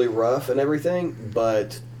been really rough and everything,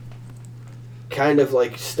 but kind of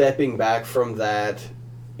like stepping back from that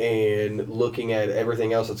and looking at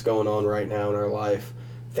everything else that's going on right now in our life,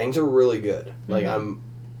 things are really good. Like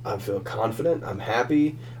I feel confident, I'm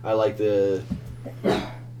happy, I like the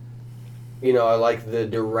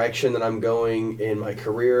direction that I'm going in my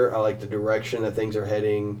career. I like the direction that things are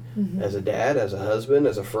heading as a dad, as a husband,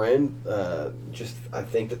 as a friend. I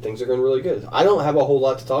think that things are going really good. I don't have a whole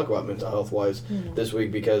lot to talk about mental health wise this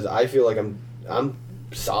week because I feel like I'm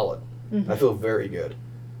solid. I feel very good.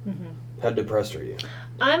 How depressed are you?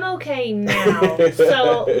 I'm okay now.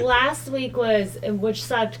 So last week which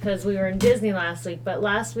sucked because we were in Disney last week, but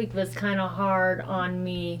last week was kind of hard on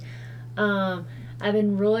me. I've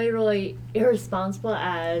been really, really irresponsible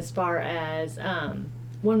as far as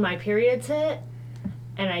when my periods hit,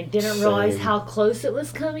 and I didn't realize how close it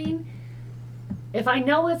was coming. If I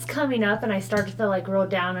know it's coming up and I start to feel like real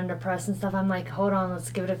down and depressed and stuff, I'm like, hold on,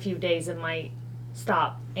 let's give it a few days. It might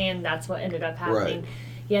stop. And that's what ended up happening. Right.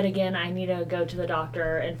 Yet again, I need to go to the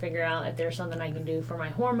doctor and figure out if there's something I can do for my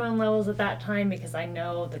hormone levels at that time, because I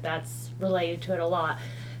know that that's related to it a lot.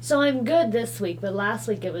 So I'm good this week, but last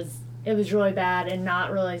week it was really bad, and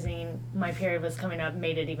not realizing my period was coming up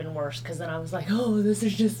made it even worse, because then I was like, oh, this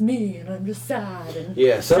is just me, and I'm just sad, and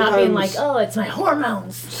not being like, oh, it's my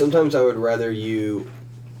hormones. Sometimes I would rather you,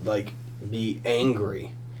 like, be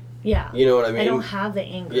angry. Yeah. You know what I mean? I don't have the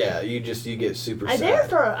anger. Yeah, you get super sad.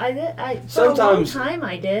 For a long time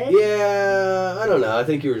I did. Yeah, I don't know. I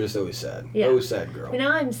think you were just always sad. Yeah. Always sad girl. But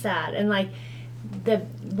now I'm sad, and, like, the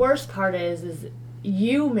worst part is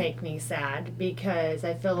you make me sad, because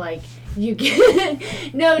I feel like you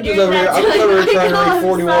get no, dude. I'm trying to read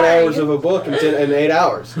 41 hours of a book in 8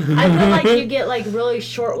 hours. I feel like you get like really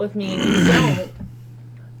short with me, and you don't.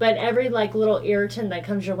 But every like little irritant that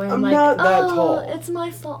comes your way, I'm like, not that oh, tall. it's my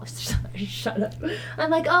fault. Shut up. I'm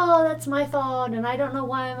like, oh, that's my fault, and I don't know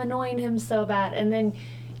why I'm annoying him so bad. And then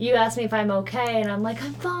you ask me if I'm okay, and I'm like,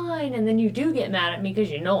 I'm fine. And then you do get mad at me because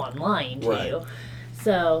you know I'm lying to you.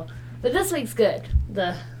 So, but this week's good.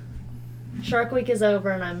 The Shark Week is over,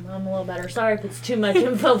 and I'm a little better. Sorry if it's too much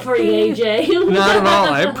info for you, AJ. Not at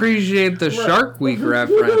all. I appreciate the Shark Week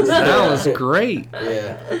reference. That was great.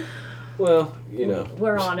 Yeah. Well, you know.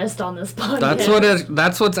 We're honest on this podcast.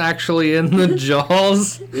 That's what's actually in the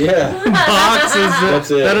Jaws Yeah. box.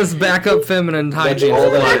 That's it. That is backup feminine That's hygiene.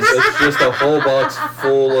 all that is. It's just a whole box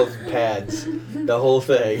full of pads. The whole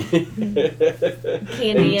thing.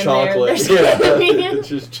 Candy in chocolate. there. There's candy. It's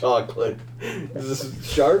just chocolate. This is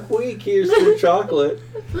Shark Week. Here's some chocolate.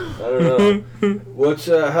 I don't know. What's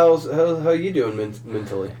how you doing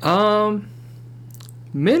mentally?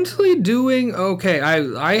 Mentally doing okay.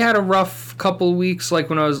 I had a rough couple weeks, like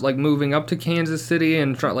when I was like moving up to Kansas City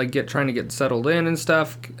and trying to get settled in and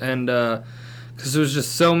stuff, and because there was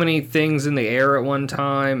just so many things in the air at one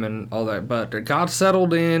time and all that. But it got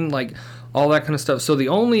settled in, like all that kind of stuff. So the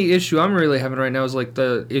only issue I'm really having right now is like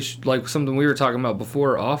the issue, like something we were talking about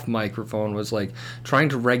before off microphone, was like trying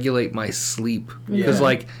to regulate my sleep, because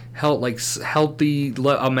like healthy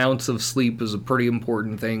amounts of sleep is a pretty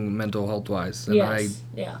important thing mental health wise, and I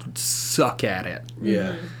suck at it.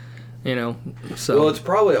 Yeah. You know, so well, it's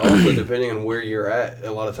probably also depending on where you're at.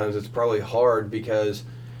 A lot of times, it's probably hard because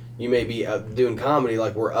you may be doing comedy,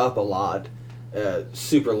 like we're up a lot,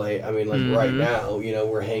 super late. I mean, like right now, you know,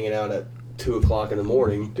 we're hanging out at 2:00 in the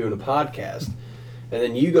morning doing a podcast, and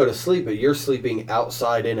then you go to sleep, but you're sleeping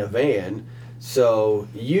outside in a van, so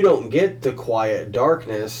you don't get the quiet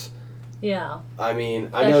darkness. Yeah. I mean,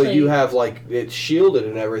 I know you have like it's shielded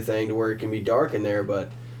and everything to where it can be dark in there, but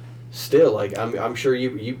still, like I'm sure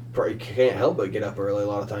you probably can't help but get up early a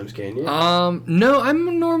lot of times, can you? No,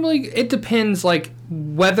 I'm normally. It depends, like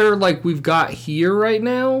weather, like we've got here right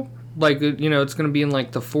now. Like, you know, it's going to be in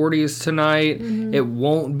like the 40s tonight. It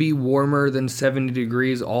won't be warmer than 70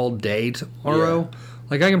 degrees all day tomorrow. Yeah.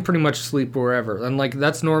 Like, I can pretty much sleep wherever. And, like,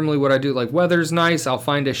 that's normally what I do. Like, weather's nice. I'll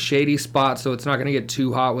find a shady spot so it's not going to get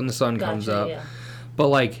too hot when the sun comes up. Yeah. But,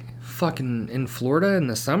 like, fucking in Florida in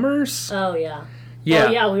the summers? Oh, yeah. Yeah.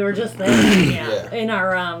 Oh, yeah, we were just there. In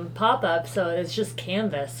our pop-up, so it's just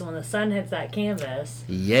canvas. So when the sun hits that canvas.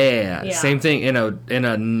 Yeah. Same thing in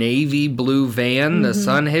a navy blue van. The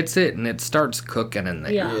sun hits it and it starts cooking in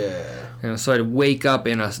there. Yeah. You know, so I'd wake up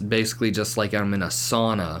in basically just like I'm in a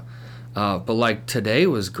sauna. But like today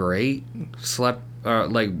was great. Slept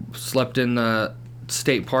in the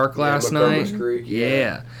state park last night. Creek,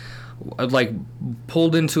 yeah. I like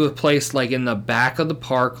pulled into a place like in the back of the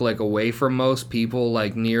park, like away from most people,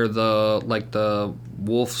 like near the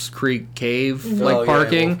Wolf's Creek Cave,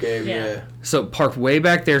 parking. Wolf Cave, yeah. So parked way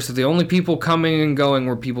back there. So the only people coming and going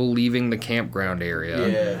were people leaving the campground area.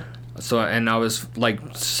 Yeah. So and I was like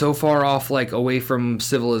so far off, like away from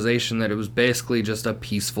civilization, that it was basically just a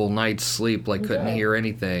peaceful night's sleep. Like couldn't hear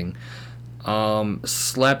anything.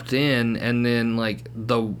 Slept in, and then like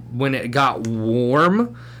when it got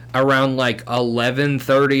warm. Around like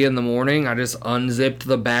 11:30 in the morning, I just unzipped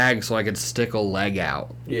the bag so I could stick a leg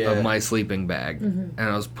out of my sleeping bag, and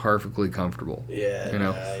I was perfectly comfortable. Yeah, you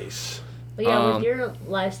know? Nice. But with your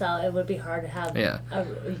lifestyle, it would be hard to have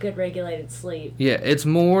a good regulated sleep. Yeah, it's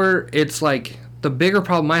like the bigger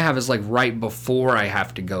problem I have is like right before I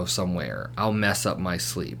have to go somewhere, I'll mess up my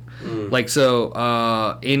sleep. Like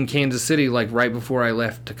so, in Kansas City, like right before I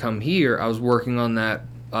left to come here, I was working on that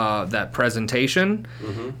presentation,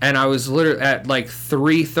 and I was literally at like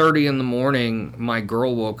 3:30 in the morning. My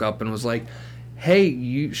girl woke up and was like,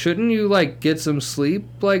 "Hey, shouldn't you like get some sleep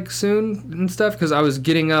like soon and stuff?" Because I was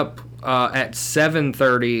getting up at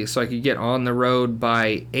 7:30 so I could get on the road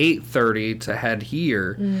by 8:30 to head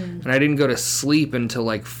here, and I didn't go to sleep until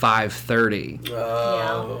like 5:30.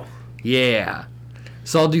 Oh. Yeah.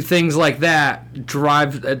 So I'll do things like that,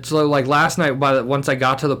 drive. So like last night, once I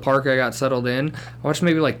got to the park, I got settled in, I watched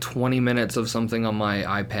maybe like 20 minutes of something on my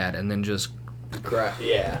iPad and then just... Crap.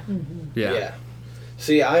 Yeah. Yeah.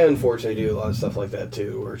 See, I unfortunately do a lot of stuff like that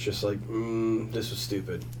too, where it's just like, this was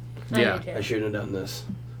stupid. I shouldn't have done this.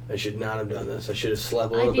 I should not have done this. I should have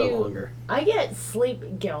slept a little bit longer. I get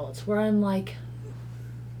sleep guilt where I'm like,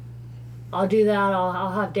 I'll do that.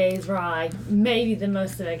 I'll have days where maybe the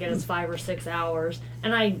most that I get is 5 or 6 hours,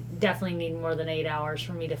 and I definitely need more than 8 hours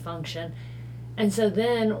for me to function. And so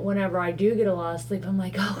then, whenever I do get a lot of sleep, I'm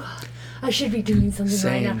like, oh God, I should be doing something right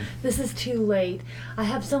Same. now. This is too late. I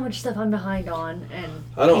have so much stuff I'm behind on, and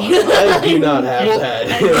I do not have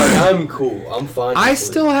that. Like, I'm cool. I'm fine. I with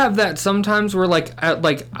still have that sometimes where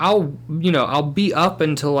I'll be up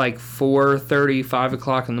until like 4:30, 5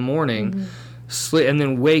 o'clock in the morning, sleep, and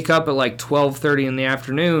then wake up at like 12:30 in the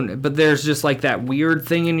afternoon. But there's just like that weird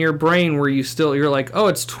thing in your brain where you're like, oh,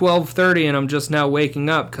 it's 12:30 and I'm just now waking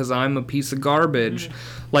up because I'm a piece of garbage.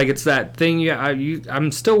 Like it's that thing.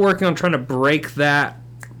 I'm still working on trying to break that.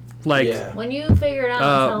 Like Yeah. when you figure it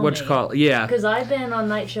out, tell what you me. call it? Yeah. Because I've been on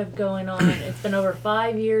night shift going on, it's been over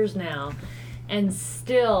 5 years now, and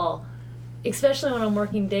still, especially when I'm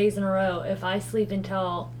working days in a row, if I sleep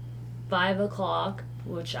until 5 o'clock,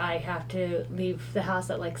 which I have to leave the house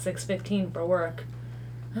at like 6:15 for work,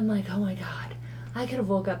 I'm like, oh my God, I could have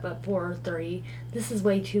woke up at 4:30. This is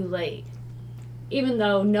way too late. Even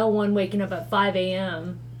though no one waking up at 5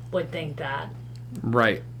 a.m. would think that,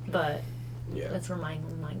 Right. but Yeah. that's where my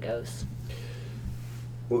mind goes.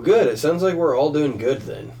 Well, good. It sounds like we're all doing good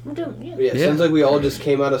then. I'm doing, Yeah, it Yeah. sounds like we all just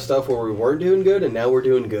came out of stuff where we weren't doing good, and now we're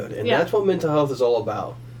doing good. And Yeah. that's what mental health is all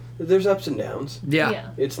about. There's ups and downs. Yeah.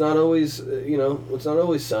 It's not always, it's not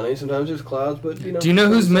always sunny. Sometimes there's clouds, but, Do you know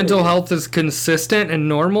sometimes whose sunny. mental health is consistent and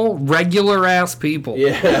normal? Regular ass people.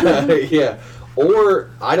 Yeah, yeah. Or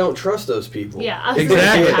I don't trust those people. Yeah, I was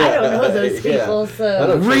Exactly. like, I don't know those Yeah. people, I so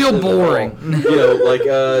don't trust Real them at all. boring.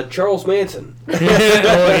 Like Charles Manson. Oh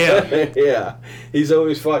yeah. Yeah, he's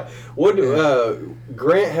always fine.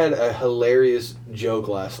 Grant had a hilarious joke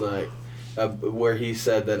last night where he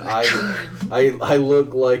said that I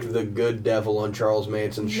look like the good devil on Charles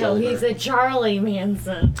Manson's no, shoulder. he said Charlie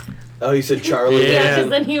Manson. Oh, he said Charlie. Yeah. Yeah, Manson. because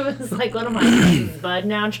then he was like, what am I saying, bud?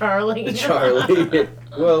 Now Charlie. Charlie.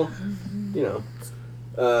 Well,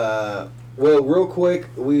 well, real quick,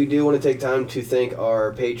 we do want to take time to thank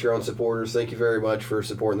our Patreon supporters. Thank you very much for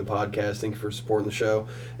supporting the podcast. Thank you for supporting the show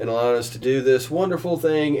and allowing us to do this wonderful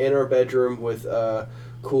thing in our bedroom with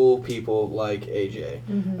cool people like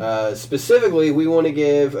AJ. Specifically, we want to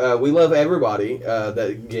give, we love everybody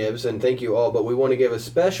that gives, and thank you all, but we want to give a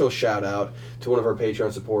special shout out to one of our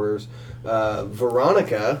Patreon supporters,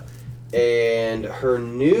 Veronica, and her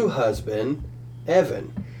new husband,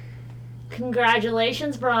 Evan.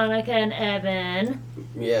 Congratulations, Veronica and Evan.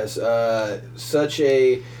 Yes, now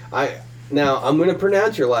I'm going to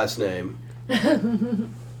pronounce your last name.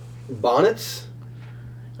 Bonnets?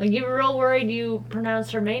 Well, you were real worried you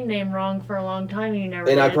pronounced her maiden name wrong for a long time and you never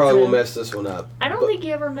And did. I probably so- will mess this one up. I don't but- think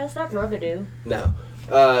you ever messed up Rubadoo. No.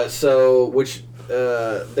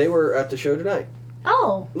 They were at the show tonight.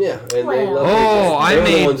 Oh. Yeah, and they Well. loved Oh, it. I They were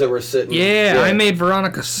the made- ones that were sitting. Yeah, I made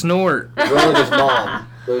Veronica snort. Veronica's mom.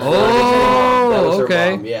 It was Oh, Veronica's mom. That was her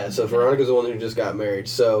okay. mom. Yeah, so Veronica's the one who just got married.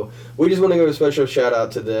 So we just want to give a special shout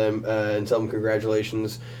out to them and tell them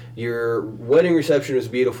congratulations. Your wedding reception was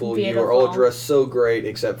beautiful. You were all Beautiful. dressed so great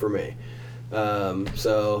except for me.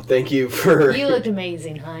 So thank you for. You looked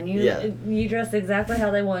amazing, hon. You dressed exactly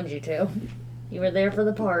how they wanted you to. You were there for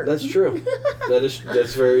the part. That's true.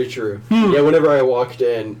 That's very true. Yeah, whenever I walked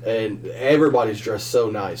in, and everybody's dressed so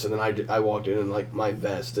nice, and then I walked in like my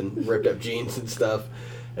vest and ripped up jeans and stuff,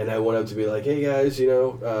 and I went up to be like, hey guys, just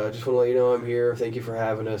want to let you know I'm here. Thank you for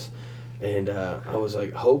having us. And I was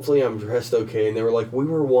like, hopefully I'm dressed okay. And they were like, we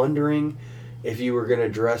were wondering if you were gonna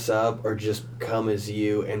dress up or just come as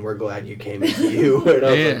you, and we're glad you came as you. And I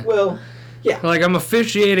was Yeah. like, well. Yeah. Like, I'm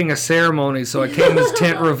officiating a ceremony, so I came as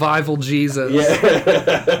Tent Revival Jesus. Yeah.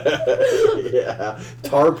 Yeah.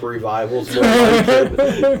 Tarp revivals. More like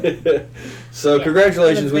it. So Yeah,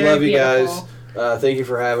 congratulations. it was We very love you guys. beautiful. Thank you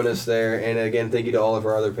for having us there. And again, thank you to all of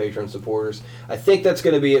our other Patreon supporters. I think that's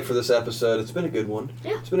going to be it for this episode. It's been a good one.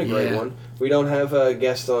 Yeah. It's been a great Yeah. one. We don't have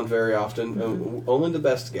guests on very often. Only the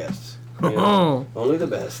best guests. Oh. Only the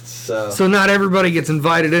best. So not everybody gets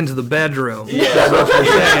invited into the bedroom.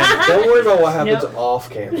 Yeah, don't worry about what happens Nope. off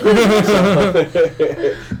camera.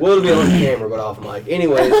 Well, it'll be on camera, but off mic.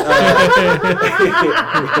 Anyways,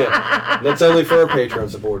 that's only for our Patreon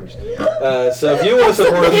supporters. So if you want to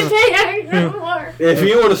support us, if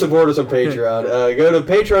you want to support us on Patreon, go to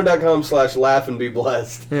patreon.com/laugh and be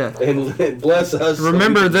blessed. Yeah. And bless us. so we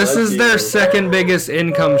Remember, can this bless is their you. second biggest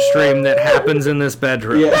income stream that happens in this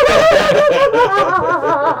bedroom. Yeah.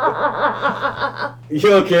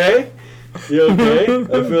 You okay? You okay? I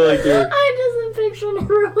feel like you're. I just picture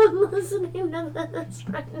everyone listening to this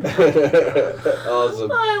right now.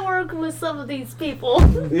 Awesome. I work with some of these people.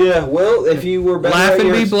 Yeah, well, if you were better Laugh at and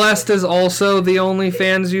your... Be Blessed is also the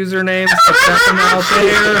OnlyFans username, so check them out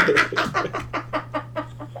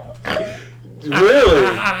there. Really?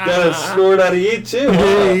 Got a snort out of you too,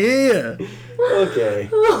 huh? Yeah. Okay.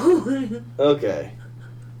 Okay.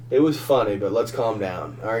 It was funny, but let's calm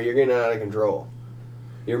down. All right, you're getting out of control.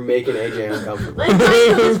 You're making AJ uncomfortable. My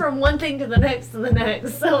mind goes from one thing to the next to the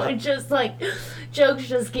next, so it just like jokes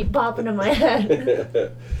just keep popping in my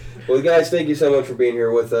head. Well, guys, thank you so much for being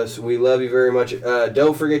here with us. We love you very much.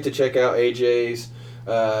 Don't forget to check out AJ's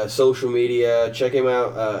social media. Check him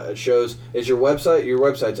out. Shows. Is your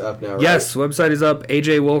website's up now, right? Yes, website is up.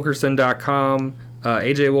 ajwilkerson.com.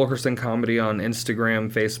 AJ Wilkerson Comedy on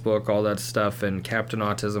Instagram, Facebook, all that stuff, and Captain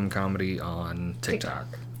Autism Comedy on TikTok.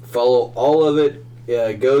 Follow all of it.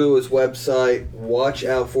 Go to his website. Watch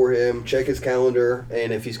out for him. Check his calendar.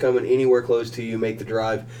 And if he's coming anywhere close to you, make the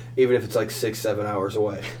drive. Even if it's like 6-7 hours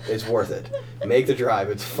away. It's worth it. Make the drive.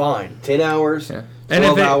 It's fine. 10 hours, Yeah.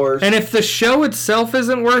 12 hours. And if the show itself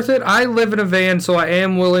isn't worth it, I live in a van, so I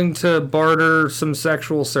am willing to barter some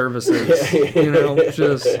sexual services. You know,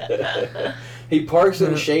 just... He parks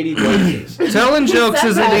in shady places. Telling jokes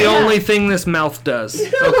said isn't that, the yeah. only thing this mouth does.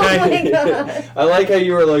 Okay? Oh my God. I like how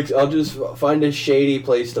you were like, I'll just find a shady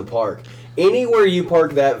place to park. Anywhere you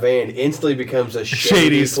park that van instantly becomes a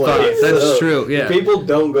shady spot. place. That's So, true, yeah. People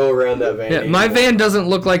don't go around that van Yeah, my anymore. van doesn't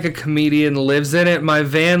look like a comedian lives in it. My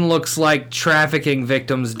van looks like trafficking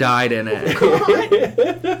victims died in it.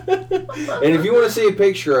 And if you want to see a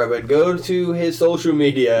picture of it, go to his social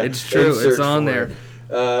media. It's true. and search It's on for there. it.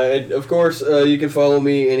 And of course, you can follow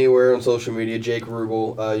me anywhere on social media, Jake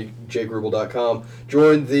Rubel, jakerubel.com.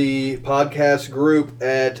 Join the podcast group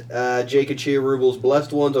at Jake and Chia Rubel's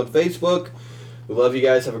Blessed Ones on Facebook. We love you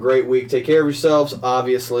guys. Have a great week. Take care of yourselves,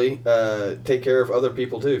 obviously. Take care of other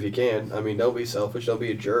people, too, if you can. I mean, don't be selfish. Don't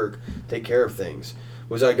be a jerk. Take care of things.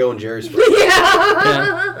 Was that going Jerry Springer?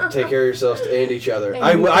 Yeah. Take care of yourselves and each other.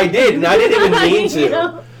 I did, and I didn't even mean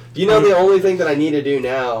to. You know, the only thing that I need to do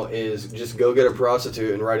now is just go get a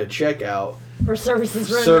prostitute and write a check out. For services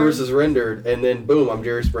rendered. Services rendered, and then boom, I'm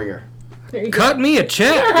Jerry Springer. There you Cut me a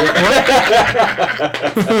check.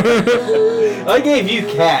 I gave you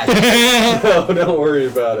cash. No, don't worry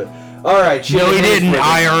about it. All right. No, he didn't, Springer.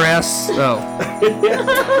 IRS. Oh. go.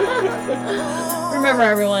 Remember,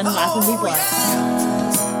 everyone, laugh and be blessed.